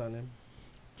the marathon, Em?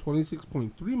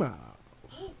 26.3 miles.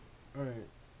 All right.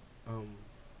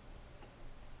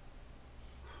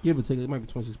 Give or take, it might be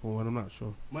 26.1. I'm not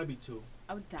sure. Might be 2.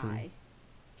 I would die.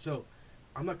 So,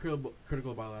 I'm not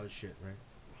critical about a lot of shit, right?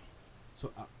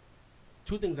 So,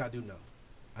 2 things I do know.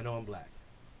 I know I'm black.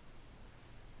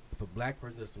 If a black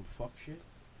person does some fuck shit,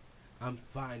 I'm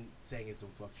fine saying it's some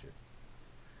fuck shit.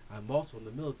 I'm also in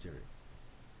the military.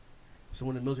 If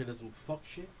someone in the military does some fuck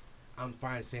shit, I'm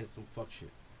fine saying it's some fuck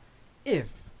shit.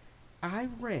 If I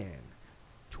ran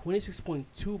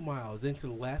 26.2 miles, then to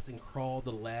the left and crawled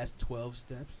the last 12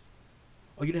 steps,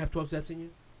 oh, you didn't have 12 steps in you?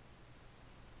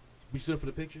 You stood up for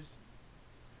the pictures?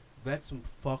 That's some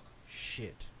fuck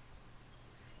shit.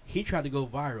 He tried to go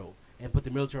viral and put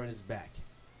the military on his back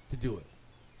to do it.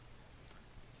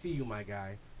 See you, my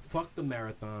guy. Fuck the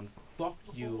marathon. Fuck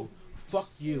you. Fuck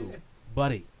you,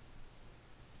 buddy.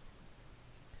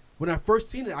 When I first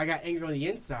seen it, I got angry on the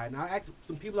inside, and I asked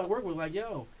some people I work with, like,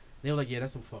 yo. They were like, yeah,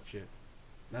 that's some fuck shit.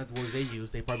 That's the words they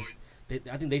use.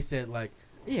 I think they said, like,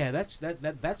 yeah,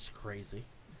 that's crazy.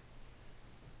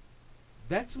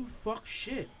 That's some fuck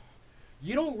shit.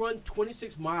 You don't run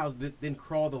 26 miles, then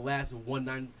crawl the last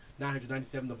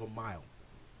 997th of a mile.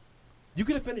 You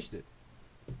could have finished it.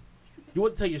 You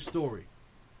want to tell your story.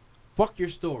 Fuck your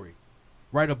story.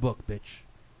 Write a book, bitch.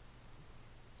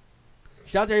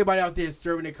 Shout out to everybody out there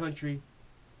serving their country,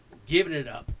 giving it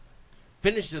up,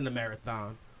 finishing the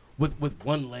marathon with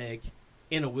one leg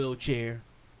in a wheelchair.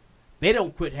 They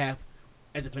don't quit half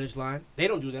at the finish line. They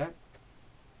don't do that.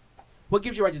 What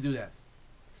gives you the right to do that?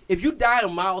 If you died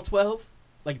on mile 12,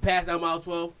 like passed out mile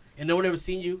 12, and no one ever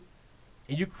seen you,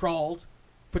 and you crawled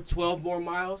for 12 more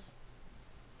miles,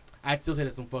 I'd still say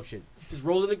that's some fuck shit. Just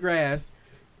roll in the grass,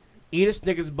 eat a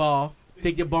Snickers bar,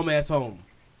 take your bum ass home.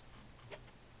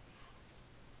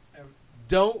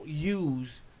 Don't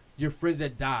use your friends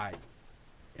that died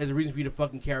as a reason for you to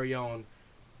fucking carry on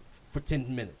for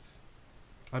 10 minutes.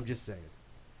 I'm just saying.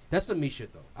 That's some me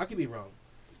shit, though. I could be wrong.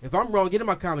 If I'm wrong, get in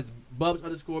my comments. Bubs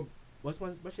 _ what's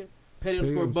my shit? Petty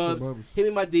 _ Bubs. Hit me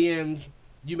in my DMs.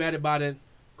 You mad about it?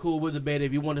 Cool, we'll debate it.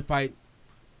 If you want to fight,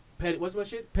 Petty, what's my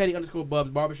shit? Petty _ Bubs.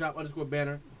 Barbershop _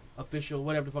 banner. Official,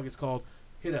 whatever the fuck it's called.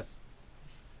 Hit us.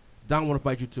 Don want to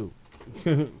fight you, too.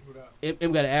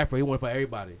 M got an afro. He want to fight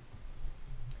everybody.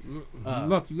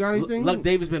 Look, you got anything? Luck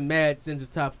Davis been mad since his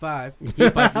top 5. He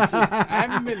fight you, too. I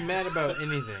haven't been mad about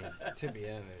anything, to be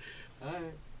honest. All right.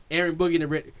 Aaron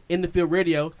Boogie in the field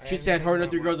radio. She said her and her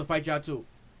 3 girls will fight y'all too.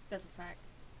 That's a fact.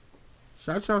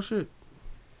 Shout y'all shit.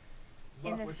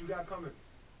 Buck, what you got coming?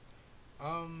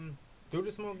 Do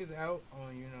the Smoke is out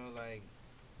on, like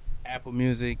Apple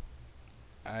Music,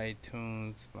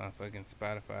 iTunes, motherfucking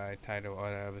Spotify, Tidal, all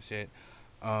that other shit.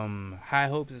 High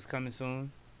Hopes is coming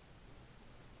soon.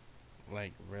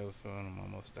 Like real soon. I'm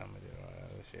almost done with it, all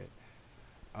that other shit.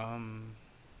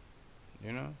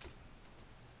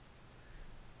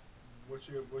 What's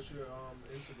your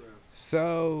Instagram?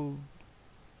 So,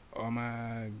 all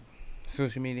my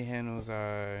social media handles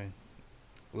are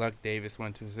Luck Davis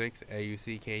 126,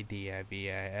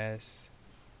 LuckDivis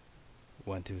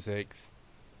 126.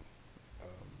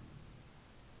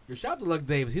 Yo, shout out to Luck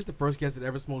Davis. He's the first guest that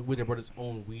ever smoked weed that brought his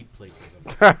own weed plate.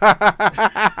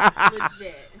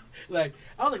 Legit. Like,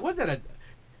 I was like, what's that?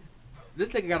 This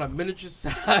nigga got a miniature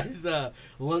size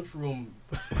lunchroom.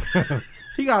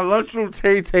 He got a lunchroom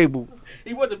table.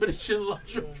 He went the miniature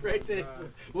lunchroom tray table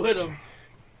with him.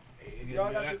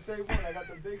 Y'all got the same one. I got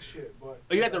the big shit, but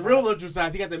You got the real lunchroom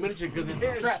size. He got the miniature because it's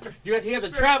he has the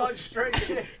travel. straight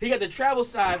shit. He got the travel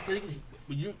size.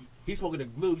 He's smoking the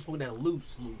glue. He's smoking that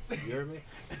loose. You hear me?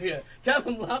 Yeah. Tell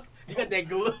him, Luck, you got that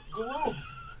glue.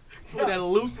 Smoking that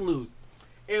loose.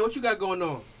 Hey, what you got going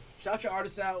on? Shout your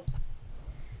artists out.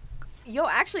 Yo,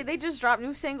 actually, they just dropped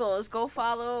new singles. Go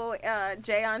follow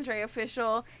Jay Andre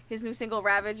Official. His new single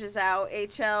Ravage is out.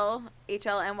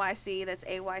 HLNYC. That's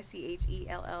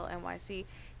AYCHELLNYC.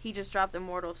 He just dropped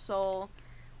Immortal Soul.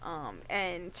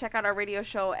 And check out our radio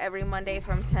show every Monday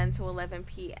from 10 to 11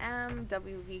 p.m.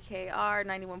 WVKR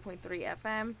 91.3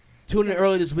 FM. Tune in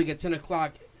early this week at 10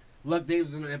 o'clock. Luck Davis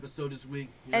is in an episode this week.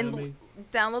 You know what I mean?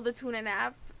 Download the TuneIn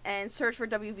app and search for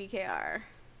WVKR.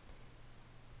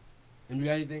 And you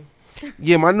got anything?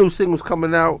 Yeah, my new single's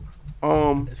coming out.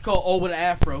 It's called Oh With An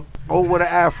Afro. Oh With An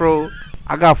Afro.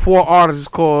 I got 4 artists. It's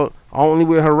called I Only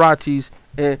Wear Hirachis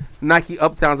and Nike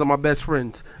Uptowns are my best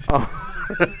friends. My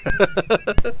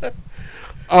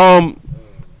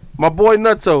boy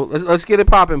Nutso. Let's get it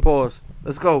popping. Pause.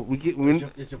 Let's go.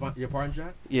 It's your partner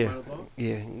shot? Yeah.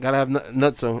 Gotta have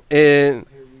Nutso and.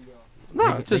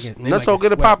 Nah, just let's all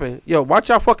get it popping. Yo, watch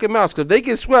y'all fucking mouths. Cause if they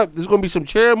get swept, there's gonna be some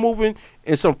chair moving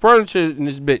and some furniture in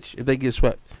this bitch. If they get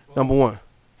swept, number one.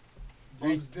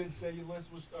 Bubs didn't say your list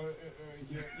was.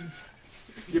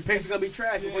 Your picks are gonna be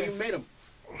trash before you made them.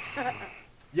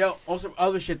 Yo, on some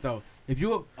other shit though. If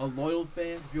you're a loyal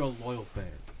fan,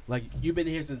 like you've been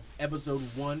here since episode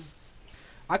 1.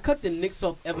 I cut the Knicks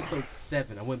off episode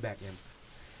 7. I went back in,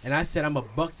 and I said I'm a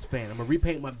Bucks fan. I'm gonna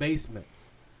repaint my basement.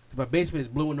 My basement is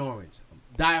blue and orange.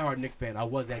 Diehard Knicks fan. I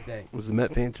was that day. Was a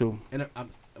Met fan too. And I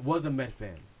was a Met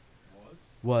fan.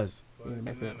 Was? I'm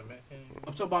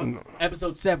talking about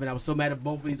episode 7. I was so mad at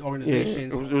both of these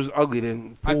organizations. It was ugly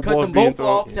then. I Pool cut balls them being both thrown.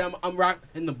 off. Said I'm rock,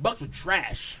 and the Bucks were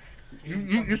trash.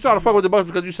 You started fucking with the Bucks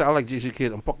because you said I like Jason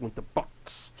Kidd. I'm fucking with the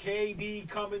Bucks. KD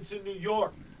coming to New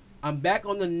York. I'm back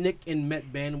on the Nick and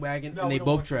Met bandwagon, and they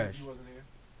both trash. He wasn't here.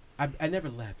 I never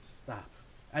left. Stop.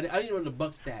 I didn't know the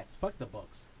Bucks stats. Fuck the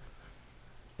Bucks.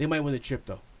 They might win the chip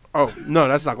though. Oh no,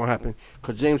 that's not gonna happen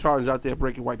because James Harden's out there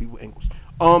breaking white people's ankles.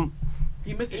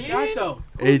 He missed a shot though.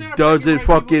 It doesn't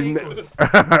fucking.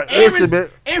 Listen, man.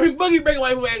 Aaron Boogie breaking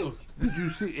white people's ankles. Did you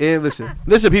see? And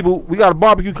listen, people. We got a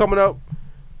barbecue coming up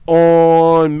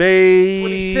on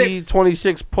May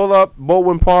 26th. Pull up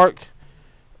Bowen Park.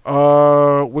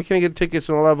 We can get tickets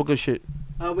and all that good shit.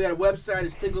 We got a website.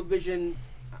 It's Tickle Vision.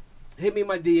 Hit me in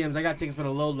my DMs. I got tickets for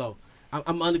the low.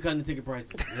 I'm undercutting the ticket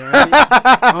prices. You know what I mean?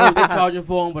 I don't know what they're charging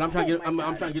for them, but I'm trying to get I'm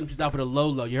trying to get them shit out for the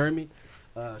low. You heard me?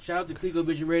 Shout out to Tickle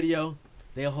Vision Radio.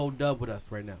 They a whole dub with us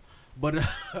right now. But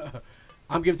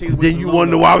I'm giving tickets. Then you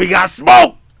wonder why we got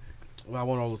smoke. Well, I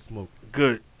want all the smoke.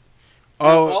 Good.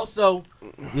 Also,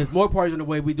 there's more parties on the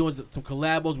way. We doing some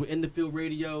collabos with In the Field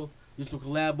Radio. There's some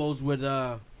collabos with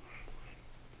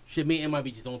shit. Me and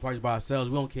MIB just doing parties by ourselves.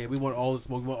 We don't care. We want all the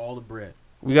smoke. We want all the bread.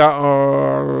 We got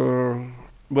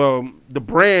well, the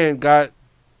brand got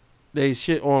they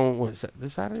shit on what's that?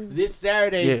 This Saturday? This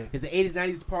Saturday Yeah. is the 80s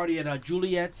 90s party at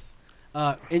Juliet's.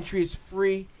 Entry is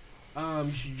free. You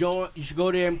should join. You should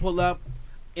go there and pull up.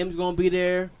 M's gonna be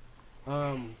there.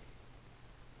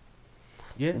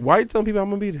 Yeah. Why you telling people I'm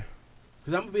gonna be there?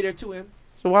 Cause I'm gonna be there too, M.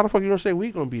 So why the fuck you gonna say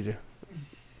we gonna be there?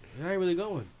 I ain't really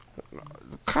going.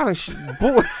 Kind of shit,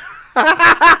 boy.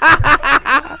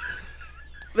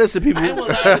 Listen, people. I ain't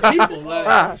gonna lie to people. Like,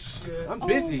 I'm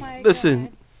busy.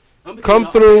 Listen, I'm busy. come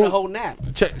I'm through. taking a whole nap.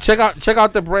 check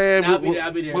out the brand. Nah, I'll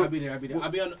be there. I won't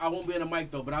be on the mic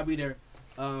though, but I'll be there.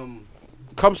 Come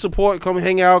support. Come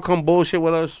hang out. Come bullshit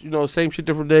with us. You know, same shit,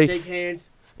 different day. Shake hands.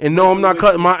 And no, I'm not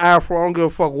cutting my afro. I don't give a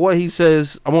fuck what he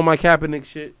says. I'm on my Kaepernick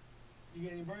shit. You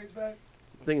get any braids back?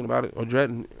 Thinking about it or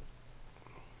dreading.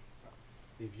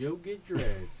 If you get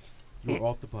dreads, you're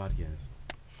off the podcast.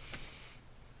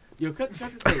 Yo, cut the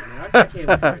tape, man. I can't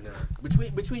with right now.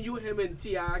 Between you and him and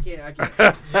T.I., I can't.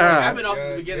 I've been off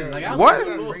since the beginning. Like, I was What?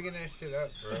 I'm bringing that shit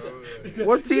up, bro.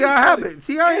 What T.I. happened?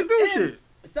 T.I. ain't do shit.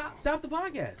 Stop the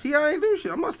podcast. T.I. ain't do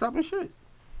shit. I'm not stopping shit.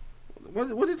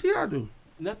 What did T.I. do?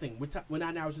 Nothing. We're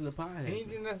 9 hours in the podcast. He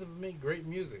ain't do nothing but make great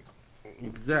music.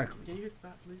 Exactly. Can you hit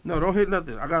stop, please? No, don't hit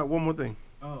nothing. I got one more thing.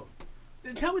 Oh.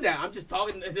 Then tell me that. I'm just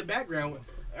talking in the background.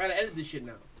 I gotta edit this shit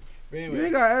now. But anyway, You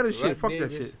ain't gotta edit shit. Russ Fuck that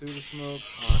Davis shit. Through the smoke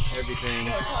on everything.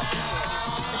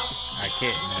 I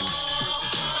can't, man.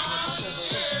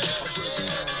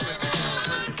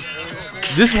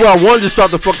 This is what I wanted to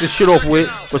start the fucking shit off with,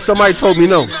 but somebody told me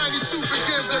no.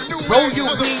 Roll your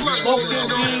weed, smoke your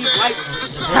weed, like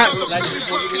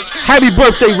Happy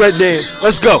birthday, Red Man.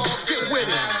 Let's go. Get with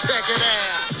it, check it out.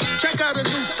 Check out a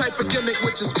new type of gimmick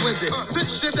which is splendid. Sit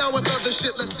shit down with other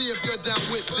shit, let's see if you're down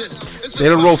with this. They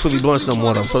don't roll Philly blunts no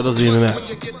more though, so it doesn't even matter.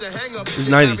 It's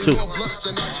 92.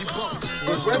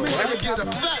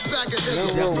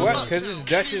 What? Because it's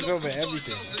Dutchess over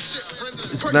everything.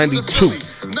 It's 92.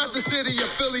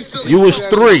 You was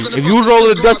 3. If you was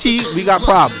rolling the Dutchie, we got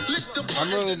problems.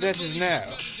 I'm rolling Dutchess now.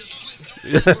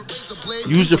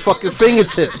 Use your fucking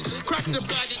fingertips.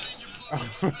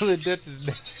 I'm rolling Dutchess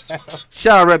now.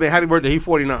 Shout out Red Man. Happy birthday. He's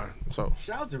 49. So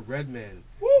shout out to Redman.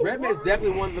 Redman's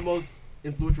definitely one of the most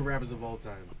influential rappers of all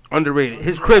time. underrated.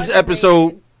 His Cribs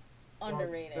episode.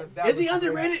 Underrated. Is he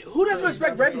underrated? Who doesn't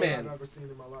respect Redman? I've never seen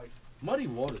in my life. Muddy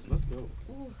Waters. Let's go.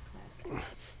 Ooh, classic.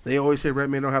 They always say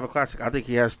Redman don't have a classic. I think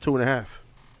he has 2.5.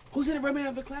 Who said Redman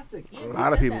have a classic? A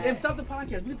lot of people. And stop the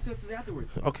podcast. We can discuss this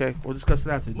afterwards. Okay, we'll discuss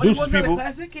it after. Muddy Deuces, Waters not a people.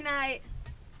 classic? Good night.